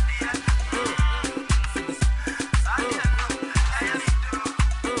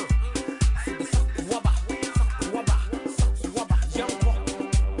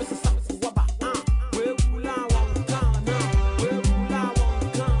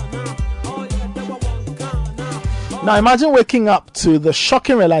 Now imagine waking up to the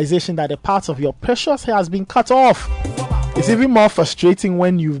shocking realization that a part of your precious hair has been cut off. It's even more frustrating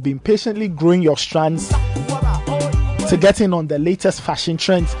when you've been patiently growing your strands to get in on the latest fashion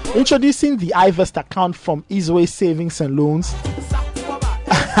trends. Introducing the iVest account from Easyway Savings and Loans.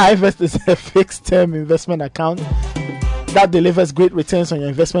 iVest is a fixed term investment account that delivers great returns on your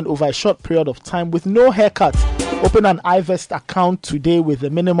investment over a short period of time with no haircut. Open an iVest account today with a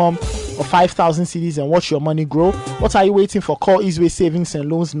minimum of 5,000 cedis and watch your money grow. What are you waiting for? Call Easyway Savings and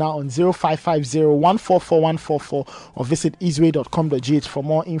Loans now on 0550-144-144 or visit easyway.com.gh for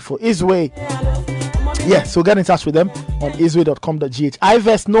more info. Easyway. Yeah, so get in touch with them on easyway.com.gh.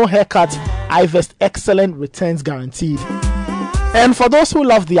 iVest, no haircut. iVest, excellent returns guaranteed. And for those who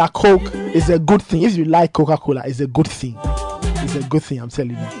love their Coke, it's a good thing. If you like Coca-Cola, it's a good thing. It's a good thing, I'm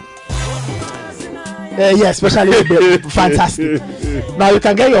telling you. Yeah, especially the fantastic. Now you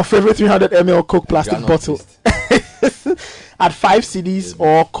can get your favorite 300 ml Coke plastic bottle at 5 cedis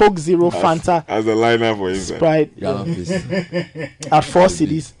or Coke Zero Fanta as a liner for inside. Sprite at 4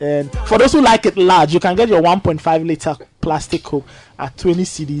 cedis. And for those who like it large, you can get your 1.5 liter plastic Coke at 20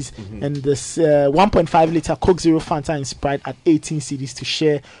 cedis and this 1.5 liter Coke Zero Fanta and Sprite at 18 cedis to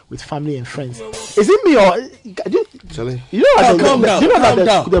share with family and friends. Is it me or you know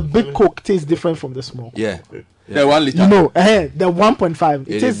that the big Coke tastes different from the small? Yeah, 1 liter. You know, the 1.5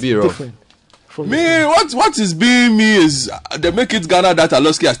 it tastes different. Me, what is being me is they make it Ghana that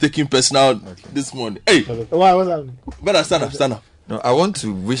Aloski has taken personal this morning. Hey, why? What's happening? Better stand up. No, I want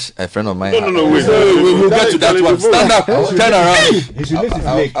to wish a friend of mine. No, wait. We'll get to that one. Stand up. Turn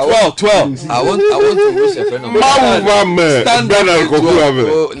around. 12. I want to wish a friend of mine. Stand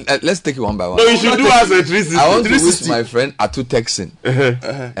up. Let's take it one by one. No, you should do as a 360. I want to wish my friend Atu Texan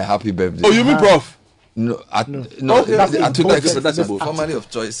a happy birthday. Oh, you mean Prof? No, Okay, Atu Texan. that's Formerly of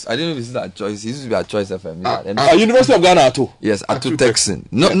Choice. I didn't know if it's that Choice. He used to be at Choice FM. University of Ghana Atu. Yes, Atu Texan.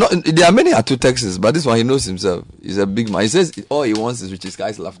 No, there are many Atu Texans, but this one he knows himself. He's a big man. He says all he wants is Richie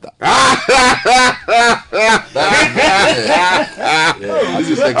Sky's laughter.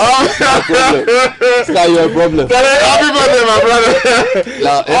 Sky, you're a problem. Happy birthday, my brother.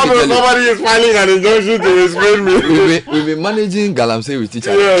 Almost somebody is smiling and is just shooting to explain me. We've been managing Galamsey with each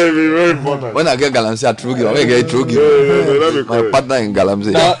other. Yeah, it'll be very important. When I get Galamsey at Trugi, I get Trugi. My partner in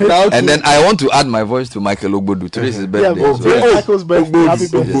Galamsey. And then I want to add my voice to Michael Ogbodu. Today is his birthday. Michael's birthday. Happy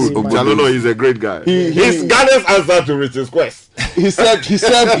birthday. No, he's a great guy. He's Ghana's answer to Richard's quest. He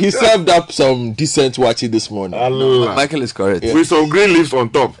served up some decent watching this morning. Michael is correct. With some green leaves on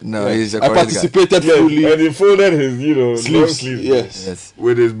top. No, he's a I correct participated guy. fully. And he folded his, sleeves. Yes.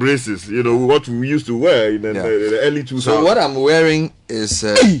 With his braces. What we used to wear in the early 2000s. So what I'm wearing is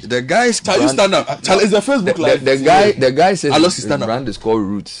the guy's Shall you stand up? It's a Facebook live. The guy says his stand up. brand is called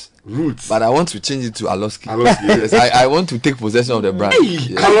Roots. Roots. But I want to change it to Aloski. Yes, I want to take possession of the brand.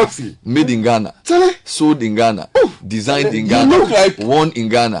 Aloski. Made in Ghana. Sold in Ghana. Designed in Ghana. You look like worn in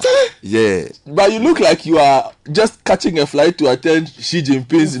Ghana. Yeah. But you look like you are just catching a flight to attend Xi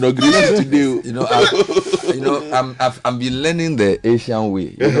Jinping's inauguration today. I've been learning the Asian way.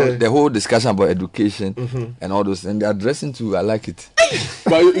 The whole discussion about education and all those, and the addressing too. I like it.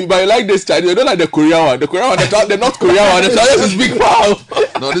 but you like this Chinese. You don't like the Korean one. The Korean one, the North Korean one. The Chinese is big power.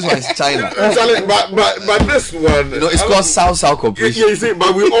 No, this one is China. But this one, it's called South Corporation. Yeah, you see,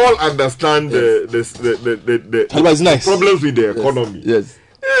 but we all understand the nice. problems with the economy. Yes.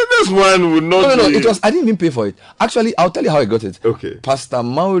 This one would not. No. It was. I didn't even pay for it. Actually, I'll tell you how I got it. Okay. Pastor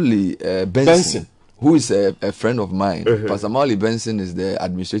Mauli Benson, who is a friend of mine. Pastor Mauli Benson is the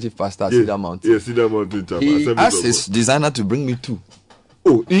administrative pastor at Cedar Mountain. Yes, Cedar Mountain. He asked his designer to bring me 2.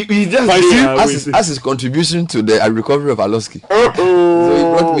 Oh, he just as his contribution to the recovery of Aloski. So he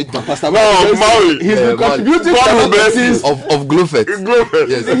brought me to Pastor Mauli. He's been contributing of Glofet.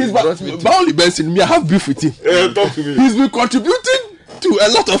 Yes, Mauli Benson. I have beef with him. Talk to me. He's been contributing to a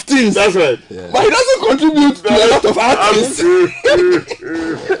lot of things. That's right. Yeah. But he doesn't contribute to a lot of artists.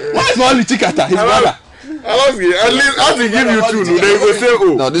 Why is Mauli Chikata his brother? At least as he give you 2, they will say,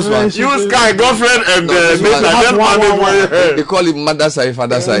 no, this one. You Sky, girlfriend, and they call him mother side,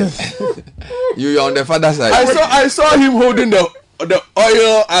 father side. You are on the father side. I saw him holding the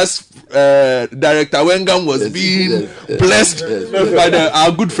oil as Director Wengam was being blessed by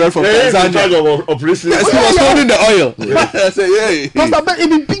our good friend from Tanzania. He was holding the oil. I said, hey. Pastor Ben,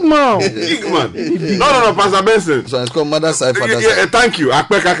 he's a big man. Big man. No, Pastor Benson. So it's called mother side, father side. Thank you. But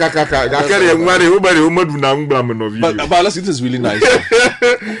this is really nice.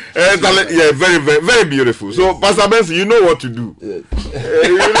 Yeah, very, very, very beautiful. So, Pastor Benson, you know what to do. We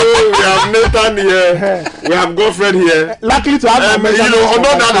have Nathan here. We have Godfred here. Luckily to have not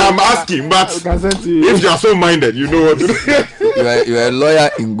that I'm asking, but if you are so minded, you know what to do. You are a lawyer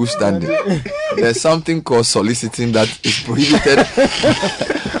in good standing. There's something called soliciting that is prohibited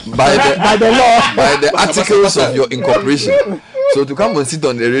by the law, by the articles of your incorporation. So to come and sit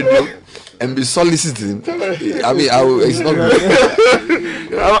on the radio and be soliciting, it's not good.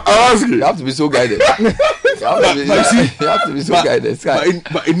 I'll ask you. You have to be so guided. You have to be so guided.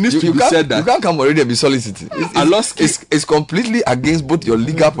 But it needs to be said that you can't come already and be soliciting. It's completely against both your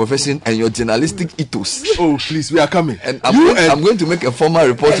legal profession and your journalistic ethos. Oh, please, we are coming. And I'm going to make a formal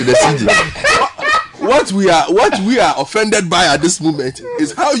report to the CJ. What we are offended by at this moment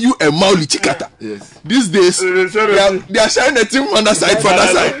is how you and Mauli Chikata these days they are sharing a team on the side, father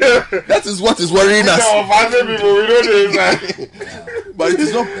side. That is what is worrying us. But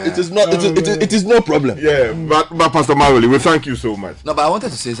it is no problem. Yeah, but Pastor Mauli, we thank you so much. No, but I wanted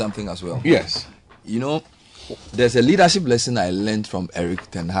to say something as well. Yes. There's a leadership lesson I learned from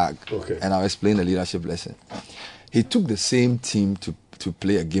Eric Ten Hag. Okay. And I'll explain the leadership lesson. He took the same team to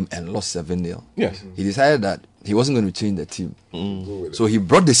play a game and lost 7-0. Yes. He decided that he wasn't going to change the team. So he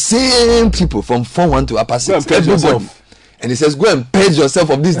brought the same people from 4-1 to upper 6. Everybody. And he says, go and purge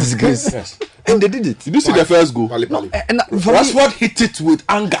yourself of this disgrace. Yes. And they did it. Did you see the first goal? Rashford hit it with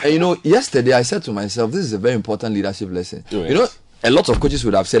anger. And yesterday I said to myself, this is a very important leadership lesson. Oh, yes. A lot of coaches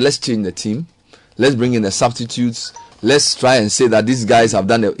would have said, let's change the team. Let's bring in the substitutes. Let's try and say that these guys have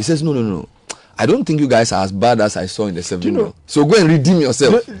done it. He says, no. I don't think you guys are as bad as I saw in the 7-0. So go and redeem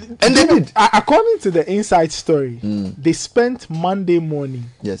yourself. And they did. According to the inside story, they spent Monday morning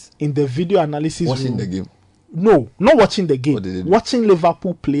in the video analysis watching room. the game. No, not watching the game. Watching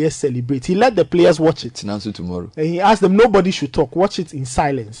Liverpool players celebrate. He let the players watch it. Tinansu tomorrow. And he asked them, nobody should talk. Watch it in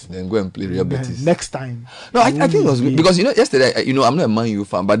silence. Then go and play Real Betis. Next time. No, I think it was good. Because, yesterday, I'm not a Man U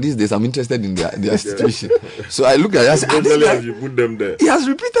fan, but these days I'm interested in their situation. So I look at it and say, you put them there. He has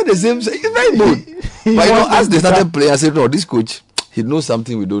repeated the same. It's very good. But as they started playing, I said, no, this coach, he knows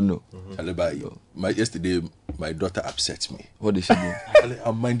something we don't know. Yesterday, my daughter upset me. What did she do?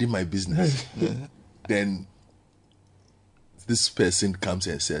 I'm minding my business. Then this person comes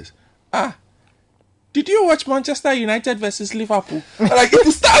and says, did you watch Manchester United versus Liverpool? Like, it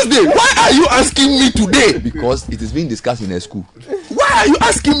is Thursday. Why are you asking me today? Because it is being discussed in a school. Why are you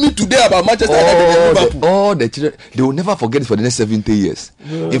asking me today about Manchester United and Liverpool? All the children, they will never forget it for the next 70 years.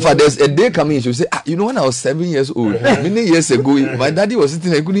 In fact, there's a day coming, she'll say, when I was 7 years old, many years ago, my daddy was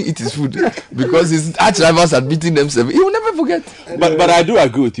sitting and couldn't eat his food because his arch rivals had beaten them 7. He will never forget. But I do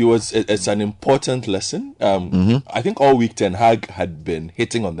agree with you. It's an important lesson. I think all week Ten Hag had been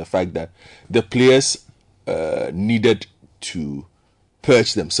hitting on the fact that the players needed to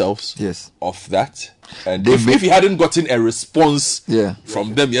purge themselves of that. And if he hadn't gotten a response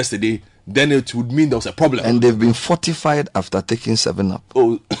from them yesterday, then it would mean there was a problem. And they've been fortified after taking 7-up.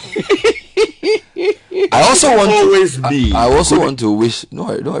 Oh. I also want to wish. No,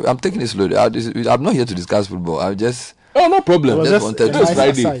 I'm taking it slowly. I'm not here to discuss football. No problem. Just wanted to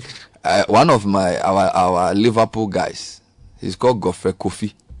Friday. One of our Liverpool guys, he's called Godfrey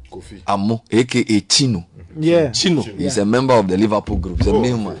Kofi Amo, aka Chino. Yeah, Chino. He's a member of the Liverpool group. He's a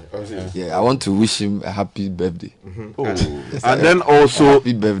main man. Yeah, I want to wish him a happy birthday. And then also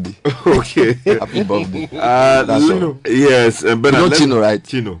happy birthday. Okay, happy birthday. Yes, you know Chino, right?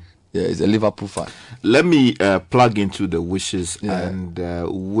 Chino. Yeah, he's a Liverpool fan. Let me plug into the wishes and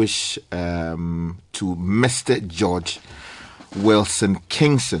wish to Mr. George Wilson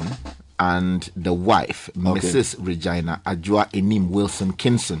Kingston and the wife, Mrs. Regina Ajua Enim Wilson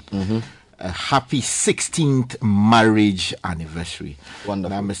Kingston. A happy 16th marriage anniversary.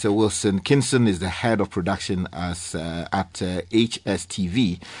 Wonderful. Now, Mr. Wilson Kingston is the head of production at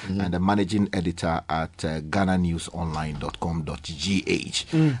HSTV and the managing editor at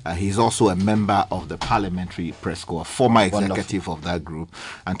GhanaNewsOnline.com.gh. He's also a member of the Parliamentary Press Corps, former executive of that group,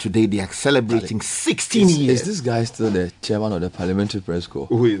 and today they are celebrating 16 years. Is this guy still the chairman of the Parliamentary Press Corps?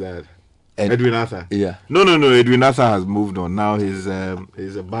 Who is that? Edwin Arthur. Yeah. No. Edwin Arthur has moved on. Now he's a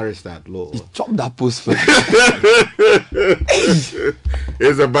barrister at law. He chopped that post first.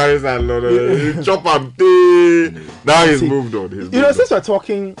 He's a barrister at law. He chopped him. Now he's moved on. Since we're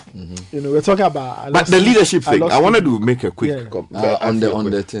talking, we're talking about. But the leadership thing, I wanted to make a quick on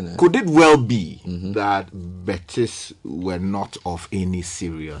the thing. Could it well be that Betis were not of any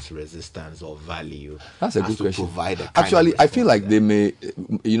serious resistance or value? That's a good question. Actually, I feel like they may.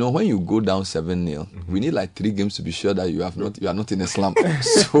 When you go down 7-0, we need like 3 games to be sure that you are not in a slump.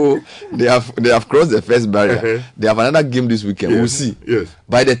 So they have crossed the first barrier. They have another game this weekend. We'll see. Yes.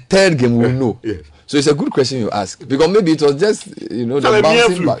 By the 3rd game, we'll know. Yes. So it's a good question you ask, because maybe it was just the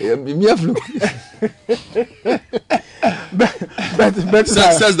bouncing back. Mere fluke.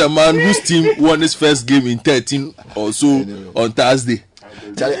 Says the man whose team won his first game in 13 or so on Thursday.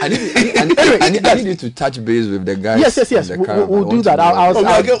 Charlie, I need you to touch base with the guys. Yes. We'll do that.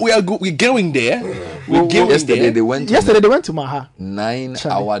 We're going there. Yesterday they went to Maha.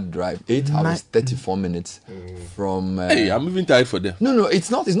 9-hour drive, 8 hours 34 minutes from. I'm even tired for them. No, it's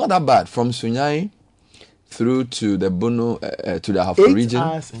not that bad from Sunyai through to the Bono to the Hafu region. 8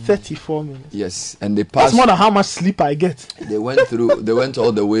 hours 34 minutes. Yes, and they passed. That's more than how much sleep I get. They went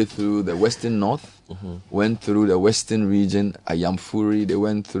all the way through the Western North. Went through the Western region, Ayamfuri. They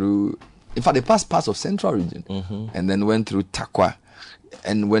went through. In fact, they passed parts of Central region, and then went through Takwa,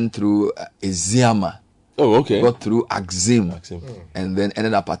 and went through Eziama. Oh, okay. Got through Axim, and then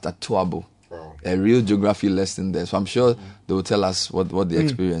ended up at Atuabo. A real geography lesson there. So I'm sure they will tell us what they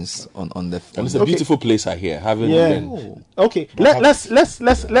experienced on the. And it's a beautiful place I hear. Okay, let's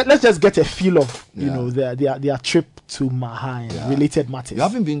just get a feel of their trip to Maha and related matters. You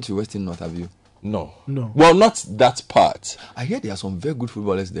haven't been to Western North, have you? No. Well, not that part. I hear there are some very good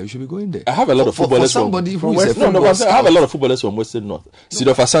footballers there. You should be going there. I have a lot of footballers from somebody who is a I have a lot of footballers from Western North.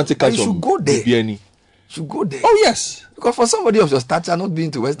 Sido Asante comes from BBNE. Should go there. Oh yes, because for somebody of your stature not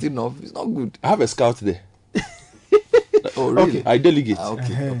being to Western North, it's not good. I have a scout there. Oh really? Okay. I delegate.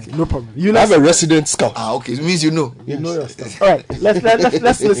 Okay. No problem. I have a resident scout. Okay. It means you know. You know your stuff. All right.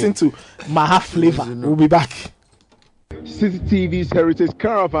 Let's listen to Maha Flavor. We'll be back. City TV's Heritage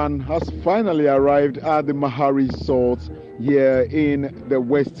Caravan has finally arrived at the Maha Resort here in the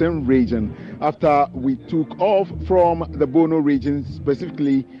Western region after we took off from the Bono region,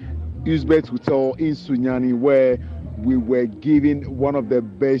 specifically Uzbek Hotel in Sunyani, where we were given one of the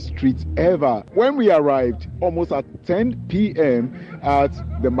best treats ever. When we arrived almost at 10 p.m. at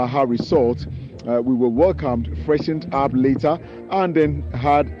the Maha Resort, we were welcomed, freshened up later, and then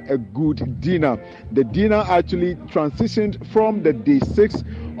had a good dinner. The dinner actually transitioned from the day 6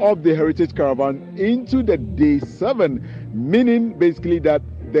 of the Heritage Caravan into the day 7, meaning basically that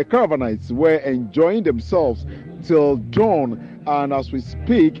the caravanites were enjoying themselves till dawn. And as we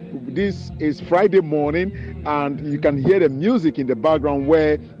speak, this is Friday morning, and you can hear the music in the background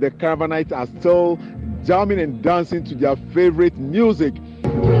where the caravanites are still jamming and dancing to their favorite music.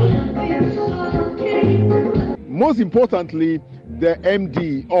 Most importantly, the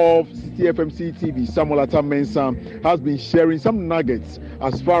MD of CTFMC TV, Samuel Atta Mensah, has been sharing some nuggets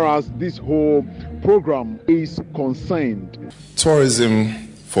as far as this whole program is concerned. Tourism,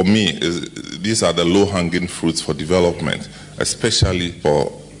 for me, these are the low-hanging fruits for development, especially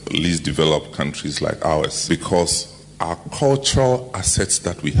for least developed countries like ours, because our cultural assets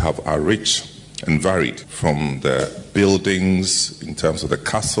that we have are rich and varied, from the buildings in terms of the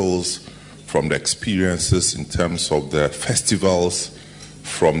castles, from the experiences in terms of the festivals,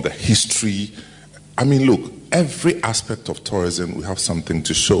 from the history. I mean, look, every aspect of tourism, we have something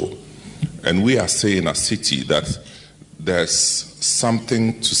to show. And we are saying as City that there's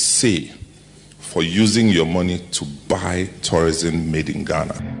something to say for using your money to buy tourism made in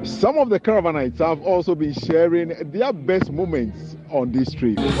Ghana. Some of the caravanites have also been sharing their best moments on this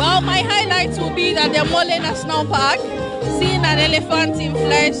trip. Well, my highlights will be that the Mole National Park, seeing an elephant in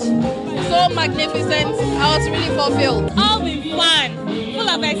flesh, so magnificent. I was really fulfilled. All been fun, full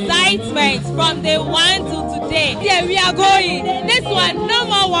of excitement from day 1 to today. Yeah, we are going. This one, no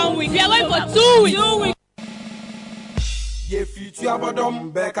more 1 week. We are going for 2 weeks. 2 weeks. Ye fitu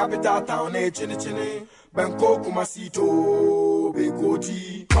abadom be capital town e chini chini Banko Kumasito be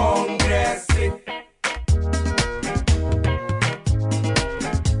Koji Congress.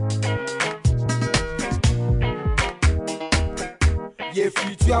 Ye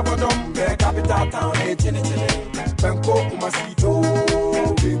fitu abadom be capital town e chini chini Banko Kumasito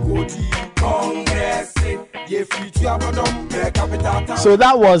be Koji Congress. Ye fitu abadom be capital town. So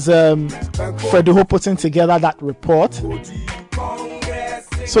that was Freddie Ho putting together that report.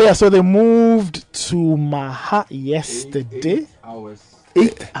 So they moved to Maha yesterday.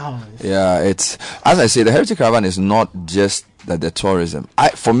 8 hours. Yeah, it's, as I say, the Heritage Caravan is not just the tourism.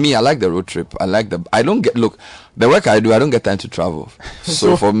 For me, I like the road trip. Look, the work I do, I don't get time to travel.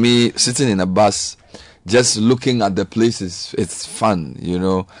 So for me, sitting in a bus, just looking at the places, it's fun, you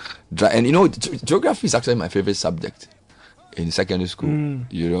know. And you know, geography is actually my favorite subject in secondary school.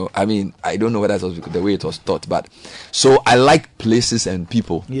 You know, I mean, I don't know whether it was the way it was taught, but so I like places and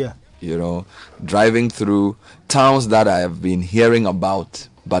people. Yeah. You know, driving through towns that I have been hearing about,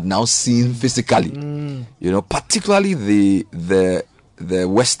 but now seeing physically. You know, particularly the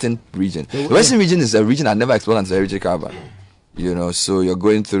Western region. The Western region is a region I never explored until Heritage Caravan. You know, so you're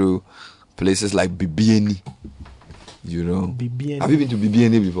going through places like Bibiani. You know, Bibiani. Have you been to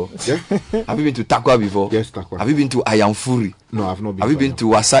Bibiani before? Yeah. Have you been to Takwa before? Yes, Takwa. Have you been to Ayamfuri? No, I've not been. Have you been to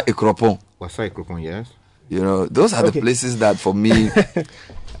Wasa Ekropon? Wasa Ekropon, yes. You know, those are the places that for me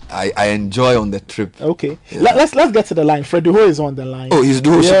I enjoy on the trip. Okay, yeah. Let's get to the line. Freddie Ho is on the line. Oh, his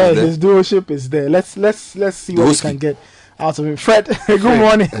dualship. Yeah, is there? his dualship is there. Let's see what we can get out of him. Fred, good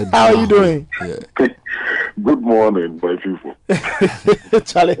morning. How are you doing? Yeah. Good morning, my people.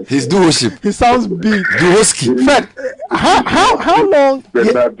 Charlie, his dualship. He sounds big. Duoski. Fred, how long?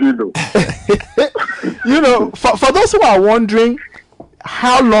 You know, for those who are wondering,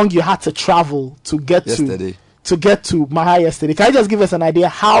 how long you had to travel to get to Maha yesterday? Can you just give us an idea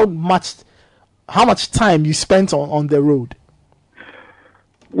how much time you spent on the road?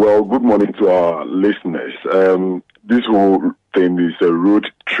 Well, good morning to our listeners. This whole thing is a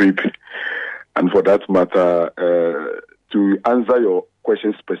road trip, and for that matter, to answer your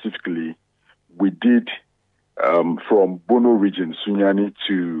question specifically, we did from Bono region, Sunyani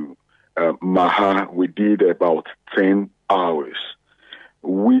to Maha, we did about 10 hours.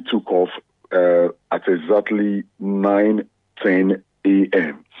 We took off at exactly 9:10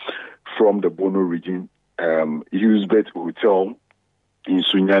 a.m. from the Bono region, Uzbek Hotel in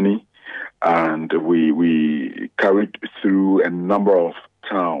Sunyani, and we carried through a number of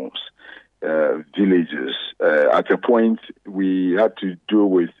towns, villages. At a point, we had to deal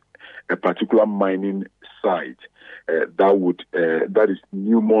with a particular mining site that is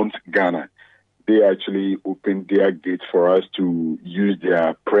Newmont, Ghana. they actually opened their gates for us to use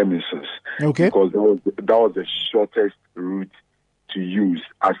their premises. Okay. Because that was the shortest route to use.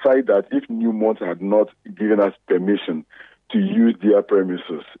 Aside that, if Newmont had not given us permission to use their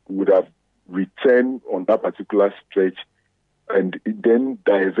premises, we would have returned on that particular stretch and then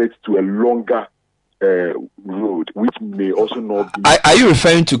divert to a longer road, which may also not be. Are you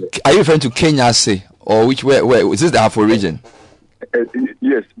referring to Kenyasi, or where is this the Afro region?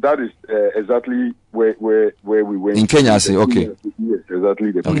 Yes, that is exactly where we went. In Kenyasi, okay. Yes,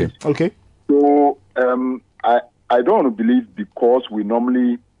 exactly the place. Okay. So I don't want to believe, because we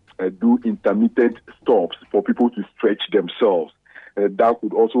normally do intermittent stops for people to stretch themselves. That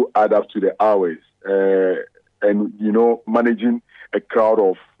could also add up to the hours. And, managing a crowd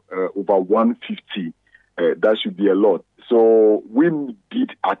of over 150, that should be a lot. So we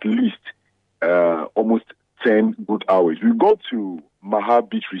did at least almost 10 good hours. We got to Maha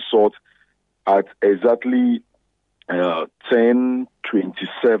Beach Resort at exactly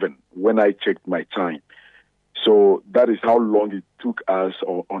 10:27 when I checked my time. So that is how long it took us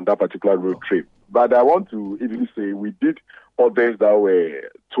on that particular road trip. But I want to even say we did others that were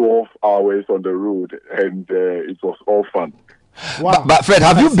 12 hours on the road, and it was all fun. Wow. But Fred,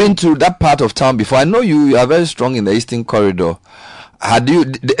 have you been to that part of town before? I know you are very strong in the Eastern Corridor.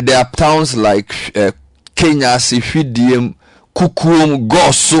 There are towns like Kenya, Sifidiem, Kukum,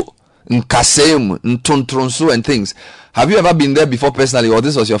 Goso, Nkasem, Ntontronso, and things. Have you ever been there before personally, or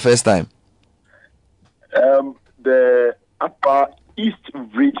this was your first time? The upper East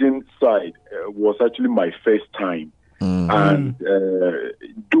region side was actually my first time. And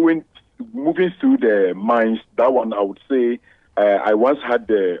moving through the mines, that one I would say I once had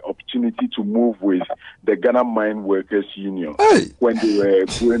the opportunity to move with the Ghana Mine Workers Union when they were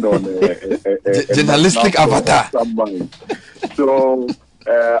going on a journalistic avatar. So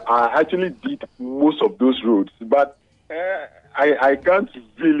I actually did most of those roads, but I can't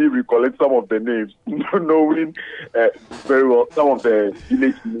really recollect some of the names, knowing very well some of the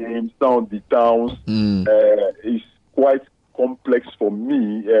village names, some of the towns. Is quite complex for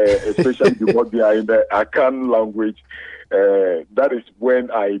me, especially because they are in the Akan language. That is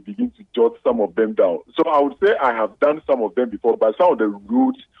when I begin to jot some of them down. So I would say I have done some of them before, but some of the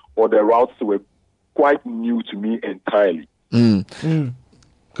routes or the routes were quite new to me entirely.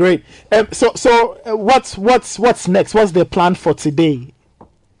 Great. So what's next? What's the plan for today?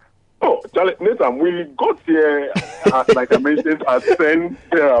 Oh, Charlie, Nathan, we got here, like I mentioned, at 10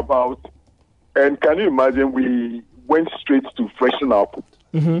 thereabouts. And can you imagine, we went straight to freshen up,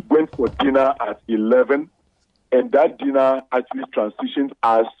 went for dinner at 11, and that dinner actually transitioned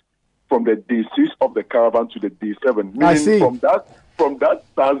us from the day 6 of the caravan to the day 7. Meaning I see. From that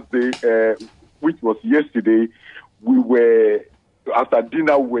Thursday, which was yesterday, we were, after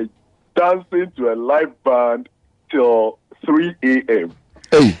dinner, we were dancing to a live band till 3 a.m.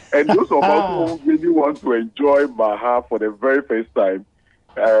 And those of us who really want to enjoy Maha for the very first time,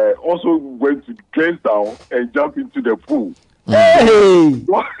 also went to dress down and jump into the pool. Hey!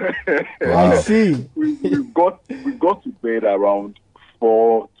 I see. We got to bed around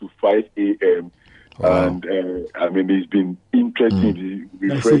 4 to 5 a.m. And it's been interesting,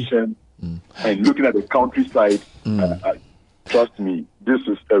 refreshing, and looking at the countryside. Trust me, this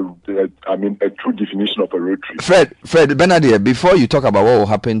is a true definition of a road trip. Fred Benadir, before you talk about what will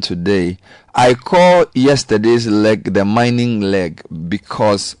happen today, I call yesterday's leg the mining leg,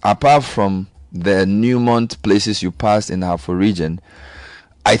 because apart from the Newmont places you passed in the Afro region,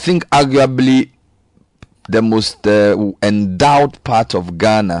 I think arguably the most endowed part of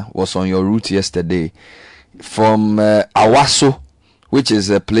Ghana was on your route yesterday, from Awaso, which is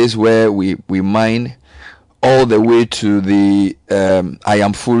a place where we mine, all the way to the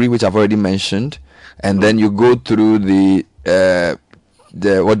Ayamfuri, which I've already mentioned, and then you go through the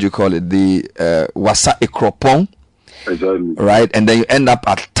what do you call it, the Wasa Ekropong, right, and then you end up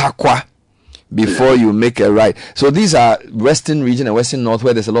at Takwa before you make a right. So these are Western region and Western North,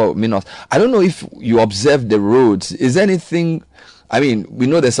 where there's a lot of minerals. I don't know if you observe the roads. Is there anything? I mean, we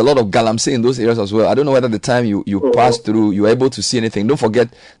know there's a lot of galamsey in those areas as well. I don't know whether the time you passed through, you were able to see anything. Don't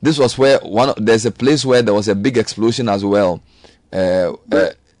forget, this was where there's a place where there was a big explosion as well. I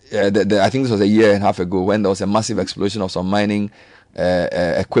think this was a year and a half ago, when there was a massive explosion of some mining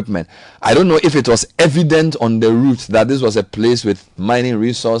equipment. I don't know if it was evident on the route that this was a place with mining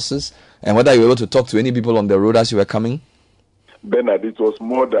resources, and whether you were able to talk to any people on the road as you were coming. Bernard, it was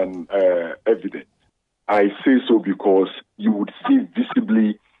more than evident. I say so because you would see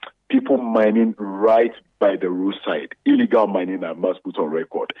visibly people mining right by the roadside. Illegal mining, I must put on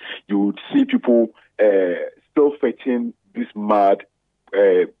record. You would see people still fetching this mud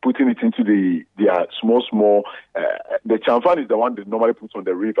putting it into their small. The Chamfan is the one that normally puts on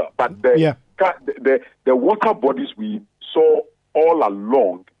the river, but the water bodies we saw all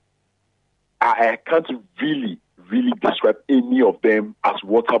along, I can't really describe any of them as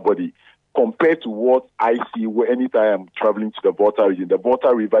water body compared to what I see where anytime I'm traveling to the Volta region. The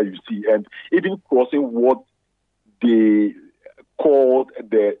Volta River you see, and even crossing what they call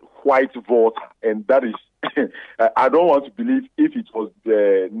the White Volta, and that is, I don't want to believe if it was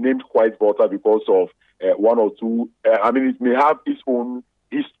named White Volta because of one or two, it may have its own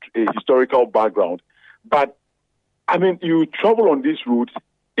historical background, but you travel on this route,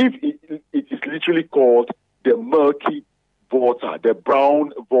 if it is literally called the murky Volta, the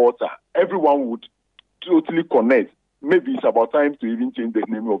brown Volta, everyone would totally connect. Maybe it's about time to even change the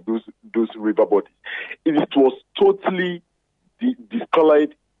name of those river bodies. It was totally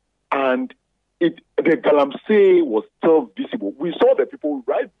discolored, and the Galamsey was still visible. We saw the people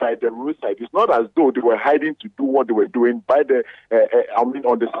right by the roadside. It's not as though they were hiding to do what they were doing by the,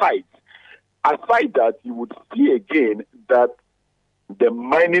 on the sides. Aside that, you would see again that the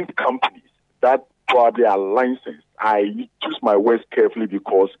mining companies that probably are licensed, I choose my words carefully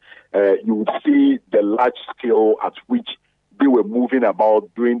because you would see the large scale at which they were moving about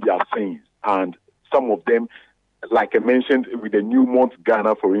doing their things. And some of them, like I mentioned with the Newmont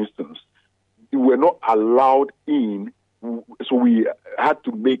Ghana, for instance, they were not allowed in, so we had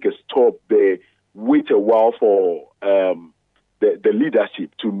to make a stop there, wait a while for the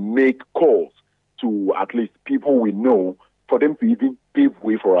leadership to make calls to at least people we know for them to even pave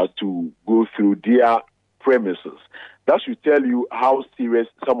way for us to go through their premises. That should tell you how serious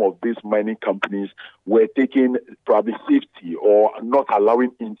some of these mining companies were taking probably safety or not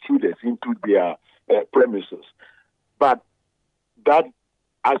allowing intruders into their premises. But that,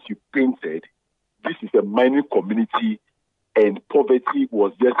 as you painted, this is a mining community and poverty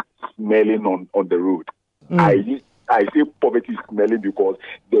was just smelling on the road. I say poverty is smelling because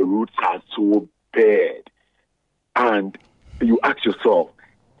the roads are so bad. And you ask yourself,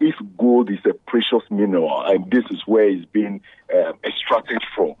 if gold is a precious mineral and this is where it's being extracted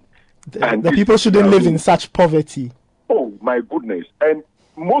from. The people shouldn't live in such poverty. Oh, my goodness. And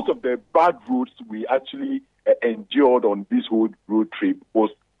most of the bad roads we actually endured on this whole road trip was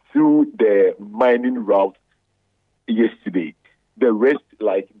through the mining route yesterday. The rest,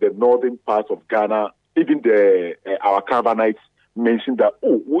 like the northern part of Ghana, even our caravanites mentioned that,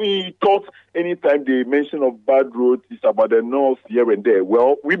 we thought anytime they mention of bad roads, it's about the north here and there.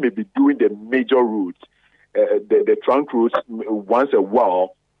 Well, we may be doing the major roads, the trunk roads once a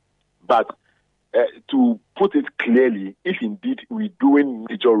while, but to put it clearly, if indeed we're doing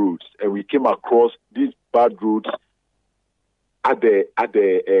major roads and we came across these bad roads at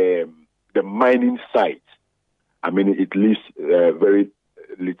the mining sites, it leaves very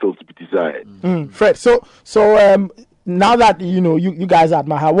little to be desired. Fred, so now that you guys are at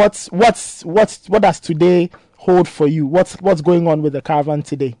Maha, what does today hold for you? What's going on with the caravan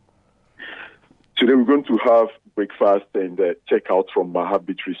today? Today we're going to have breakfast and check out from Maha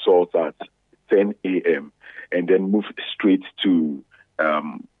Beach Resort at 10 a.m. and then move straight to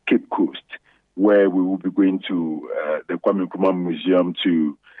Cape Coast, where we will be going to the Kwame Nkrumah Museum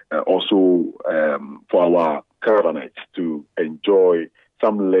to also for our caravanites to enjoy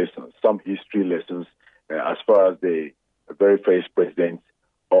some lessons, some history lessons as far as the very first president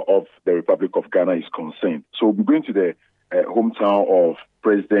of the Republic of Ghana is concerned. So we'll be going to the hometown of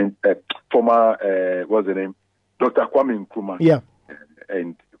former, what's the name? Dr. Kwame Nkrumah. Yeah.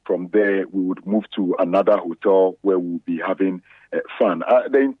 And from there, we would move to another hotel where we'll be having fun.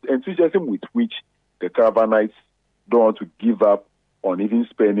 The enthusiasm with which the caravanites don't want to give up on even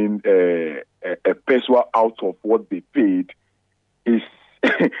spending a peso out of what they paid is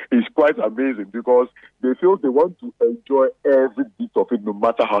quite amazing because they feel they want to enjoy every bit of it, no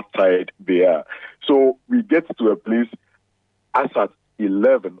matter how tired they are. So we get to a place as at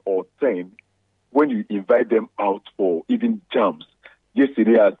 11 or 10 when you invite them out for even jams.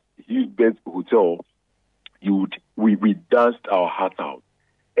 Yesterday at Hillsbed Hotel, we danced our heart out.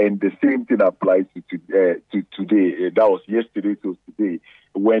 And the same thing applies to today. That was yesterday to today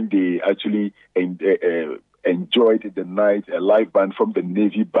when they actually enjoyed the night, a live band from the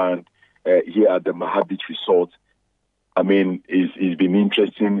Navy Band here at the Maha Beach Resort. It's been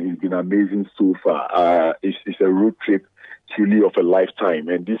interesting. It's been amazing so far. It's a road trip truly of a lifetime.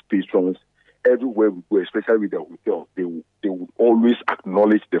 And these patrons, everywhere we go, especially with the hotels, they would always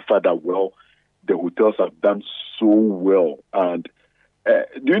acknowledge the fact that, well, the hotels have done so well. And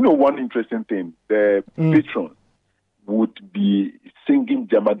do you know one interesting thing? The patrons would be singing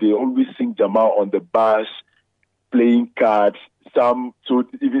Jama. They always sing Jama on the bars, playing cards, some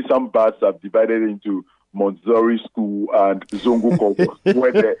bars have divided into Montessori School and Zongo Caucus,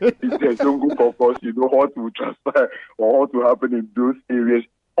 where the Zongo Caucus, what will transpire or what will happen in those areas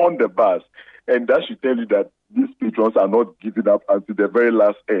on the bus. And that should tell you that these patrons are not giving up until the very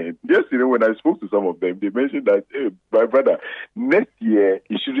last end. Yesterday, when I spoke to some of them, they mentioned that, hey, my brother, next year,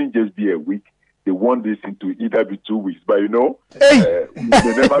 it shouldn't just be a week. They want this into either be 2 weeks. But, they never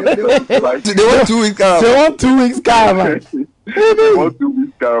They want 2 weeks caravan. They want 2 weeks caravan. They want 2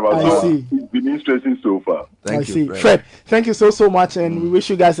 weeks caravan. I So see. it's been interesting so far. I see. Fred, thank you so much, and we wish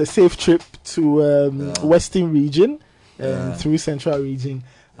you guys a safe trip to Western region and through Central region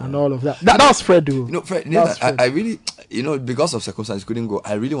and all of that. That was Fred, though. Fred, I really, because of circumstances, couldn't go.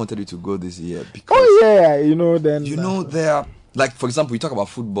 I really wanted you to go this year because. Oh yeah, there are, like, for example, you talk about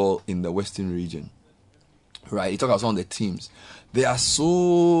football in the Western region, right? You talk about some of the teams. They are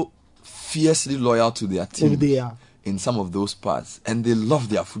so fiercely loyal to their team. They are. In some of those parts, and they love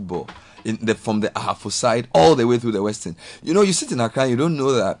their football from the Ahafo side all the way through the Western. You sit in Accra, you don't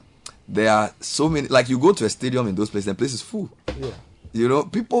know that there are so many. Like, you go to a stadium in those places, and the place is full. Yeah.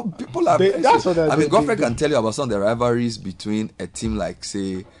 People are. That's what Godfrey can tell you about some of the rivalries between a team like,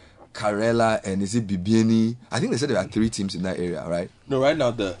 say, Karela and is it Bibiani? I think they said there are 3 teams in that area, right? No, right now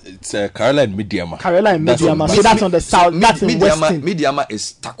it's Karela and Midiama. Karela and Midiama. So that's on the south. That's in Western. Midiama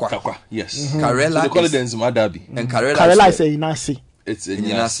is Takwa. Yes. Karela. So they call it the Nzima Derby. And Karela is a Inasi. It's in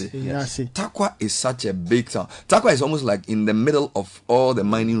Inasi. Yes. Takwa is such a big town. Takwa is almost like in the middle of all the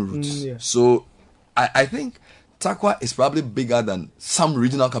mining routes. So I think Takwa is probably bigger than some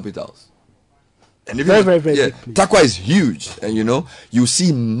regional capitals. And very big. Takwa is huge, and you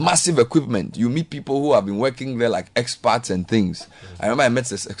see massive equipment. You meet people who have been working there like experts and things. I remember I met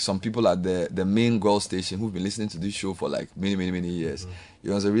some people at the main girl station who've been listening to this show for like many years. It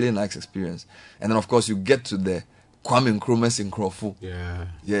was a really nice experience. And then of course you get to the Kwame Nkrumah in Krofu.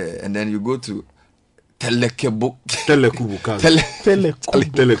 Yeah, and then you go to Telekubukazo.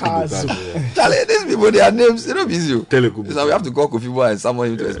 Charlie, these people, their names, they don't be easy. So we have to call Kofibo and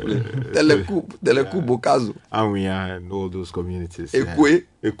someone to explain. Telekubukazo. And we are in all those communities.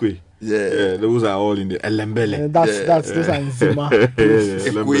 Ekwe. Yeah, those are all in the Elembele. Those are in Zima.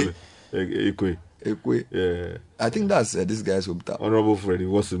 Ekwe. Yeah. I think that's this guy's hometown. Honorable Freddy,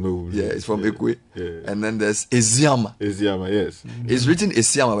 what's the name? Yeah, it's from Ekwe. Yeah. And then there's Eziama. Yes. It's written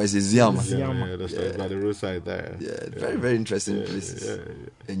Eziama, but it's Eziama. Yeah, that's right, by the roadside there. Yeah, very, very interesting places.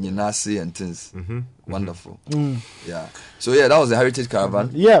 In Yenasi and things. Wonderful. Yeah. So that was the Heritage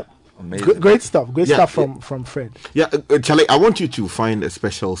Caravan. Yeah. Amazing. Great stuff. Stuff from Fred. Yeah, Charlie, I want you to find a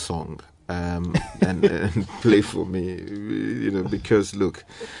special song and play for me. Because look,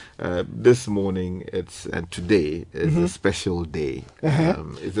 this morning today is a special day.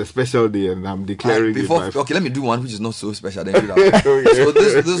 It's a special day, and I'm declaring okay, let me do one which is not so special. Then so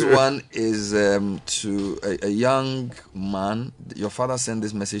this one is to a young man. Your father sent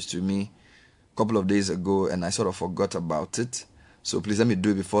this message to me a couple of days ago, and I sort of forgot about it. So please let me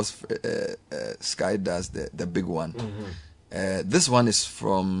do it before Sky does the big one. This one is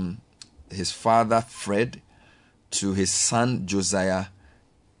from his father Fred to his son Josiah.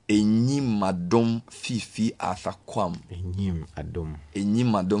 Enyim Adom Fifi Athakwam. Enyim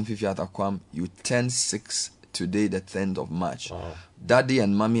Adom Fifi Athakwam. You turn 6 today, the 10th of March. Wow. Daddy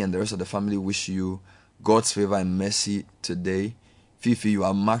and mommy and the rest of the family wish you God's favor and mercy today. Fifi, you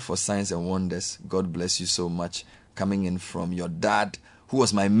are marked for signs and wonders. God bless you so much. Coming in from your dad, who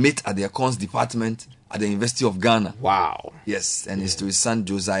was my mate at the accounts department at the University of Ghana. Wow. Yes, and it's to his son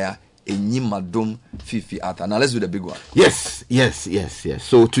Josiah. Enyimadom Fifi Ata. Now let's do the big one. Yes.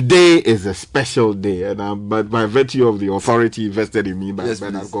 So today is a special day, and but by virtue of the authority invested in me by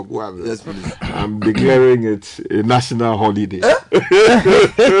Bernard Gogu, I'm declaring it a national holiday.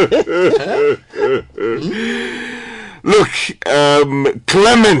 Look,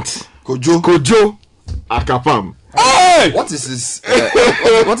 Clement Kojo Akapam. Hey! What is his?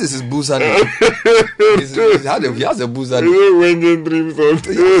 What is his boozer name? He has a boozer name. Ranging dreams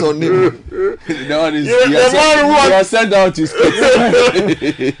on him. That one is. He was sent out to skate.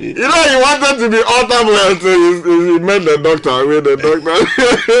 He wanted to be autumn, so he met the doctor.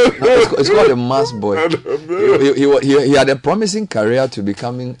 It's called a mass boy. He had a promising career to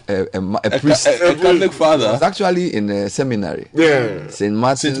becoming a priest, a Catholic father. He was actually in a seminary. Yeah, St.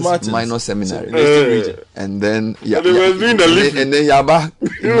 Martin's Minor Seminary, and then. Yeah, and they were doing the and then Yaba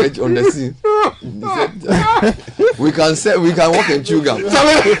emerged on the scene. We can walk in chewing.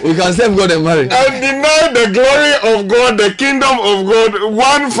 We can serve God and marry. And deny the glory of God, the kingdom of God.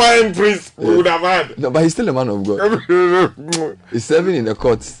 One fine priest would have had. No, but he's still a man of God. He's serving in the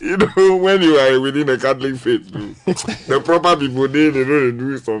courts. You know, when you are within the Catholic faith, the proper people they know they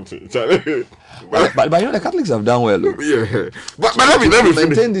do something. But you know the Catholics have done well. Yeah. But let me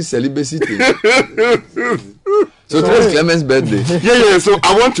maintain this celibacy thing. So today's Clement's birthday. Yeah. So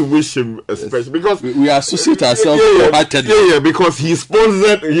I want to wish him a special because we associate ourselves. Yeah, because he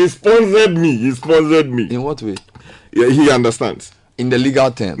sponsored me. He sponsored me. In what way? Yeah, he understands. In the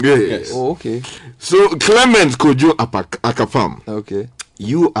legal term. Yes. Oh, okay. So Clement Kojo Akapam. Okay.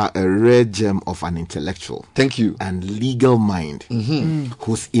 You are a rare gem of an intellectual. Thank you. And legal mind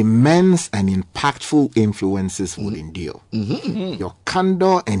whose immense and impactful influences will endure. Your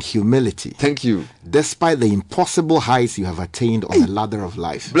candor and humility. Thank you. Despite the impossible heights you have attained on the ladder of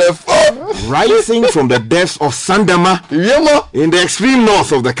life. Rising from the depths of Sandama in the extreme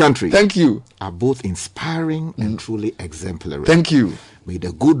north of the country. Thank you. Are both inspiring and truly exemplary. Thank you. May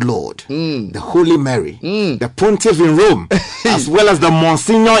the good Lord, the Holy Mary, the Pontiff in Rome, as well as the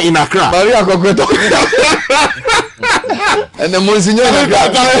Monsignor in Accra. Maria Kokweto. And the Monsignor in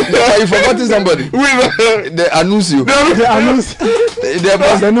Accra. You forgot somebody. The Annuncio.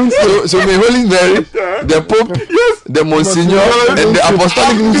 So may Holy Mary, the Pope, the Monsignor, and the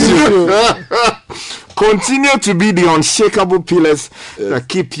Apostolic Nuncio continue to be the unshakable pillars that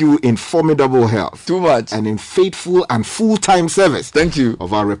keep you in formidable health. Too much. And in faithful and full-time service. Thank you.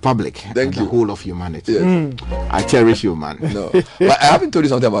 Of our republic. Thank you. The whole of humanity. Yes. I cherish you, man. No. But I haven't told you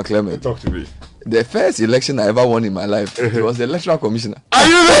something about Clement. Talk to me. The first election I ever won in my life, it was the electoral commissioner. Are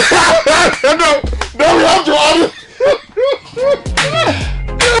you there? No, we have to argue.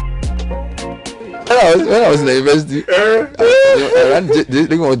 When I was in the university, I ran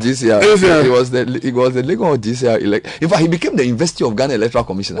Legon GCR. He was the Legon GCR elect. In fact, he became the University of Ghana electoral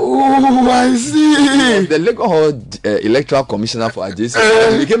commissioner. Oh, I see. The Legon electoral commissioner for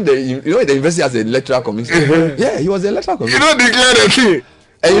GCR. He became the the university as the electoral commissioner. Yeah, he was the electoral commissioner. You don't declare the thing.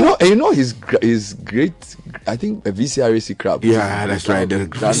 And his great, I think, a VCRAC crab. Yeah, that's right. The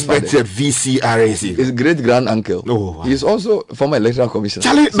respected VCRAC. His great grand uncle. Oh, wow. He's also former electoral commissioner.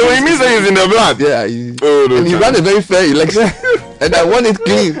 Charlie, no, he means that he's in the blood. Yeah, he ran a very fair election, and I won it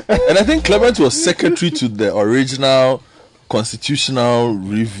clean. And I think Clement was secretary to the original constitutional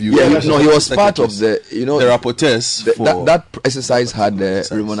review. Yeah, no, he was part of the the rapporteurs. That exercise had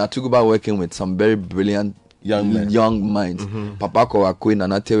Raymond Atuguba working with some very brilliant young minds. Papa Kowakwe,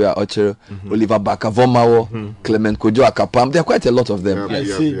 Nanatewa Ocher, Oliver Bakavomawo, Clement Kojo Akapam. There are quite a lot of them.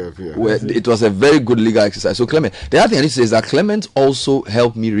 It was a very good legal exercise. So Clement, the other thing I need to say is that Clement also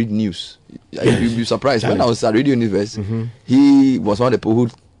helped me read news. You'll be surprised. When I was at Radio Universe, he was one of the people who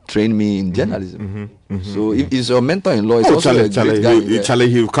trained me in journalism. So he's your mentor-in-law. He's also a great guy. Charlie,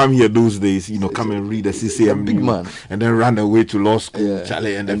 he'll come here those days, come and read the CCM. Big man. And then run away to law school.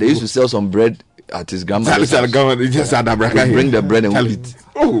 Charlie, and they used to sell some bread at his grandmother's house. Bring the bread and eat.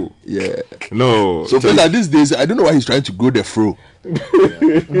 Oh, yeah. No. So these days, I don't know why he's trying to grow the fro.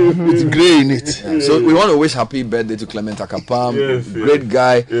 It's grey in it. Yeah. So we want to wish happy birthday to Clement Akapam. Great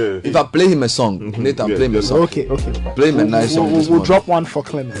guy. If I play him a song, Nathan, play him a song. Okay. Play him a nice song. We'll drop one for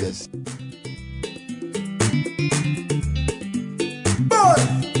Clement. Yes.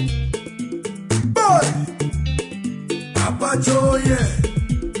 Papa Joe, yeah.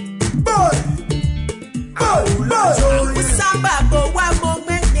 Usamba bo wa mo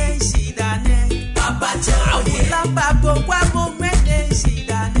mene shidane Papa Joe Ulamba bo wa mo mene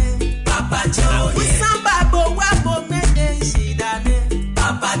shidane Papa Joe Usamba bo wa mo mene shidane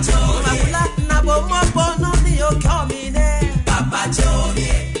Papa Joe Mabula na bo mo bo no ni o komine Papa Joe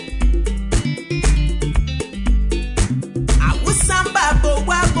Usamba bo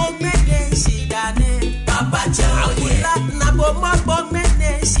wa mo mene shidane Papa Joe Ulamba na bo mo bo mene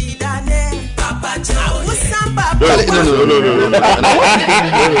shidane Papa Joe No.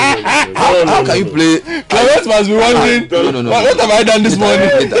 How can you play? Clement must be wondering. No. What have I done this morning?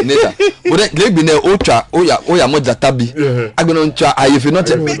 Neta. But then they be oya moja tabi. I'm gonna try. If you not,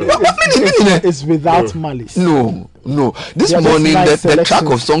 it's without malice. No. This morning, the track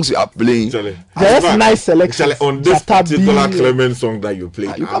of songs you are playing. There's nice selection. On this particular Clement song that you play,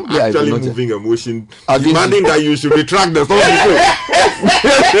 I'm actually moving emotion, demanding that you should retract the song.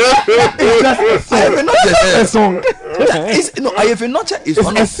 It's just a song. It's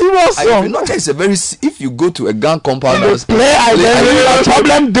a serious song. It's a very. If you go to a gang compound, play Identity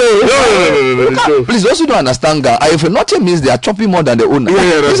Problem Day. No. Please, also don't understand, guy. If not means they are chopping more than the owner.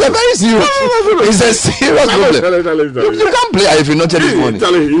 It's a very serious. It's a serious problem. You can't play if not this morning.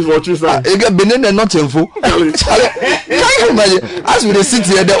 Charlie, he's what you say. You get Benin and not info. Charlie, can you imagine? As we sit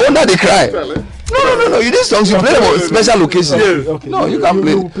here, the owner they cry. No. You need songs. You play them on special locations. Yes. Okay. No, you can't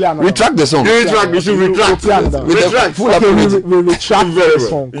play. Retract the song. You should retract. With the full approach. We retract the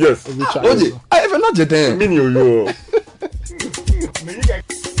song. Yes. Oje, I even not yet.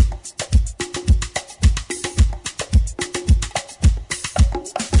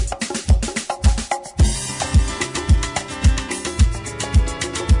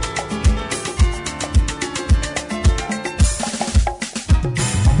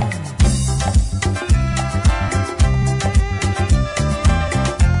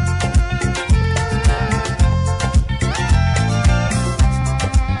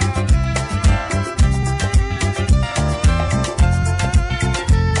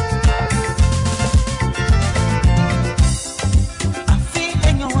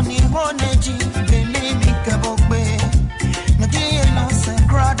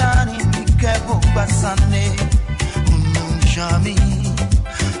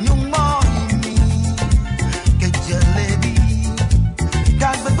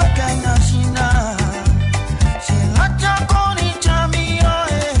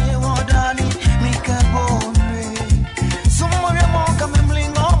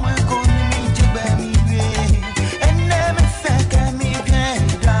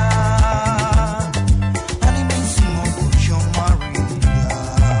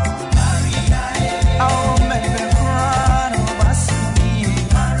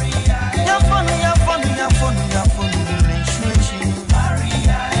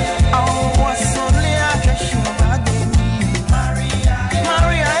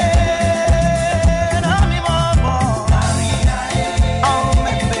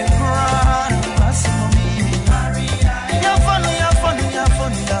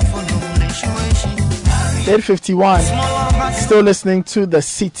 Still listening to the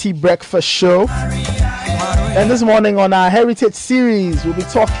City Breakfast Show. And this morning on our Heritage series, we'll be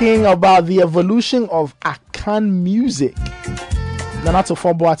talking about the evolution of Akan music. Nanato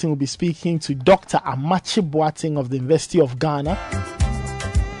Boateng will be speaking to Dr. Amachi Boateng of the University of Ghana.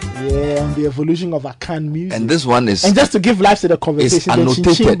 Yeah, on the evolution of Akan music. And this one is... And just to give life to the conversation,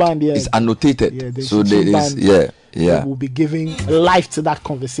 it's annotated. Yeah, so there is... Yeah. We'll be giving life to that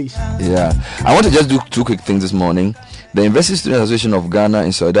conversation. Yeah. I want to just do two quick things this morning. The University Student Association of Ghana,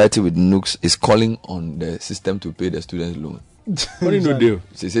 in solidarity with NUCS, is calling on the system to pay the student loan. Money no deal.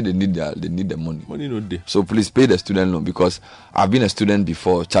 They say they need the money. Money no deal. So please pay the student loan, because I've been a student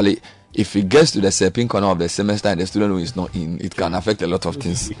before. Charlie, if it gets to the second corner of the semester and the student loan is not in, it can affect a lot of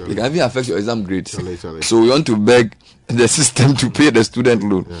things. It can even affect your exam grades. So we want to beg the system to pay the student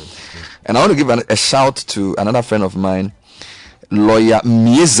loan. And I want to give a shout to another friend of mine, lawyer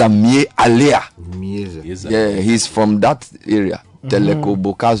Miezamie Alea. Yeah, he's from that area, Teleko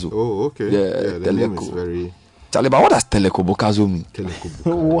Bokazo. Oh, okay. Yeah, the name is very... Charlie, but what does Teleko Bokazo mean?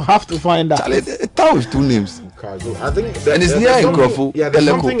 We'll have to find out. Charlie, a town with two names. I think and it's near Nkrofo. Yeah, there's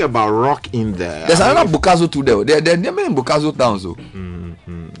something about rock in there. There's another Bokazo too there. They're many Bokazo towns, so.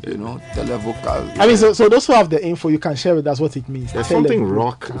 You know, Telebokazo. I mean, so those who have the info, you can share with us what it means. There's something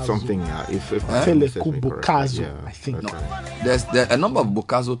rock, something. If Telekubokazo, yeah, I think. Okay. No, there's a number of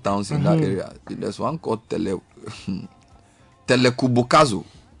Bokazo towns in that area. There's one called Telekubokazo.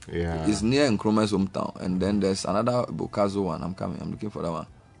 Yeah, it's near Nkrumah's hometown, and then there's another Bokazo one. I'm looking for that one.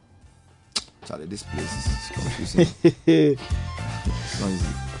 Charlie, this place is confusing. It's not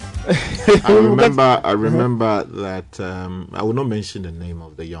easy. I remember that I will not mention the name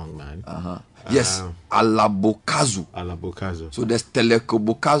of the young man. Yes, Alabokazo. Alabokazo. So there's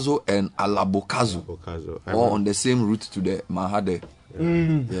Telekubokazo and Alabokazo. All on the same route to the Mahade.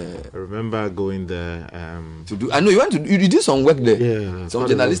 Yeah. I remember going there to do. I know you did some work there. Yeah, some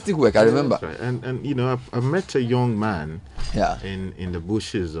journalistic work. I remember. Right. And you know, I met a young man. Yeah. In the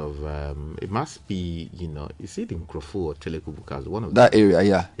bushes of it must be, you know, is it in Nkrofo or Telekubokazo? One of that area.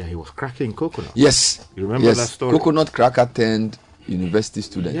 Yeah. Yeah, he was cracking coconut. Yes. You remember that story? Coconut cracker turned university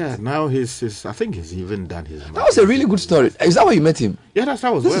student. Yeah. Now he's I think he's even done his. That was a really good story. Is that where you met him? Yeah,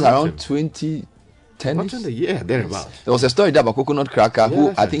 that was. This is around 2010. Yeah, thereabouts. There was a story there about coconut cracker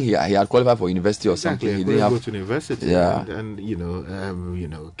who I think he had qualified for university or something. He didn't go to university. Yeah, and you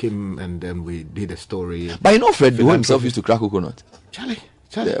know, came and then we did a story. But you know, Fred Duho himself used to crack coconut. Charlie.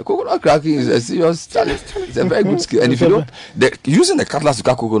 Yeah, coconut cracking is a serious challenge. It's a very good skill, and if you don't, using the cutlass to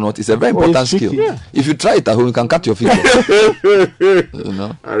cut coconut is a very important skill. Yeah. If you try it at home, you can cut your finger. You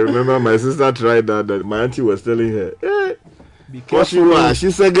know. I remember my sister tried that. My auntie was telling her, "Hey, careful.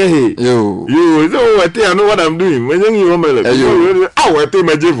 She said, "Hey, you know what? I know what I'm doing. When you yeah.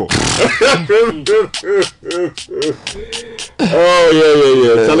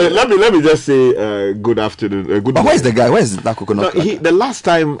 So let me just say good afternoon. Good. But where's the guy? Where's that coconut? No, the last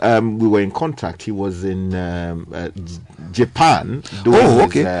time we were in contact, he was in Japan. Oh,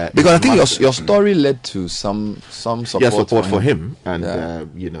 okay. Because I think your story led to some support for him, and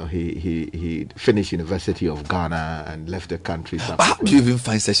he finished University of Ghana and left the country. How do you even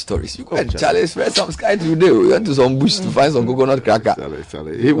find such stories? You go and challenge some sky today. We went to some bush to find some coconut cracker.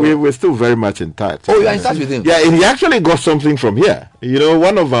 We're still very much in touch. Oh, you're in touch with him? Yeah, and he actually got something from here.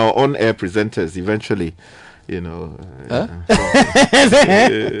 One of our on-air presenters eventually. Huh?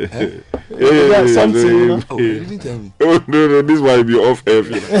 Something. Oh, you didn't tell me. Oh, no, this might be off air.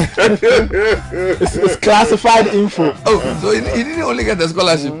 It's classified info. Oh, so he didn't only get the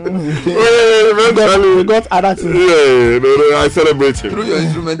scholarship. We got other things. No, I celebrate him. Through your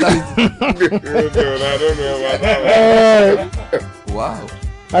instrumentality. I don't know about that. Wow.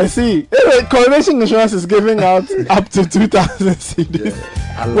 I see. Anyway, Coronation Insurance is giving out up to 2,000 CDs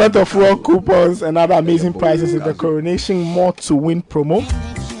worth of fuel coupons and other amazing prizes in the Coronation More to Win promo.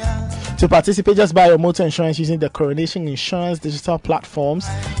 To participate, just buy your motor insurance using the Coronation Insurance digital platforms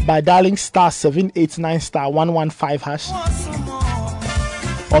by dialing *789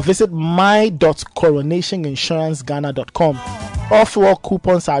 *115# or visit my.coronationinsuranceghana.com. All fuel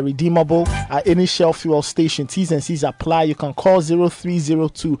coupons are redeemable at any Shell fuel station. T's and C's apply. You can call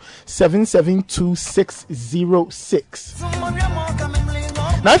 0302 772 606.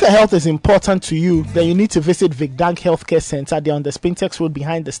 Now, if your health is important to you, then you need to visit Vigdank Healthcare Center. They're on the Spintex Road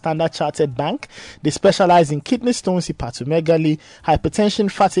behind the Standard Chartered Bank. They specialize in kidney stones, hepatomegaly,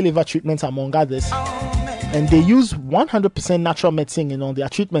 hypertension, fatty liver treatments, among others. And they use 100% natural medicine in all their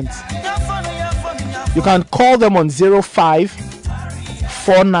treatments. You can call them on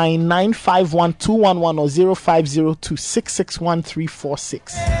 05-499-51211 or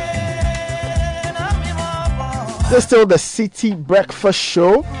 0502-661-346. This is still the City Breakfast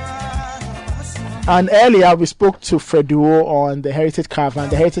Show. And earlier we spoke to Freduo on the Heritage Caravan.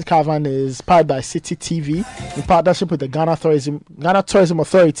 The Heritage Caravan is powered by City TV in partnership with the Ghana Tourism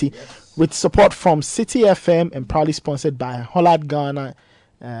Authority, with support from City FM and proudly sponsored by Hollard Ghana,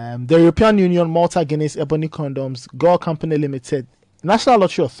 the European Union, Malta Guinness, Ebony Condoms, Gore Company Limited, National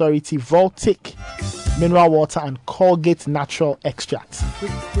Lottery Authority, Voltic Mineral Water, and Colgate Natural Extracts.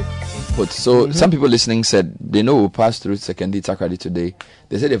 But some people listening said they know we'll pass through Secondary Takrady today.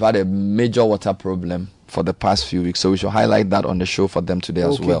 They said they've had a major water problem for the past few weeks, so we should highlight that on the show for them today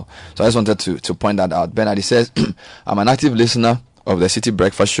as well. So I just wanted to point that out. Bernard, he says, I'm an active listener of the City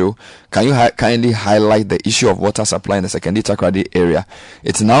Breakfast Show. Can you kindly highlight the issue of water supply in the Secondary Takrady area?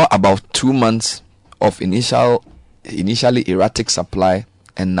 It's now about 2 months of initially erratic supply,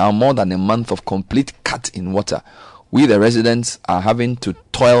 and now more than a month of complete cut in water. We, the residents, are having to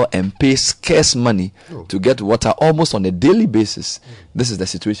toil and pay scarce money to get water almost on a daily basis. This is the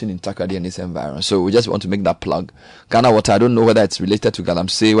situation in Takrady and its environment. So we just want to make that plug. Ghana Water, I don't know whether it's related to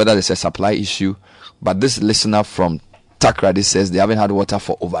Galamsey, whether it's a supply issue, but this listener from Takrady says they haven't had water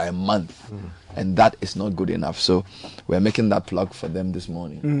for over a month, and that is not good enough. So we're making that plug for them this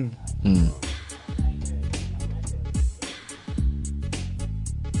morning.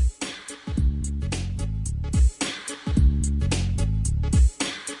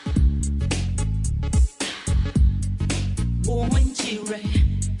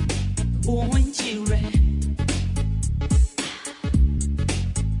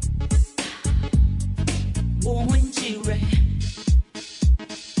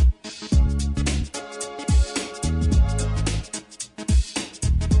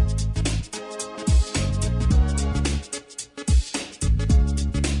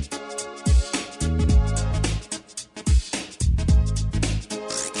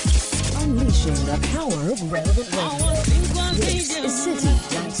 Unleashing the power of relevant radio. This is City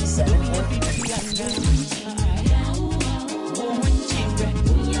 97.1.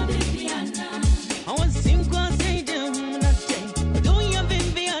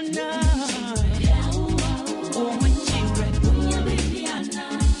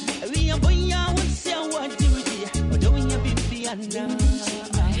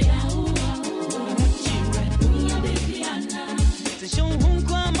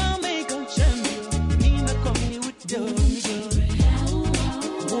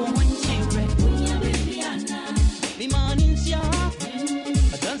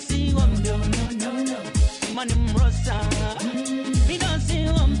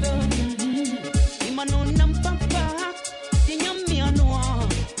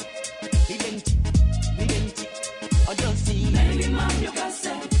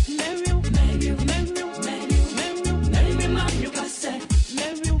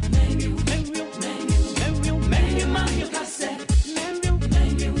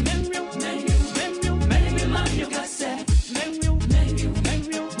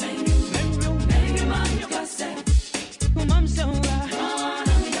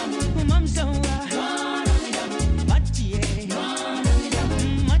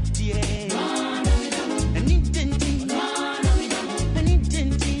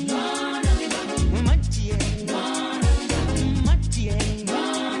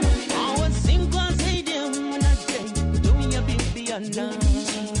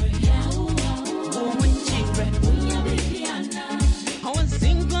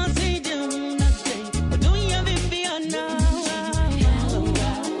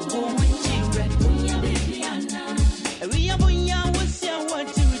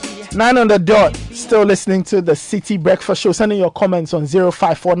 Nine on the dot. Still listening to the City Breakfast Show. Sending your comments on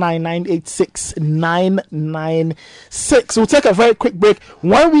 0549986996. We'll take a very quick break.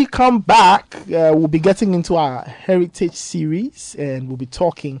 When we come back, we'll be getting into our heritage series and we'll be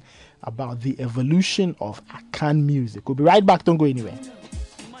talking about the evolution of Akan music. We'll be right back. Don't go anywhere.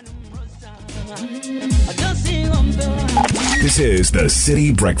 This is the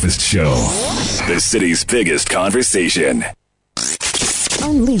City Breakfast Show, the city's biggest conversation.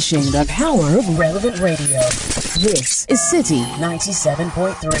 Unleashing the power of relevant radio. This is City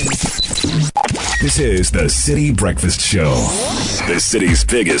 97.3. This is the City Breakfast Show, the city's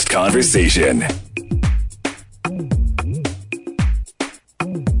biggest conversation.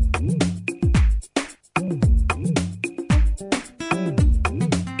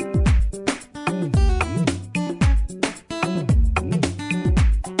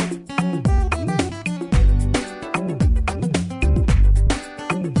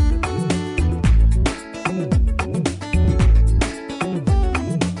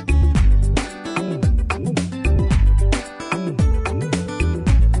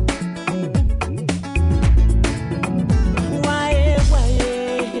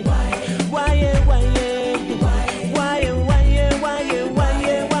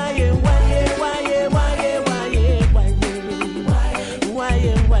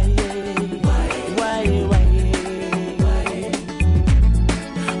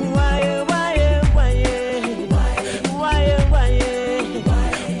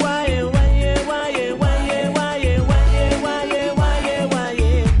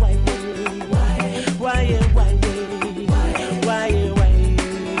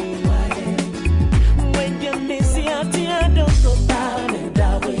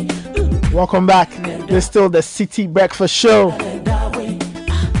 Welcome back. There's still the City Breakfast Show.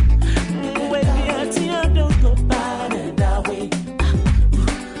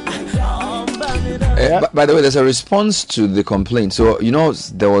 By the way, there's a response to the complaint. So, you know,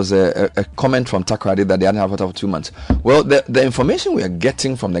 there was a comment from Takoradi that they hadn't had water for 2 months. Well, the information we are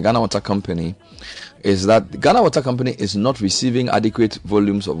getting from the Ghana Water Company is that the Ghana Water Company is not receiving adequate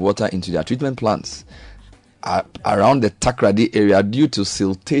volumes of water into their treatment plants around the Takoradi area due to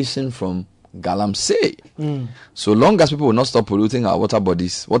siltation from Galamsey. So long as people will not stop polluting our water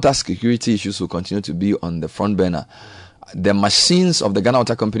bodies, water security issues will continue to be on the front burner. The machines of the Ghana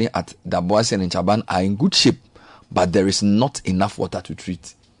Water Company at Daboase and in Chaban are in good shape, but there is not enough water to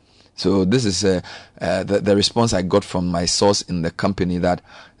treat. So this is the response I got from my source in the company, that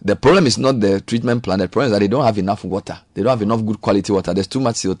the problem is not the treatment plant. The problem is that they don't have enough water. They don't have enough good quality water. There's too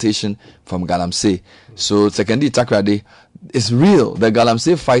much siltation from Galamsey. So Sekendi Takoradi, it's real. The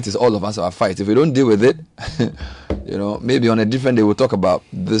Galamsey fight is all of us our fight. If we don't deal with it, you know, maybe on a different day we'll talk about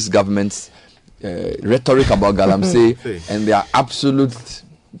this government's rhetoric about Galamsey and their absolute,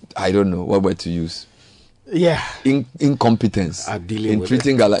 I don't know what word to use. Incompetence in dealing with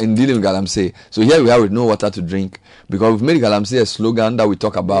Galamsey. So here we are with no water to drink because we've made Galamsey a slogan that we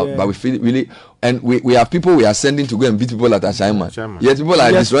talk about, but we feel really, and we have people we are sending to go and beat people at Ashaiman. Yes, people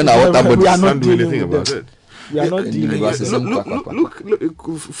are destroying our water, but we are not doing anything about it. We are not dealing with it. Look,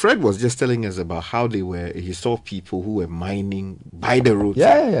 Fred was just telling us about how he saw people who were mining by the road.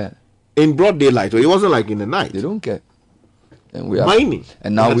 In broad daylight. It wasn't like in the night. They don't care. And we are mining.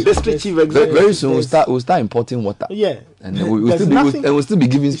 And now very soon we'll start importing water. And we'll still be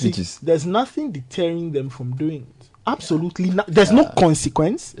giving speeches. There's nothing deterring them from doing it. Absolutely not. There's no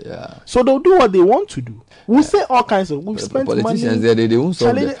consequence. So they'll do what they want to do. We'll say all kinds of. We'll spend politicians money. They won't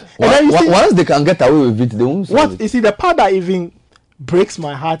solve it. Once they can get away with it, they won't solve it. You see, the part that even breaks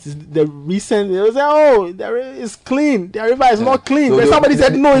my heart is the recent. They will say, "Oh, the river is clean. The river is not clean." So but somebody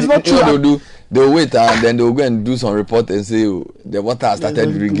said, "No, it's not true." They'll wait and then they'll go and do some report and say the water has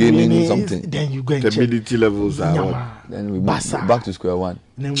started regaining something. Then you go and check. The humidity levels are then we back to square one.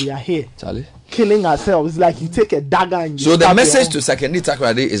 And then we are here, Charlie, killing ourselves. Like you take a dagger and you. So the message to Sekendi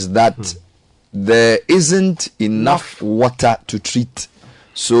Takoradi is that there isn't enough water to treat.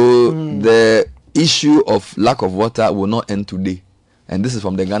 So the issue of lack of water will not end today. And this is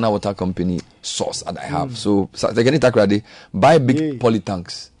from the Ghana Water Company source that I have. So Sekendi Takoradi, buy big poly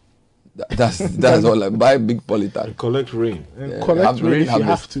tanks. That's all. Like, buy big polytank. Collect rain. Collect rain if you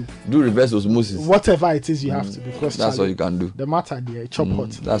have to. Do reverse osmosis. Whatever it is, you have to, because that's all you can do. The matter there, chop hot.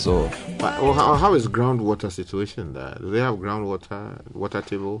 That's all. But how is groundwater situation there? Do they have water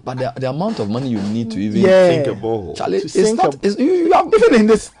table? But the amount of money you need to even sink a borehole. Charlie, it's not. You have even in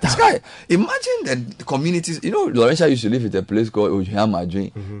this sky. Imagine the communities. You know, Laurentia used to live in a place called Ojuama.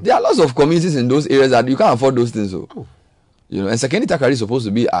 There are lots of communities in those areas that you can't afford those things. So. You know, and Sekeni Takrady is supposed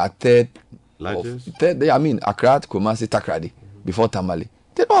to be our third largest. Accra, Kumasi, Takrady before Tamale.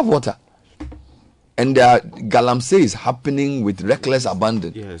 They don't have water, and their Galamsey is happening with reckless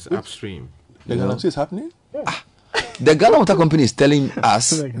abandon. Yes, upstream. The Galamsey is happening. The Ghana Water Company is telling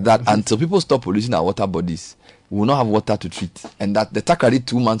us that until people stop polluting our water bodies, we will not have water to treat, and that the Takrady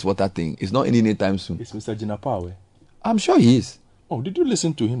 2 months water thing is not any time soon. Is Mr. Jinapawe? I'm sure he is. Oh, did you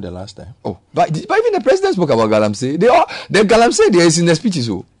listen to him the last time? Oh, but even the president spoke about Galamsey. The Galamsey there is in the speeches.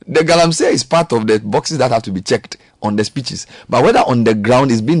 So the Galamsey is part of the boxes that have to be checked on the speeches. But whether on the ground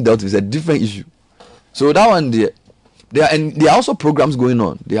is being dealt with is a different issue. So that one, there are also programs going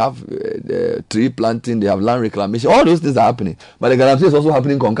on. They have the tree planting, they have land reclamation. All those things are happening. But the Galamsey is also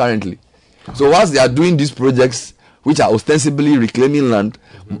happening concurrently. So whilst they are doing these projects, which are ostensibly reclaiming land,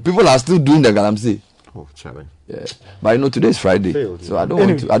 people are still doing the Galamsey. Oh, Charlie. Yeah, but today is Friday, so I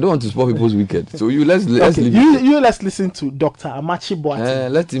don't want to spoil people's weekend. So let's leave. Let's listen to Dr. Amachi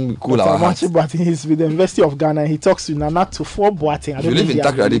Boateng. Let him cool Dr. our hearts. Amachi Boateng, he's with the University of Ghana. He talks to Nana Tufo Boateng. If you live in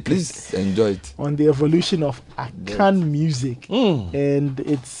Takrady, please enjoy it. On the evolution of Akan music, and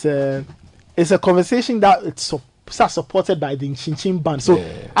it's a conversation that it's supported by the Chinchin band. So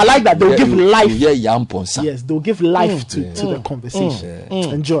I like that they'll give life. Yes, they'll give life to the conversation.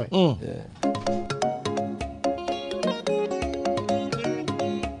 Enjoy.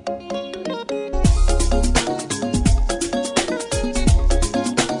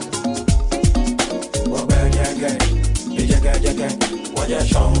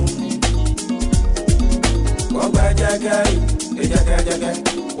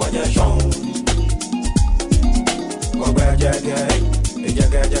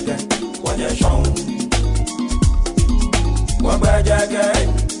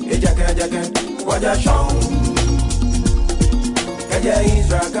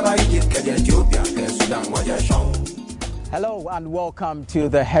 Hello and welcome to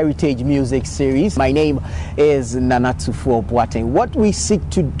the Heritage Music Series. My name is Nana Tufo Boateng. What we seek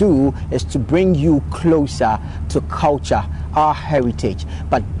to do is to bring you closer to culture, our heritage.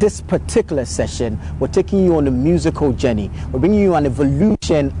 But this particular session, we're taking you on a musical journey. We're bringing you an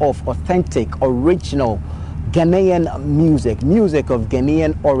evolution of authentic, original Ghanaian music of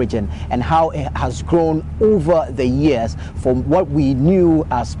Ghanaian origin, and how it has grown over the years from what we knew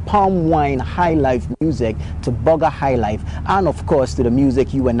as palm wine high life music to bugger high life, and of course to the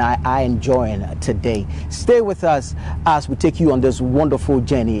music you and I are enjoying today. Stay with us as we take you on this wonderful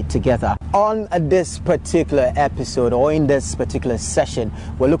journey together. On this particular episode, or in this particular session,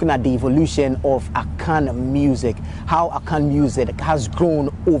 we're looking at the evolution of Akan music, how Akan music has grown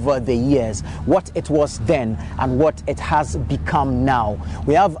over the years, what it was then and what it has become now.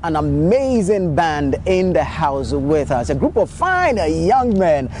 We have an amazing band in the house with us, a group of fine young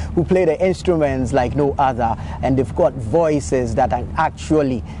men who play the instruments like no other, and they've got voices that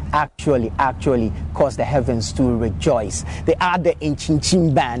actually cause the heavens to rejoice. They are the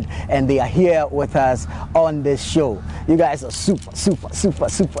Inchinchim band, and they are here with us on this show. You guys are super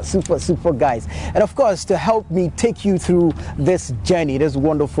guys. And of course, to help me take you through this journey, this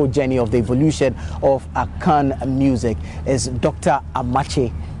wonderful journey of the evolution of Akan music, is Dr.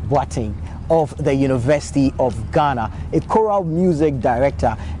 Amachi Boateng of the University of Ghana, a choral music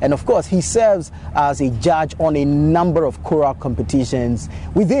director, and of course he serves as a judge on a number of choral competitions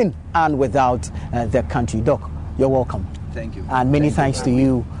within and without the country. Doc, you're welcome. Thank you. And many thanks to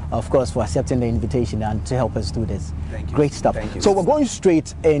you, of course, for accepting the invitation and to help us do this. Thank you. Great stuff. Thank you. So we're going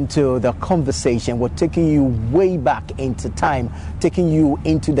straight into the conversation. We're taking you way back into time, taking you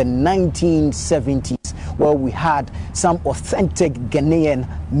into the 1970s, where we had some authentic Ghanaian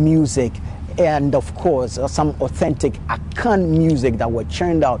music, and of course some authentic Akan music that were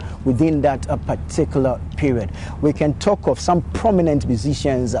churned out within that particular period. We can talk of some prominent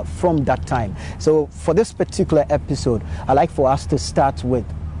musicians from that time. So for this particular episode, I'd like for us to start with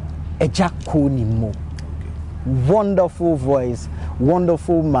Ejakonimo. Wonderful voice,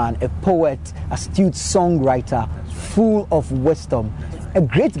 wonderful man, a poet, astute songwriter, full of wisdom, a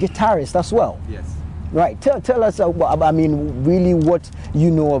great guitarist as well. Yes. Right, tell us, really what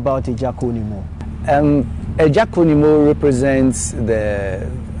you know about Ejakonimo. Ejakonimo represents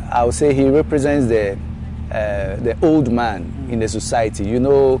I would say he represents the old man in the society. You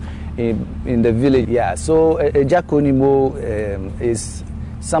know, in the village. Yeah, so Ejakonimo is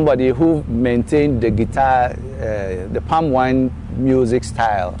somebody who maintained the guitar, the palm wine music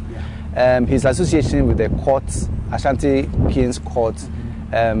style. His association with the court, Ashanti King's Court,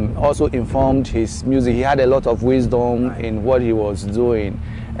 also informed his music. He had a lot of wisdom in what he was doing.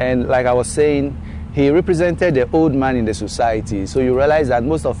 And like I was saying, he represented the old man in the society. So you realize that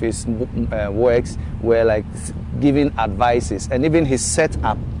most of his works were like giving advices. And even his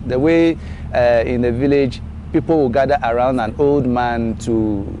setup, the way in the village, people will gather around an old man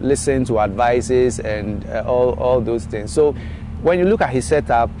to listen to advices and all those things. So when you look at his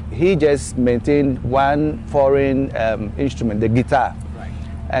setup, he just maintained one foreign instrument, the guitar.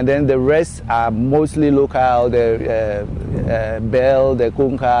 And then the rest are mostly local, the bell, the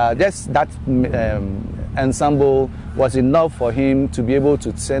conga. Just that ensemble was enough for him to be able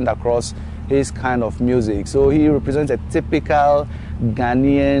to send across his kind of music. So he represents a typical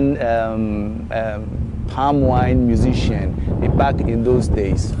Ghanaian palm wine musician back in those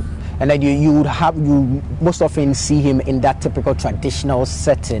days. And then you most often see him in that typical traditional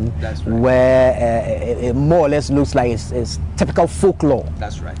setting. That's right. Where it more or less looks like it's typical folklore.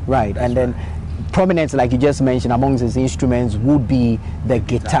 That's right. Right. That's and then prominent, like you just mentioned, amongst his instruments would be the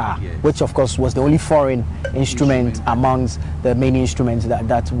guitar, yes, which of course was the only foreign instrument amongst the many instruments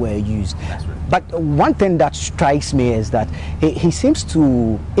that were used. That's right. But one thing that strikes me is that he seems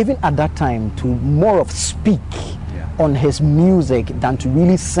to, even at that time, to more of speak on his music than to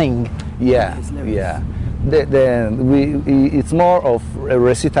really sing. Yeah. It's more of a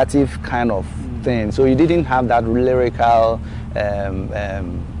recitative kind of thing. So he didn't have that lyrical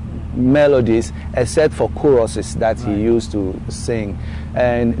melodies, except for choruses that he used to sing.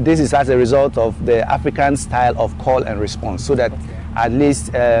 And this is as a result of the African style of call and response. So that at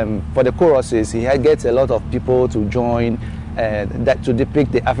least for the choruses, he gets a lot of people to join. That to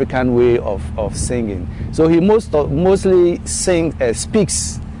depict the African way of singing. So he mostly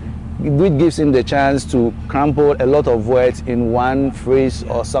speaks, which gives him the chance to crumple a lot of words in one phrase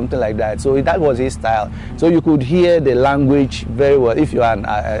or something like that. So that was his style. So you could hear the language very well. If you are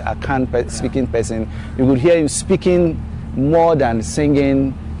a Kan speaking person, you could hear him speaking more than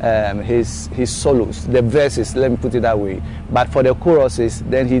singing his solos, the verses, let me put it that way. But for the choruses,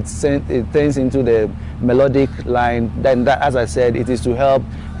 then it turns into the melodic line. Then that, as I said, it is to help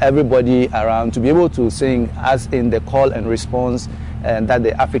everybody around to be able to sing as in the call and response that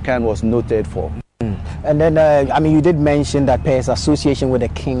the African was noted for. And then, you did mention that per his association with the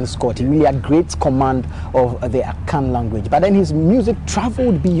King's Court, he really had great command of the Akan language. But then his music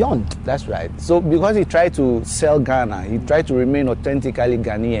traveled beyond. That's right. So because he tried to sell Ghana, he tried to remain authentically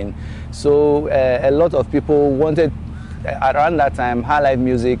Ghanaian. So a lot of people wanted, around that time, high life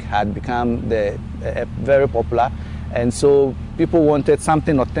music had become very popular. And so people wanted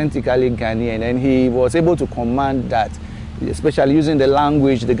something authentically Ghanaian. And he was able to command that, especially using the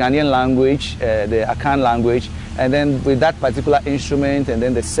language, the Ghanaian language, the Akan language, and then with that particular instrument and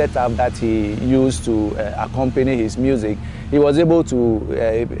then the setup that he used to accompany his music, he was able to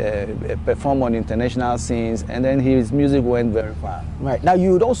perform on international scenes, and then his music went very far. Right. Now,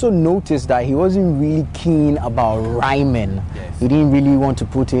 you would also notice that he wasn't really keen about rhyming. Yes. He didn't really want to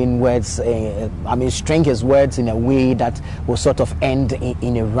put in words, string his words in a way that will sort of end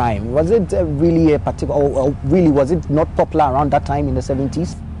in a rhyme. Was it really a particular, or really was it not popular around that time in the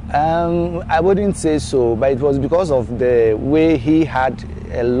 70s? I wouldn't say so, but it was because of the way he had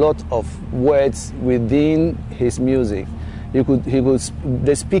a lot of words within his music.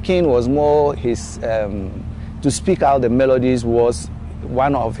 The speaking was more his, to speak out the melodies was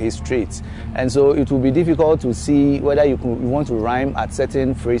one of his traits. And so it would be difficult to see whether you want to rhyme at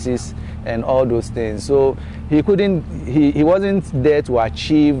certain phrases and all those things. So he wasn't there to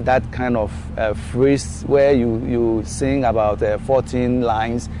achieve that kind of phrase where you sing about 14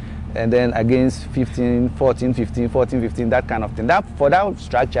 lines and then against 15, 14, 15, 14, 15, that kind of thing. For that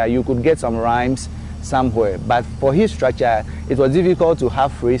structure, you could get some rhymes somewhere. But for his structure, it was difficult to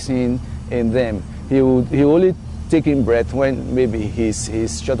have phrasing in them. He only take in breath when maybe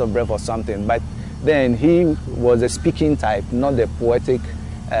he's short of breath or something. But then he was a speaking type, not the poetic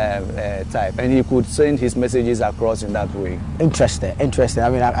type, and he could send his messages across in that way. Interesting. I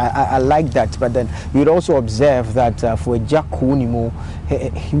mean, I like that. But then you'd also observe that for Ejakonimo,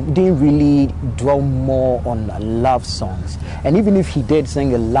 he didn't really dwell more on love songs. And even if he did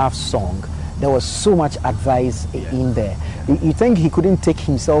sing a love song, there was so much advice in there. You think he couldn't take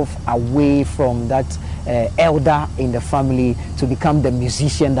himself away from that elder in the family to become the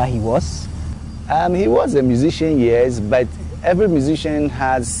musician that he was? He was a musician, yes, but every musician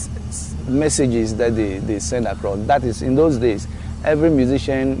has messages that they send across. That is, in those days, every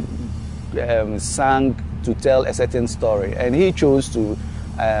musician sang to tell a certain story, and he chose to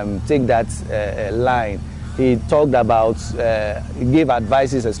take that line. He talked about, he gave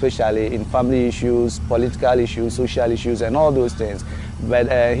advices, especially in family issues, political issues, social issues, and all those things.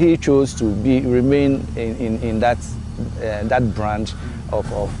 But he chose to remain in that branch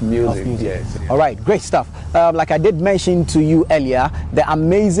of music. Yes. All right, great stuff. Like I did mention to you earlier, the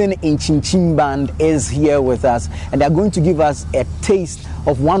amazing Inchinchim Band is here with us, and they're going to give us a taste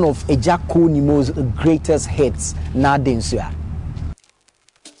of one of Ejako Nimo's greatest hits, Nadensua.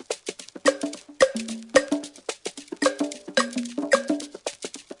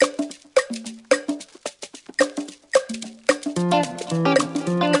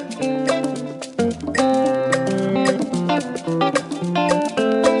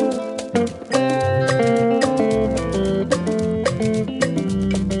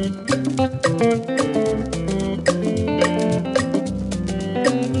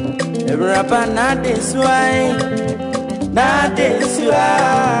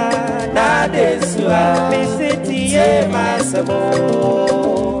 Nadesua, me city, masabo.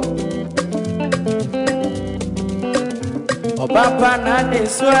 Oh, Papa,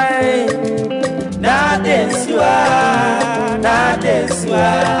 Nadesua,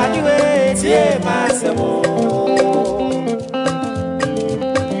 anyway, tie masabo.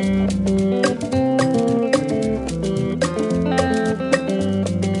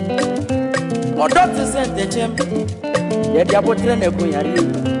 Oh, Doctor sent the gem. Yet the abotre ne kunyari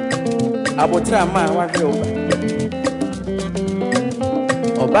abotre ma wahwe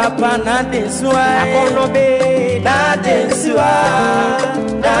oba oba na desua akono be na desua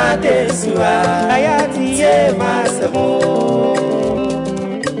ayati ye masemo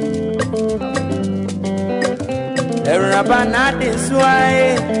eraba na desua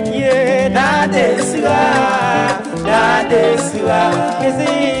ye na desua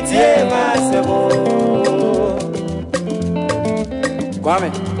miziti ye masemo Kwame,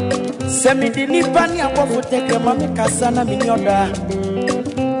 semi di nipa ni abofo teke mami kasana minyoda.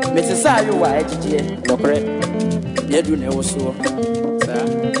 Metesa yo wa ejije, dokre. Yedu ne woso. Sa.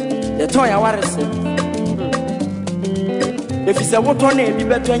 Ye ton ya warese. Efise woto na ebi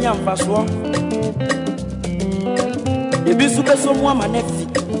beto anya mfaso. Ebi su beso mu amanefi.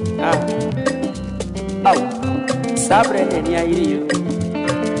 Au. Sabre ne ni ayiri yo.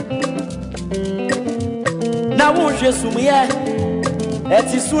 Na wo jesu mu ye.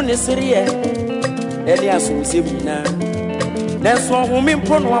 Eti sune serie Eli asumse bina Nenso humi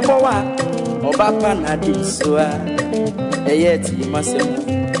mpono ambowa Obapa na desua Eyeti masemu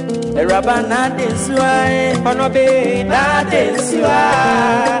Eraba na desua Onobe na desua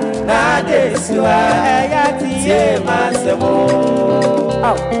Eyeti masemu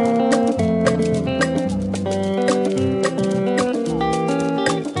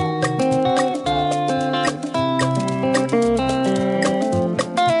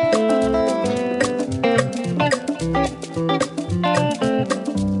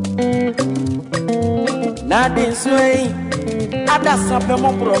Nadensue ada sape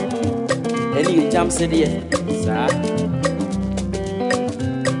mombro eni jam sedie sa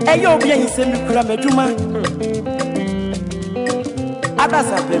eyo bia hisemi kura meduma ada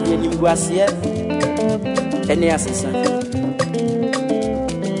sape bia ni ngwasie eni asesa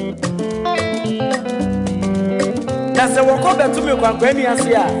nase woko betumi kwankwa eni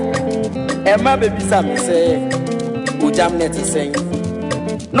asia ema bebisa me se ujam net sen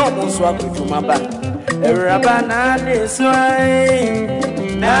no mo so akutuma ba Eraba na desua,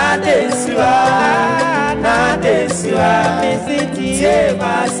 miziti ye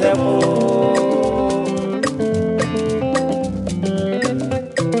masemo.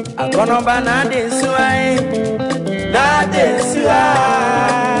 Akono ba na desua,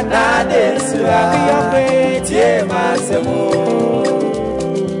 biyope tie masemo.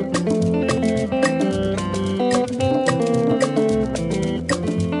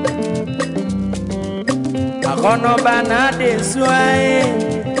 Akono ba na desua,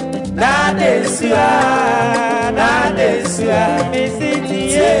 miziti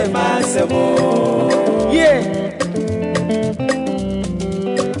ye masemo. Yeah.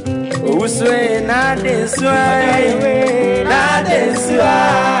 Uswe na desua,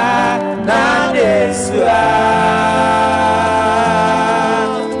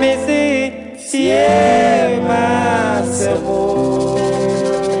 miziti ye masemo.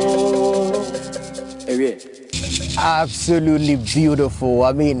 Absolutely beautiful.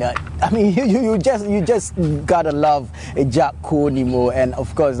 I mean, you just gotta love Ejako Nimo, and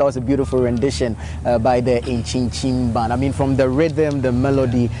of course that was a beautiful rendition by the Inchinchim Band. I mean, from the rhythm, the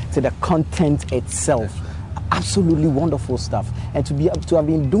melody to the content itself, Absolutely wonderful stuff. And to have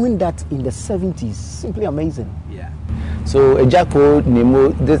been doing that in the 70s, simply amazing. Yeah. So Ejako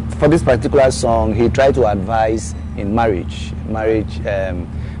Nimo, for this particular song, he tried to advise in marriage,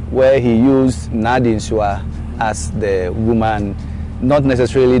 where he used Nadinsua as the woman, not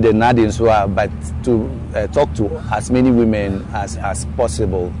necessarily the Nadinsua, but to talk to as many women as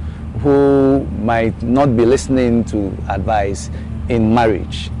possible who might not be listening to advice in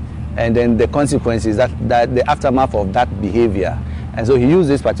marriage. And then the consequences, that the aftermath of that behavior. And so he used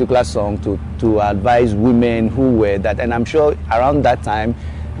this particular song to advise women who were that. And I'm sure around that time,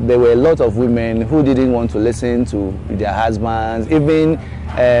 there were a lot of women who didn't want to listen to their husbands, even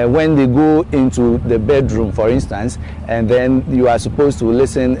when they go into the bedroom, for instance, and then you are supposed to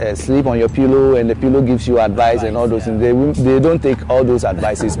listen, sleep on your pillow, and the pillow gives you advice and all those things. They don't take all those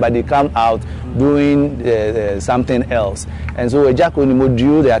advices, but they come out doing something else. And so Ejako Nimo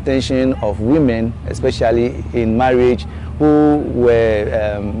drew the attention of women, especially in marriage, who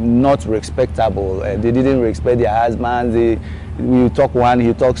were not respectable. They didn't respect their husbands. You talk one,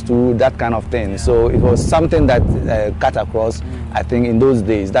 he talks two, that kind of thing. So it was something that cut across, I think, in those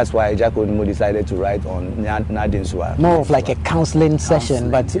days. That's why Ejako Nimo decided to write on Nadinsua. More of like a counseling session,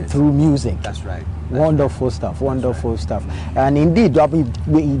 but through music. That's right. Wonderful stuff, wonderful stuff. And indeed,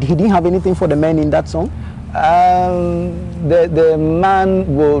 he didn't have anything for the men in that song? The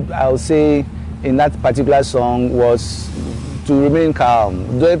man would, I would say, in that particular song was to remain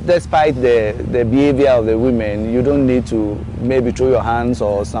calm. Despite the behavior of the women, you don't need to maybe throw your hands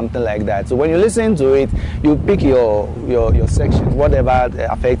or something like that. So when you listen to it, you pick your section, whatever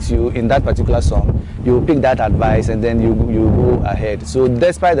affects you in that particular song, you pick that advice and then you go ahead. So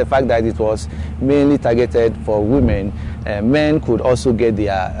despite the fact that it was mainly targeted for women, men could also get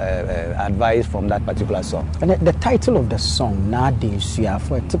their advice from that particular song. And the title of the song, Nadinsua,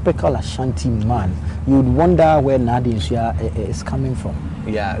 for a typical Ashanti man, you'd wonder where Nadinsua is coming from.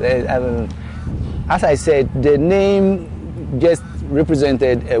 Yeah, as I said, the name just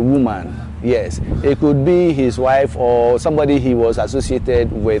represented a woman. Yes, it could be his wife or somebody he was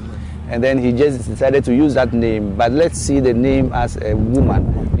associated with, and then he just decided to use that name. But let's see the name as a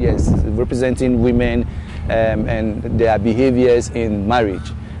woman. Yes, representing women and their behaviors in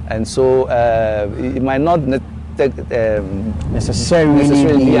marriage. And so it might not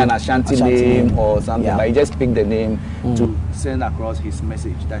necessarily be an Ashanti name or something, but he just picked the name to send across his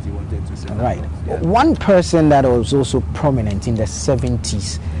message that he wanted to send. Right. Yeah. One person that was also prominent in the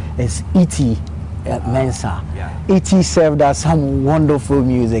 70s is E.T. Mensah. E.T. served us some wonderful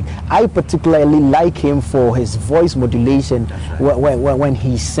music. I particularly like him for his voice modulation when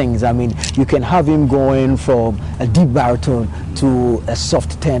he sings. I mean, you can have him going from a deep baritone to a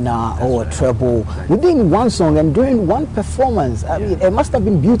soft tenor or a treble within one song and during one performance. I mean, it must have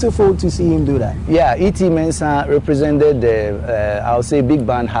been beautiful to see him do that. Yeah, E.T. Mensah represented the, I'll say, big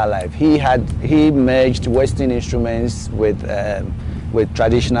band high life. He merged Western instruments with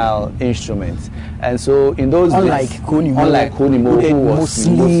traditional instruments, and so in those unlike days, Konimo, who was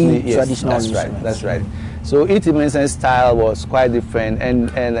mostly traditional instruments. That's right. So E.T. Mensah's style was quite different,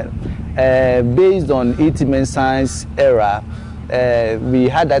 and based on E.T. Mensah's era, we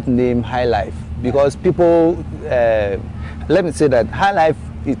had that name High Life because people. Let me say that High Life,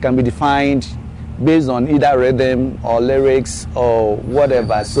 it can be defined based on either rhythm or lyrics or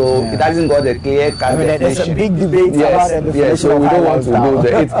whatever, so it hasn't got a clear cut definition. There's a big debate about the definition. So we don't want to go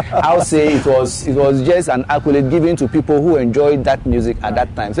there. I'll say it was just an accolade given to people who enjoyed that music at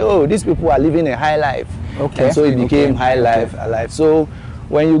that time. So these people are living a high life. Okay. And so it became High Life, alive. So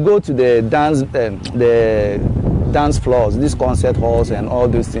when you go to the dance floors, these concert halls and all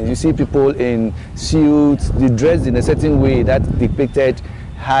those things, you see people in suits, they dressed in a certain way that depicted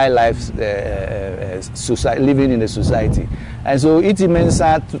high life society, living in the society. And so E.T.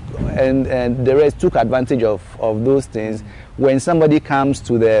 Mensah and the rest took advantage of those things. When somebody comes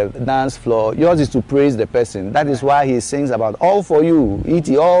to the dance floor, yours is to praise the person. That is why he sings about all for you,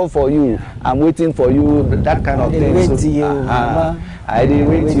 E.T., all for you, I'm waiting for you, that kind of thing. I did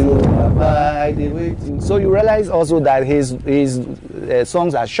wait you, Papa, I did wait you. So you realize also that his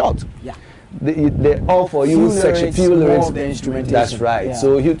songs are short. Yeah. The all for you section, few lyrics, the instrumentation. That's right. Yeah.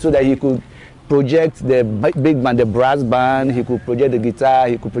 So that he could project the big band, the brass band. He could project the guitar.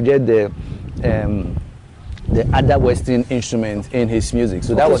 He could project the other Western instruments in his music.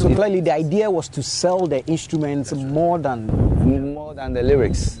 So that was clearly the idea was to sell the instruments more than the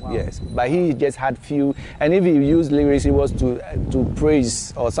lyrics. Wow. Yes, but he just had few, and if he used lyrics, it was to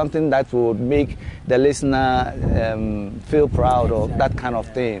praise or something that would make the listener feel proud of that kind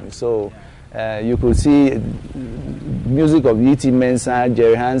of thing. So You could see music of E.T. Mensah,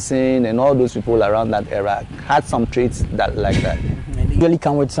 Jerry Hansen, and all those people around that era had some traits that like that. And they usually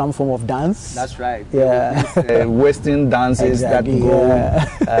come with some form of dance. That's right. Yeah. Western dances Exactly,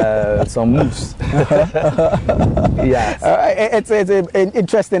 that go some moves. Yeah. It's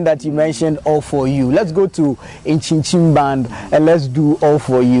interesting that you mentioned All For You. Let's go to Inchinchim Band and let's do All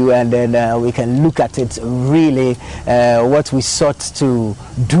For You, and then we can look at it really what we sought to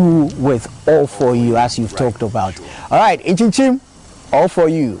do with All For You as you've talked about. All right, Inchinchim, All For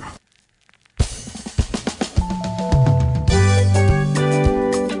You.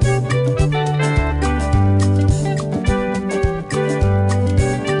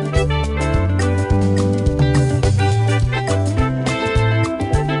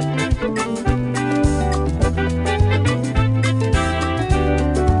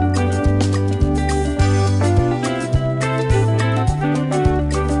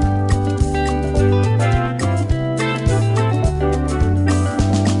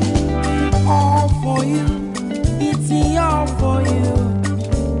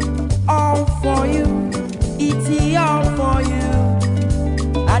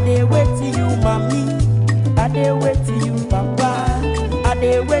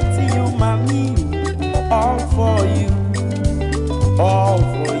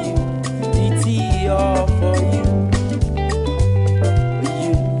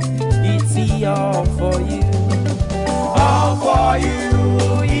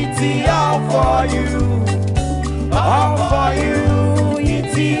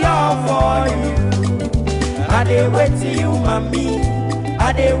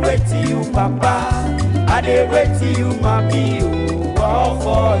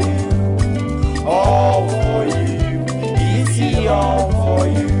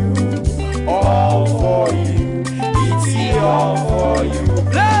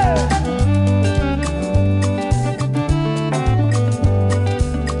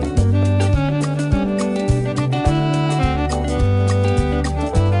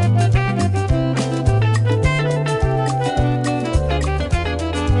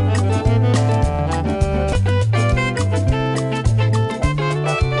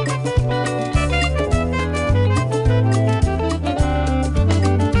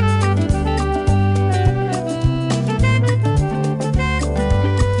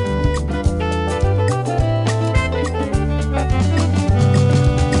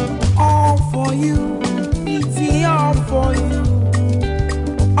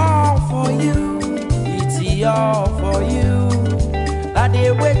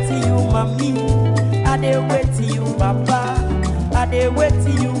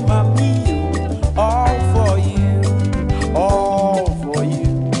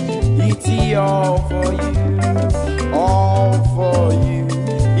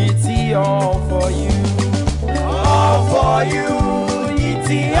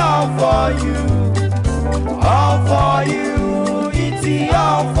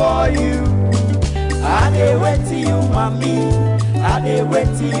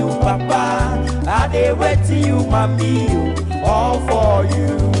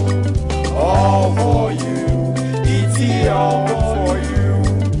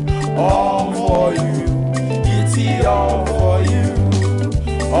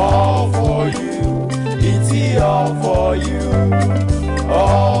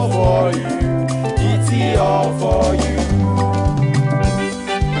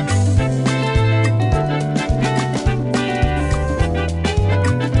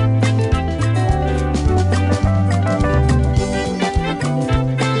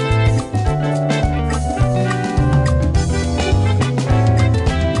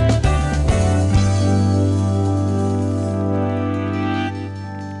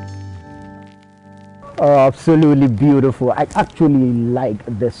 Absolutely beautiful. I actually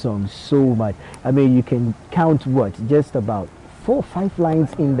like the song so much. I mean, you can count just about 4 or 5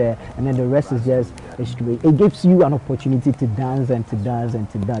 lines in there, and then the rest is just straight. It gives you an opportunity to dance and to dance and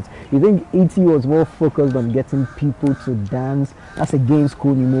to dance. You think E.T. was more focused on getting people to dance as against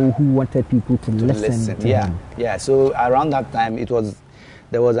Konimo, who wanted people to listen to him? Yeah. So around that time,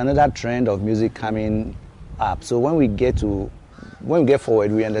 there was another trend of music coming up. So when we get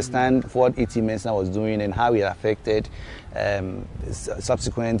forward, we understand what E.T. Mensah was doing and how it affected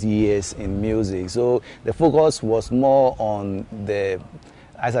subsequent years in music. So the focus was more on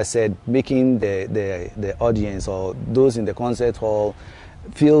as I said, making the audience or those in the concert hall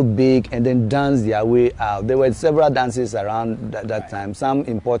feel big and then dance their way out. There were several dances around that time. Some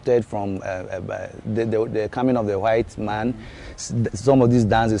imported from the coming of the white man. Some of these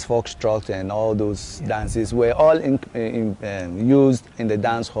dances, foxtrot and all those dances, were all used in the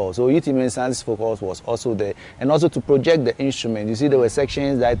dance hall. So Uti Mensah's focus was also there, and also to project the instrument. You see, there were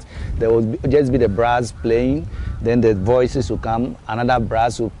sections that there would just be the brass playing, then the voices would come, another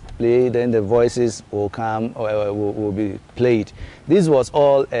brass would play, then the voices will come or will be played. This was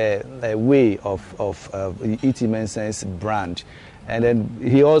all a way of Uti Mensah's brand. And then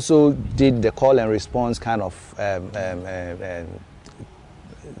he also did the call and response kind of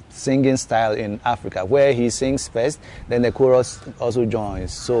singing style in Africa, where he sings first, then the chorus also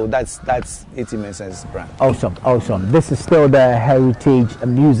joins. So that's Uti Mensah's brand. Awesome. This is still the Heritage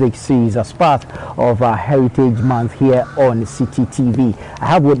Music Series as part of our Heritage Month here on City TV. I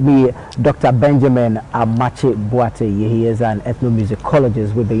have with me Dr. Benjamin Amache Boate. He is an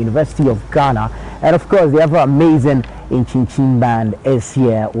ethnomusicologist with the University of Ghana, and of course the ever amazing Inchin Band is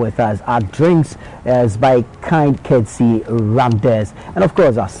here with us. Our drinks is by kind courtesy Ramdes, and of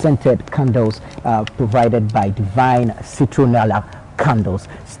course our scented candles provided by Divine Citronella Candles.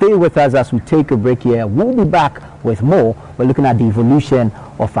 Stay with us as we take a break here. We'll be back with more. We're looking at the evolution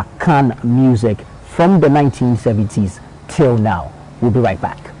of Akan music from the 1970s till now. We'll be right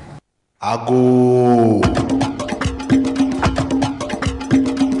back. Ago.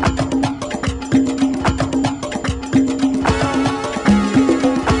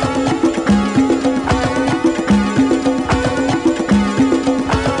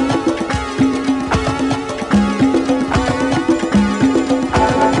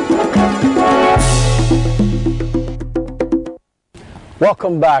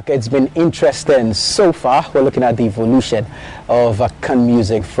 Welcome back. It's been interesting so far. We're looking at the evolution of Akan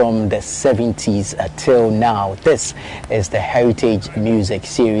music from the 70s till now. This is the Heritage Music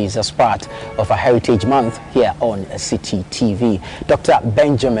Series as part of a Heritage Month here on City TV. Dr.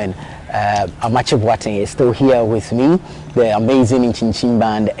 Benjamin Amache Boate is still here with me. The amazing Inchin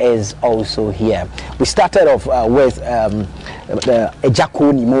Band is also here. We started off with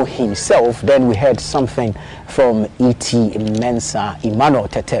Ejako Nimo himself. Then we heard something from Uti Mensah, Emmanuel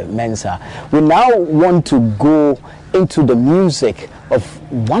Tete Mensah. We now want to go into the music of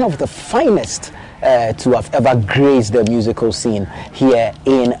one of the finest to have ever graced the musical scene here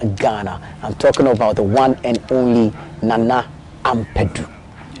in Ghana. I'm talking about the one and only Nana Ampadu.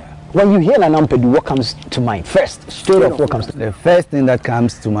 When you hear Nana Ampadu, what comes to mind? First, straight off, what comes to mind? The first thing that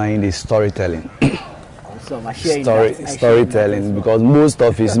comes to mind is storytelling. Storytelling, because most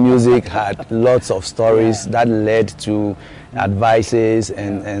of his music had lots of stories that led to advices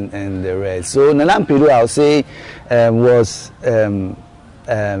and the rest. So Nana Ampadu, I'll say,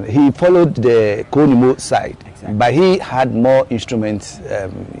 he followed the Konimo side, but he had more instruments,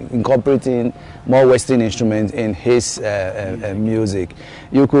 incorporating more Western instruments in his music.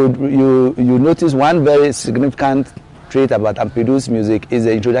 You notice one very significant trait about Ampedu's music is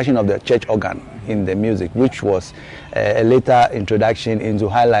the introduction of the church organ in the music, which was a later introduction into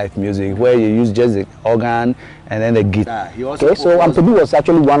high life music, where you use just the organ and then the guitar. Okay, so Ampadu was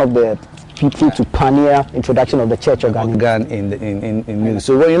actually one of the people to pioneer introduction of the church organ in music.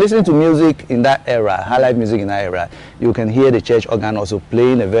 So when you listen to music in that era, high life music in that era, you can hear the church organ also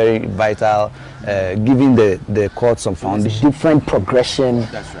playing a very vital, giving the chords some foundation. Different progression.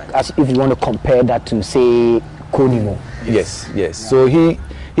 That's right. As if you want to compare that to say Konimo. Yes. So he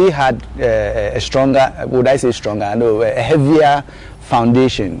had a stronger, would I say stronger? No, a heavier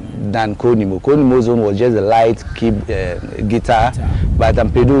foundation than Konimo. Konimo's own was just a light guitar, but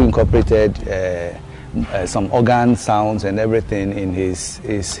Ampadu incorporated some organ sounds and everything in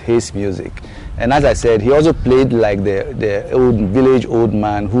his music. And as I said, he also played like the old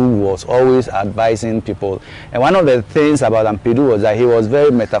man who was always advising people. And one of the things about Ampadu was that he was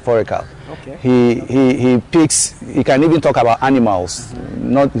very metaphorical. Okay. He can even talk about animals,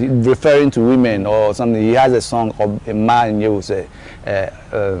 not referring to women or something. He has a song of a man, you say,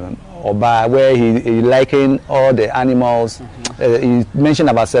 Oba, where he likened all the animals. He mentioned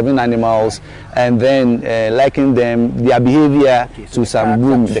about 7 animals, and then likened them, their behavior to some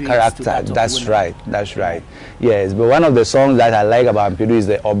women, the character. That's right. Yes, but one of the songs that I like about Ampadu is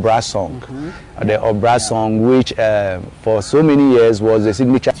the Obra song. The Obra song, which for so many years was the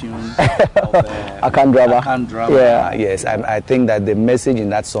signature tune of Akan Drama. Yeah, yes. I think that the message in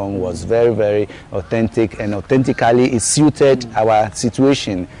that song was very, very authentic, and authentically it suited our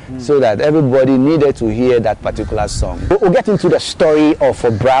situation, so that everybody needed to hear that particular song. We'll get into the story of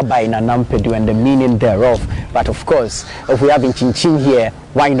Obra by Nana Ampadu and the meaning thereof, but of course, if we have Inchin here,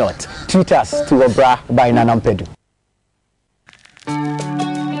 why not? Tweet us to Obra by Nana Ampadu.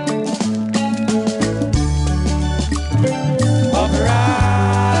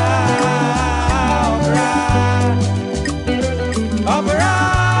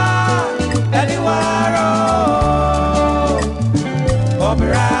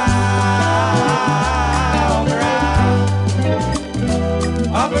 Opera, opera,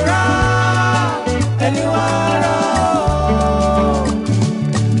 anywhere.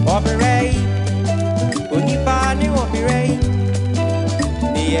 Opera, Unipani opera.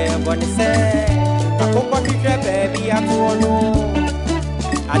 Yeah, what they say. I hope I can baby, I'm going.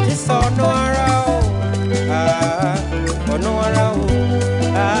 I just saw no arrow. Oh no arrow.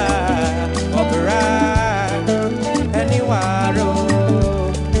 Opera, anywhere.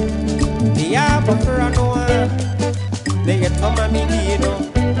 The opera no one. They get to my medio.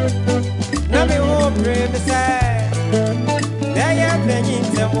 Now me won't pray the side. They are playing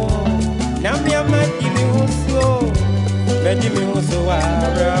the more. Now me am not giving slow. Benji me so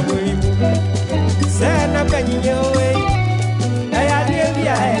bravo. Send a penny away. I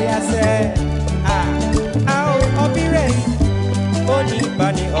say, I'll be ready. Only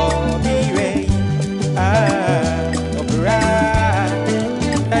bunny, I'll be ready. Opera,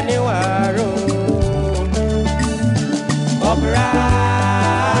 anywhere. Opera,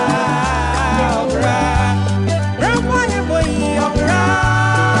 opera. Run, boy, opera,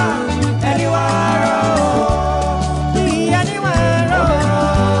 anywhere.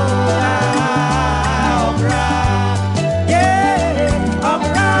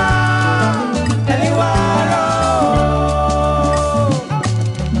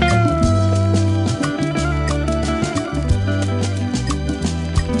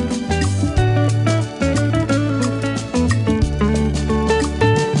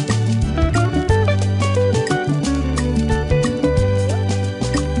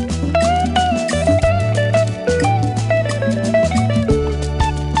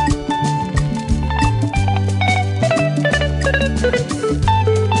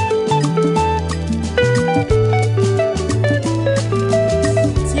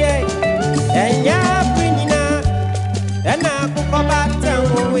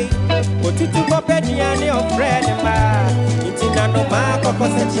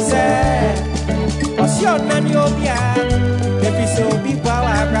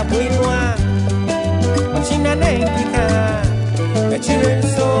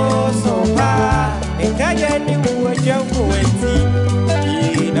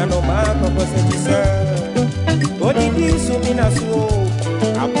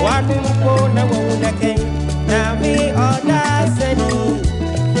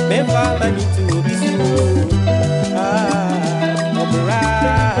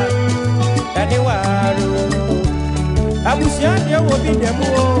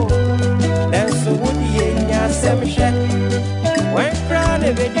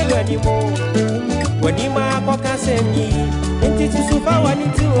 When you mark or can send me, into Sufa, when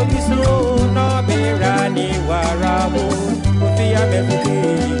it will be slow, no be running, Warabo, Fia Mefuki,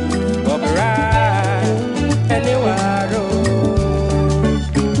 Opera, anywhere,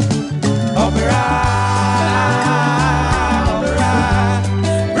 Opera, Opera,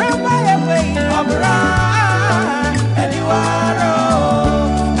 run by away, Opera, anywhere,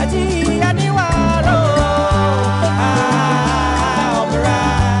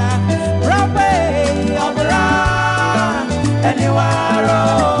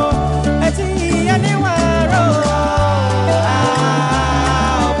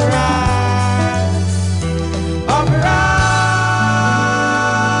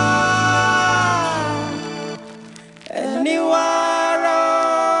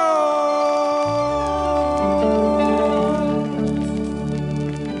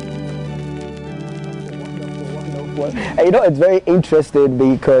 You know, it's very interesting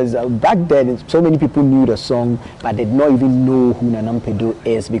because back then so many people knew the song but did not even know who Nana Mpedu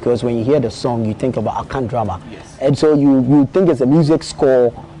is, because when you hear the song you think about Akan Drama. Yes. And so you think it's a music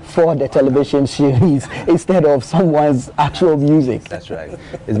score for the television series instead of someone's actual music. That's right.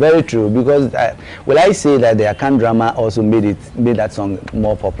 It's very true, because I say that the Akan Drama also made that song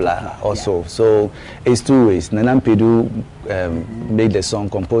more popular also. Yeah. So it's two ways. Nana Mpedu made the song,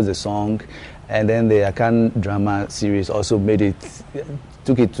 composed the song, and then the Akan Drama series also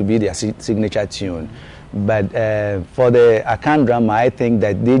took it to be their signature tune. But for the Akan Drama, I think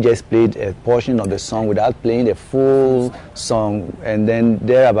that they just played a portion of the song without playing the full song, and then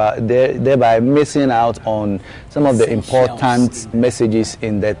thereby missing out on some of the important messages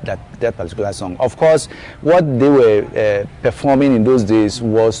in that particular song. Of course, what they were performing in those days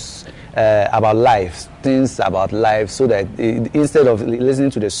was about life, things about life, so that instead of listening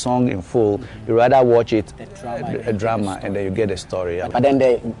to the song in full, you rather watch it a drama, and then you get a story. But then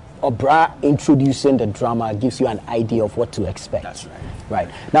the Opera introducing the drama gives you an idea of what to expect. That's right. Right.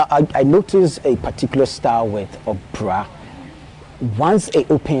 Now, I noticed a particular style with Opera. Once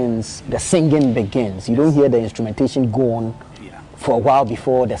it opens, the singing begins. You don't hear the instrumentation go on for a while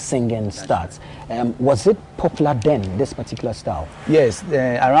before the singing starts. Was it popular then, this particular style? Yes,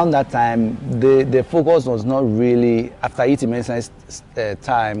 around that time, the focus was not really, after E.T. Mensah's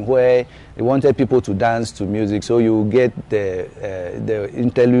time, where they wanted people to dance to music, so you get the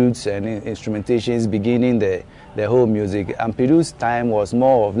interludes and instrumentations beginning the whole music. Ampedu's time was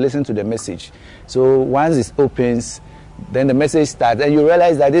more of listen to the message. So once it opens, then the message starts, and you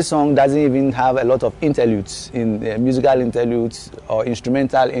realize that this song doesn't even have a lot of interludes, musical interludes or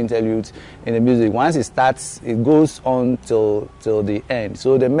instrumental interludes in the music. Once it starts, it goes on till the end.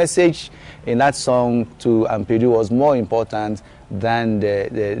 So the message in that song to Ampedu was more important than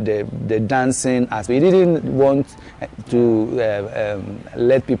the dancing aspect. He didn't want to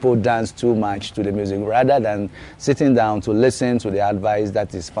let people dance too much to the music, rather than sitting down to listen to the advice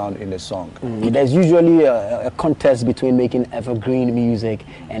that is found in the song. There's usually a contest between making evergreen music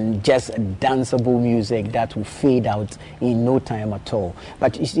and just danceable music that will fade out in no time at all.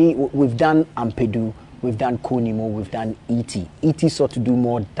 But you see, we've done Ampedu, we've done Konimo, we've done E.T. E.T. sought to do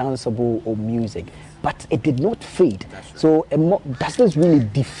more danceable music, but it did not fade. So does this really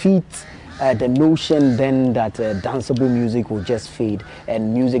defeat the notion then that danceable music will just fade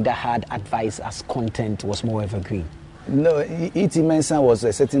and music that had advice as content was more evergreen? No, E.T. Mensah was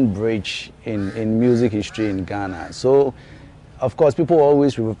a certain bridge in music history in Ghana. So, of course, people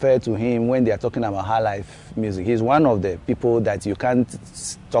always refer to him when they are talking about high life music. He's one of the people that you can't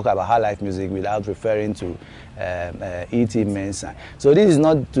talk about high life music without referring to E.T. Mensah. So this is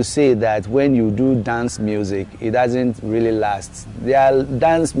not to say that when you do dance music, it doesn't really last. There are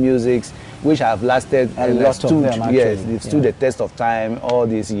dance musics which have lasted a lot of them, actually. Yes, they've stood the test of time all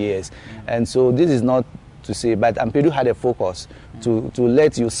these years. And so this is not to say, but Ampedu had a focus to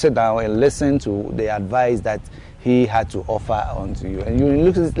let you sit down and listen to the advice that he had to offer onto you. And you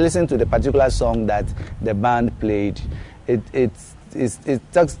listen to the particular song that the band played, it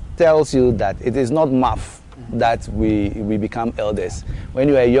tells you that it is not math that we become elders. When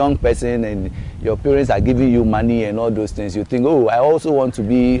you're a young person and your parents are giving you money and all those things, you think, oh, I also want to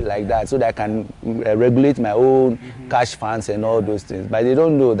be like that so that I can regulate my own cash funds and all those things. But they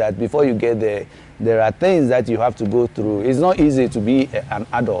don't know that before you get there are things that you have to go through. It's not easy to be an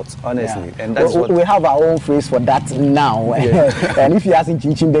adult, honestly. Yeah. And that's we have our own phrase for that now. Yeah. And if you ask in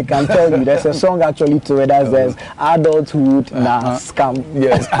Chichim, they can tell you. There's a song actually to it that says, adulthood, nah, scam.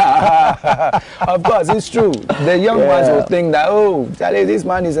 Yes. Of course, it's true. The young ones will think that, oh, Charlie, this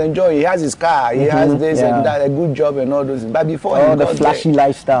man is enjoying. He has his car, he has this and that, a good job and all those. But before all the flashy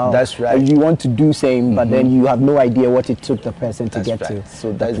lifestyle. That's right. You want to do same, but then you have no idea what it took the person to get to.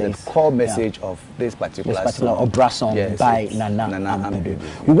 So that's the core message of this particular Obra song by Nana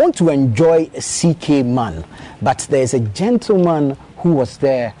Ampedu. We want to enjoy CK Man, but there's a gentleman who was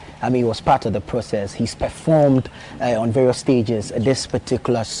there. I mean, he was part of the process. He's performed on various stages this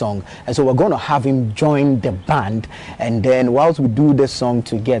particular song. And so we're going to have him join the band. And then whilst we do this song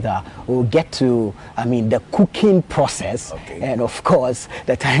together, we'll get to, the cooking process. Okay. And of course,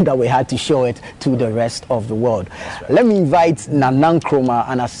 the time that we had to show it to the rest of the world. Right. Let me invite Nanan Kroma,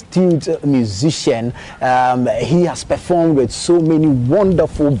 an astute musician. He has performed with so many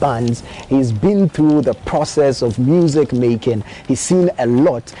wonderful bands. He's been through the process of music making. He's seen a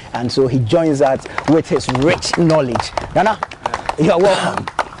lot. And so he joins us with his rich knowledge. Nana, you're welcome.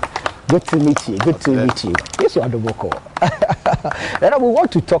 Good to meet you. Good to meet you. Yes, you are the vocal. Nana, we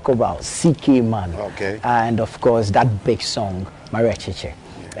want to talk about CK Man. Okay. And of course, that big song, Maria Cheche.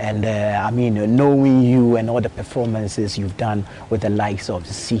 And knowing you and all the performances you've done with the likes of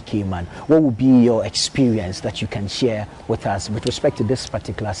CK Man, what would be your experience that you can share with us with respect to this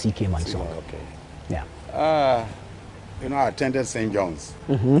particular CK Man song? Okay. Yeah. I attended St. John's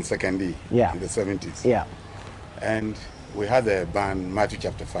in Second D in the 70s. Yeah. And we had a band, Matthew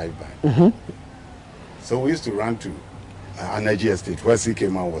Chapter 5 band. So we used to run to Energy Estate, where CK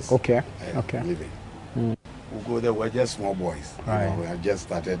Man was living. We go there, we're just small boys. Right. We had just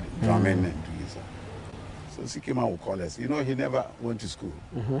started drumming and doing so. So CK Man would call us. He never went to school.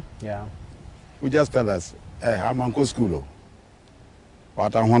 Yeah. We just tell us, hey, I'm on school.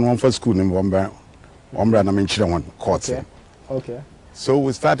 But I want one for school in Bombay. Okay. So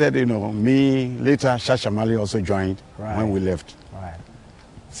we started, me, later Shasha Mali also joined when we left. Right.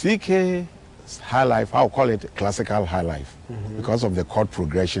 CK's high life, I'll call it classical high life because of the chord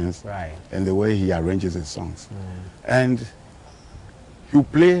progressions and the way he arranges his songs. And you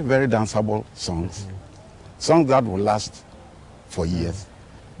play very danceable songs, songs that will last for years.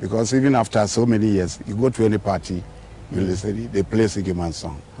 Because even after so many years, you go to any party, you listen, they play CK Man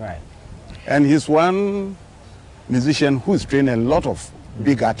song. Right. And he's one musician who's trained a lot of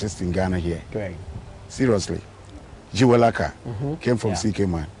big artists in Ghana here. Great. Seriously. Jiwalaka came from CK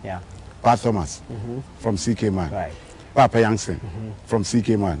Man. Pa Thomas from CK Man. Right. Papa Youngson from CK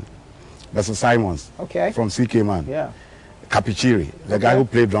Man. Mr. Simons from CK Man. Yeah. Kapichiri, the guy who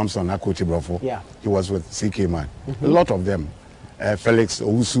played drums on Akoti Brofo, he was with CK Man. A lot of them. Felix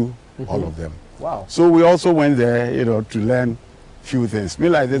Owusu, all of them. Wow. So we also went there, you know, to learn few things. Me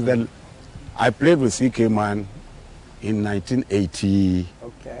like this, then I played with CK Man in 1980.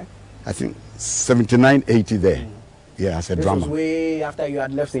 I think 79, 80 there. Yeah, as a This drummer. was way after you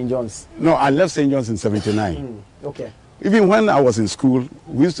had left St. John's. No, I left St. John's in 79. Okay. Even when I was in school,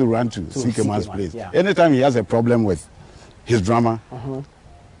 we used to run to CK Man's place. Anytime he has a problem with his drummer,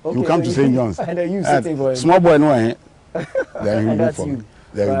 you come to St. John's. And then you sitting for him. Small boy, no, then And you go that's for you. me.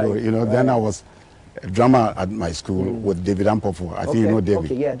 There you go. You know, then I was a drummer at my school with David Ampofo. I think you know David.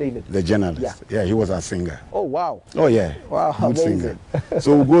 Okay, yeah, David. The journalist. Yeah, he was a singer. Oh, wow. Oh, yeah. Wow, Good amazing. singer.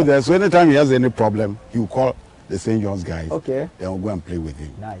 So we'll go there. So anytime he has any problem, he will call the St. John's guys. Okay. Then we'll go and play with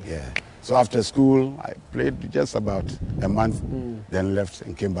him. Nice. Yeah. So after school, I played just about a month, then left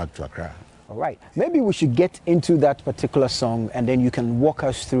and came back to Accra. All right. Maybe we should get into that particular song and then you can walk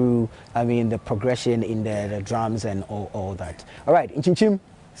us through, I mean, the progression in the drums and all that. All right. Inchinchim,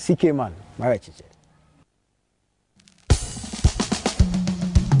 CK Man. All right, Chiche.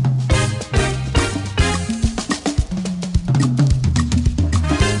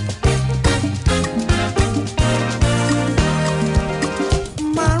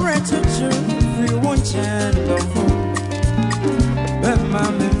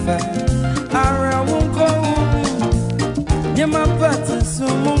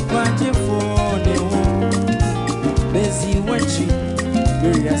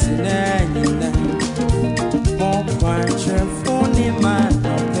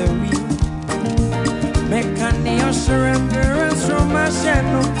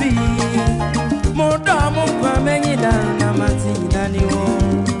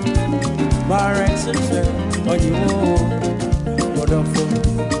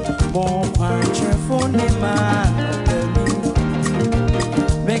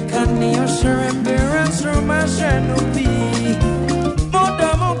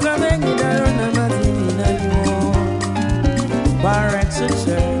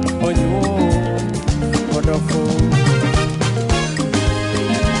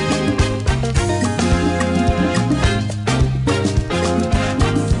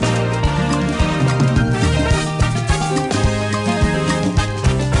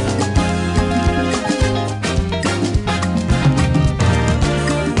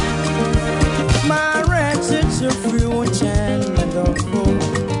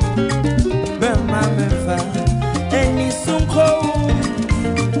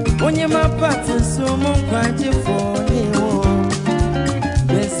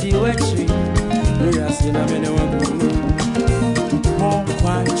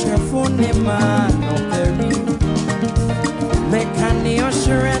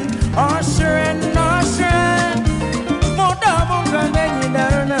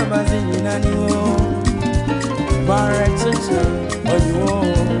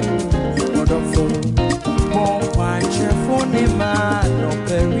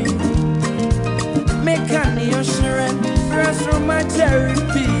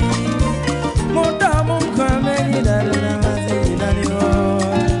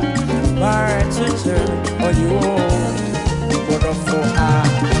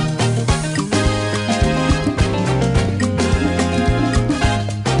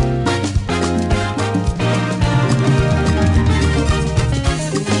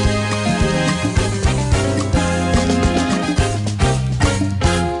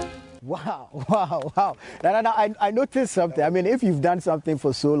 Wow. Now, I noticed something. I mean, if you've done something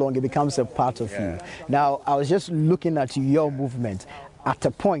for so long, it becomes a part of you. Now, I was just looking at your movement. At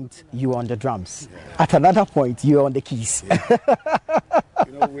a point, you were on the drums. At another point, you were on the keys.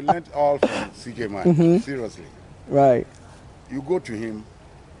 You know, we learned all from CK Man, seriously. Right. You go to him,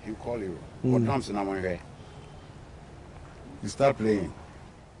 he'll call you. What drums in our hair? You start playing.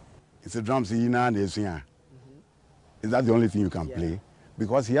 It's a drums in and Is that the only thing you can play?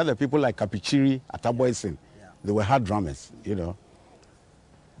 Because he had the people like Kapichiri, Ataboysin. They were hard drummers, you know.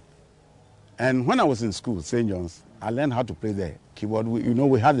 And when I was in school, St. John's, I learned how to play the keyboard.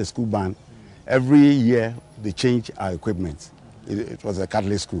 We had the school band. Every year, they change our equipment. It was a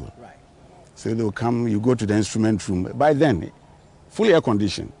Catholic school. Right. So they would come, you go to the instrument room. By then, fully air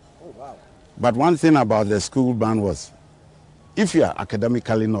conditioned. Oh, wow. But one thing about the school band was, if you are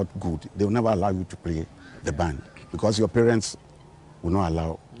academically not good, they will never allow you to play the band because your parents will not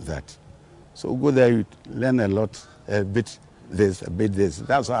allow that. So go there, you learn a lot, a bit this, a bit this.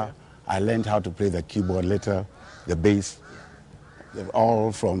 That's how I learned how to play the keyboard later. the bass,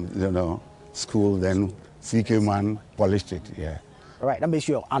 all from school. Then CK Man polished it. Yeah. All right, that makes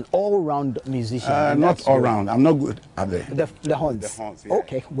you an all-round musician. Not all-round. I'm not good at the horns. The horns, yeah.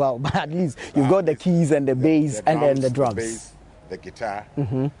 Okay, well, but at least you've got the keys and the bass and then the drums. The bass, the guitar,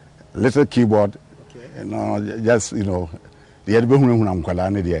 Mm-hmm. little keyboard. Just the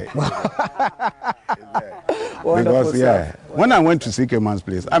because when I went to CK Man's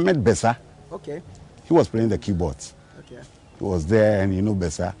place, I met Bessa. Okay. He was playing the keyboards. Okay. He was there, and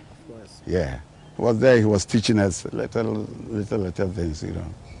Bessa. Of course. Yeah. He was there. He was teaching us little things,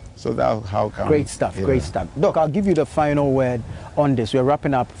 So that's how come. Great stuff. Great stuff. Doc, I'll give you the final word on this. We're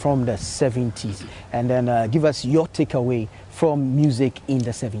wrapping up from the 70s, and then give us your takeaway from music in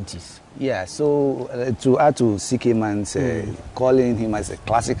the 70s. Yeah, so to add to CK Man's calling him as a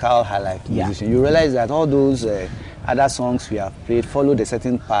classical highlife musician, you realize that all those other songs we have played followed a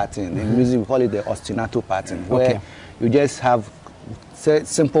certain pattern. In music, we call it the ostinato pattern, where you just have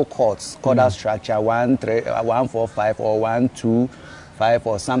simple chords, chordal structure, 1, 3, 1, 4, 5, or 1, 2, 5,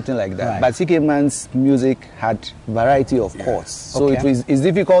 or something like that. Right. But CK Man's music had variety of chords, so it's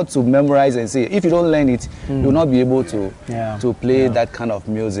difficult to memorize and say. If you don't learn it, you'll not be able to play that kind of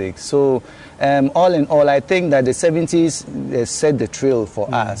music. So all in all, I think that the 70s set the trail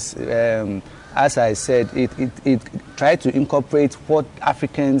for us. As I said, it tried to incorporate what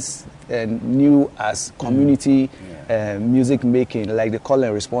Africans knew as community music making, like the call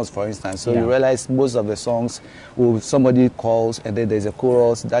and response, for instance. So you realize most of the songs, somebody calls and then there's a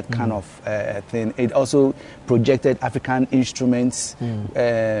chorus, that kind of thing. It also projected African instruments,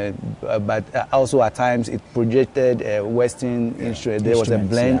 but also at times it projected Western instruments. There was a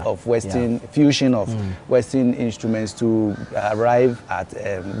blend of Western, fusion of Western instruments to arrive at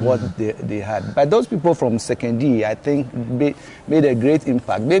what they had. But those people from Secondary, I think, made a great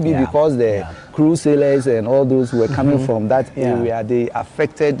impact. Maybe because the crew sailors and all those who were coming from that area, they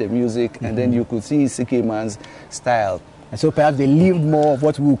affected the music, and then you could see CK Man's style. And so perhaps they lived more of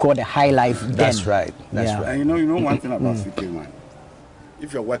what we would call the high life then. That's right. That's right. And you know one thing about CK Man?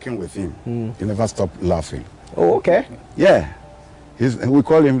 If you're working with him, you never stop laughing. Oh, okay. Yeah. We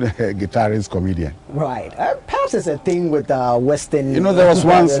call him the guitarist comedian. Right. Perhaps it's a thing with Western. There was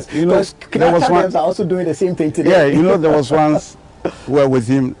once. There was once. Are also doing the same thing today. Yeah. There was once. We were with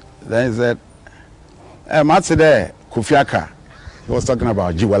him. Then he said, "Matsede Kufiaka." He was talking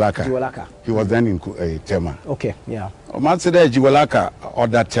about Jiwalaka. Jiwalaka. He was then in Tema. Okay. Yeah. Matsede Jiwalaka or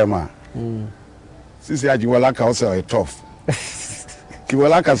that Tema. Since Jiwalaka also a tough.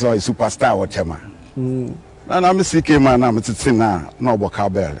 Jiwalaka is a superstar or Tema. And I'm a CK Man, I'm a Tsina, no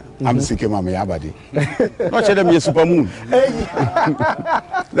Bokabel. I'm a CK Man, Yabadi. Not sure them a supermoon.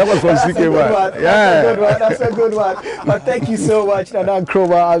 That was from CK Man. Yeah. That's a good one. But thank you so much, Nana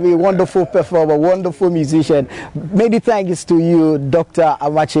Nkrumah. I mean, wonderful performer, wonderful musician. Many thanks to you, Dr.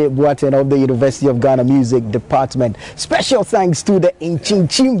 Amache Boateng of the University of Ghana Music Department. Special thanks to the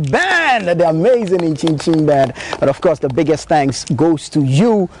Inchinchim Band, the amazing Inchinchim Band. But of course, the biggest thanks goes to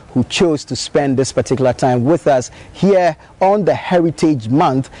you who chose to spend this particular time with us here on the Heritage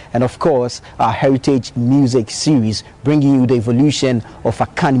Month, and of course our Heritage Music Series, bringing you the evolution of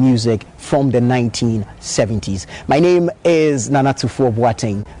Akan music from the 1970s. My name is Nana Tufo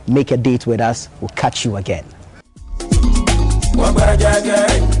Boateng. Make a date with us. We'll catch you again.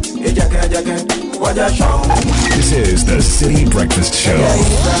 This is the City Breakfast Show,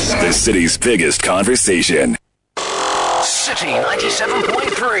 the city's biggest conversation. City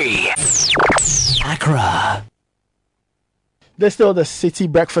 97.3 Accra. There's still the City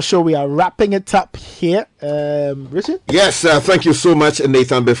Breakfast Show. We are wrapping it up here. Richard? Yes, thank you so much,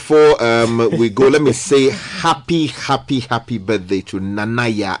 Nathan. Before we go, let me say happy birthday to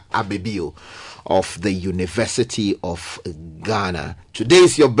Nanaya Abebio of the University of Ghana. Today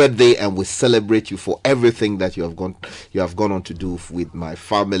is your birthday, and we celebrate you for everything that you have gone on to do with my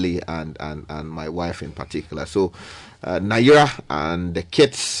family and my wife in particular. So Naira and the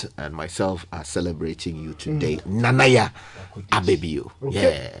kids and myself are celebrating you today. Nanaya Abebio.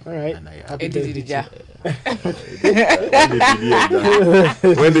 Okay. Yeah. All right.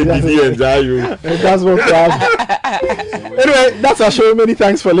 When did you? That's what we have. Anyway, that's our show. Many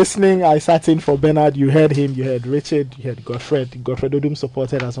thanks for listening. I sat in for Bernard. You heard him. You heard Richard. You heard Godfred. Godfred Odum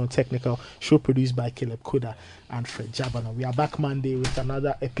supported us on technical. Show produced by Caleb Koda and Fred Jabana. We are back Monday with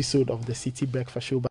another episode of the City Breakfast Show.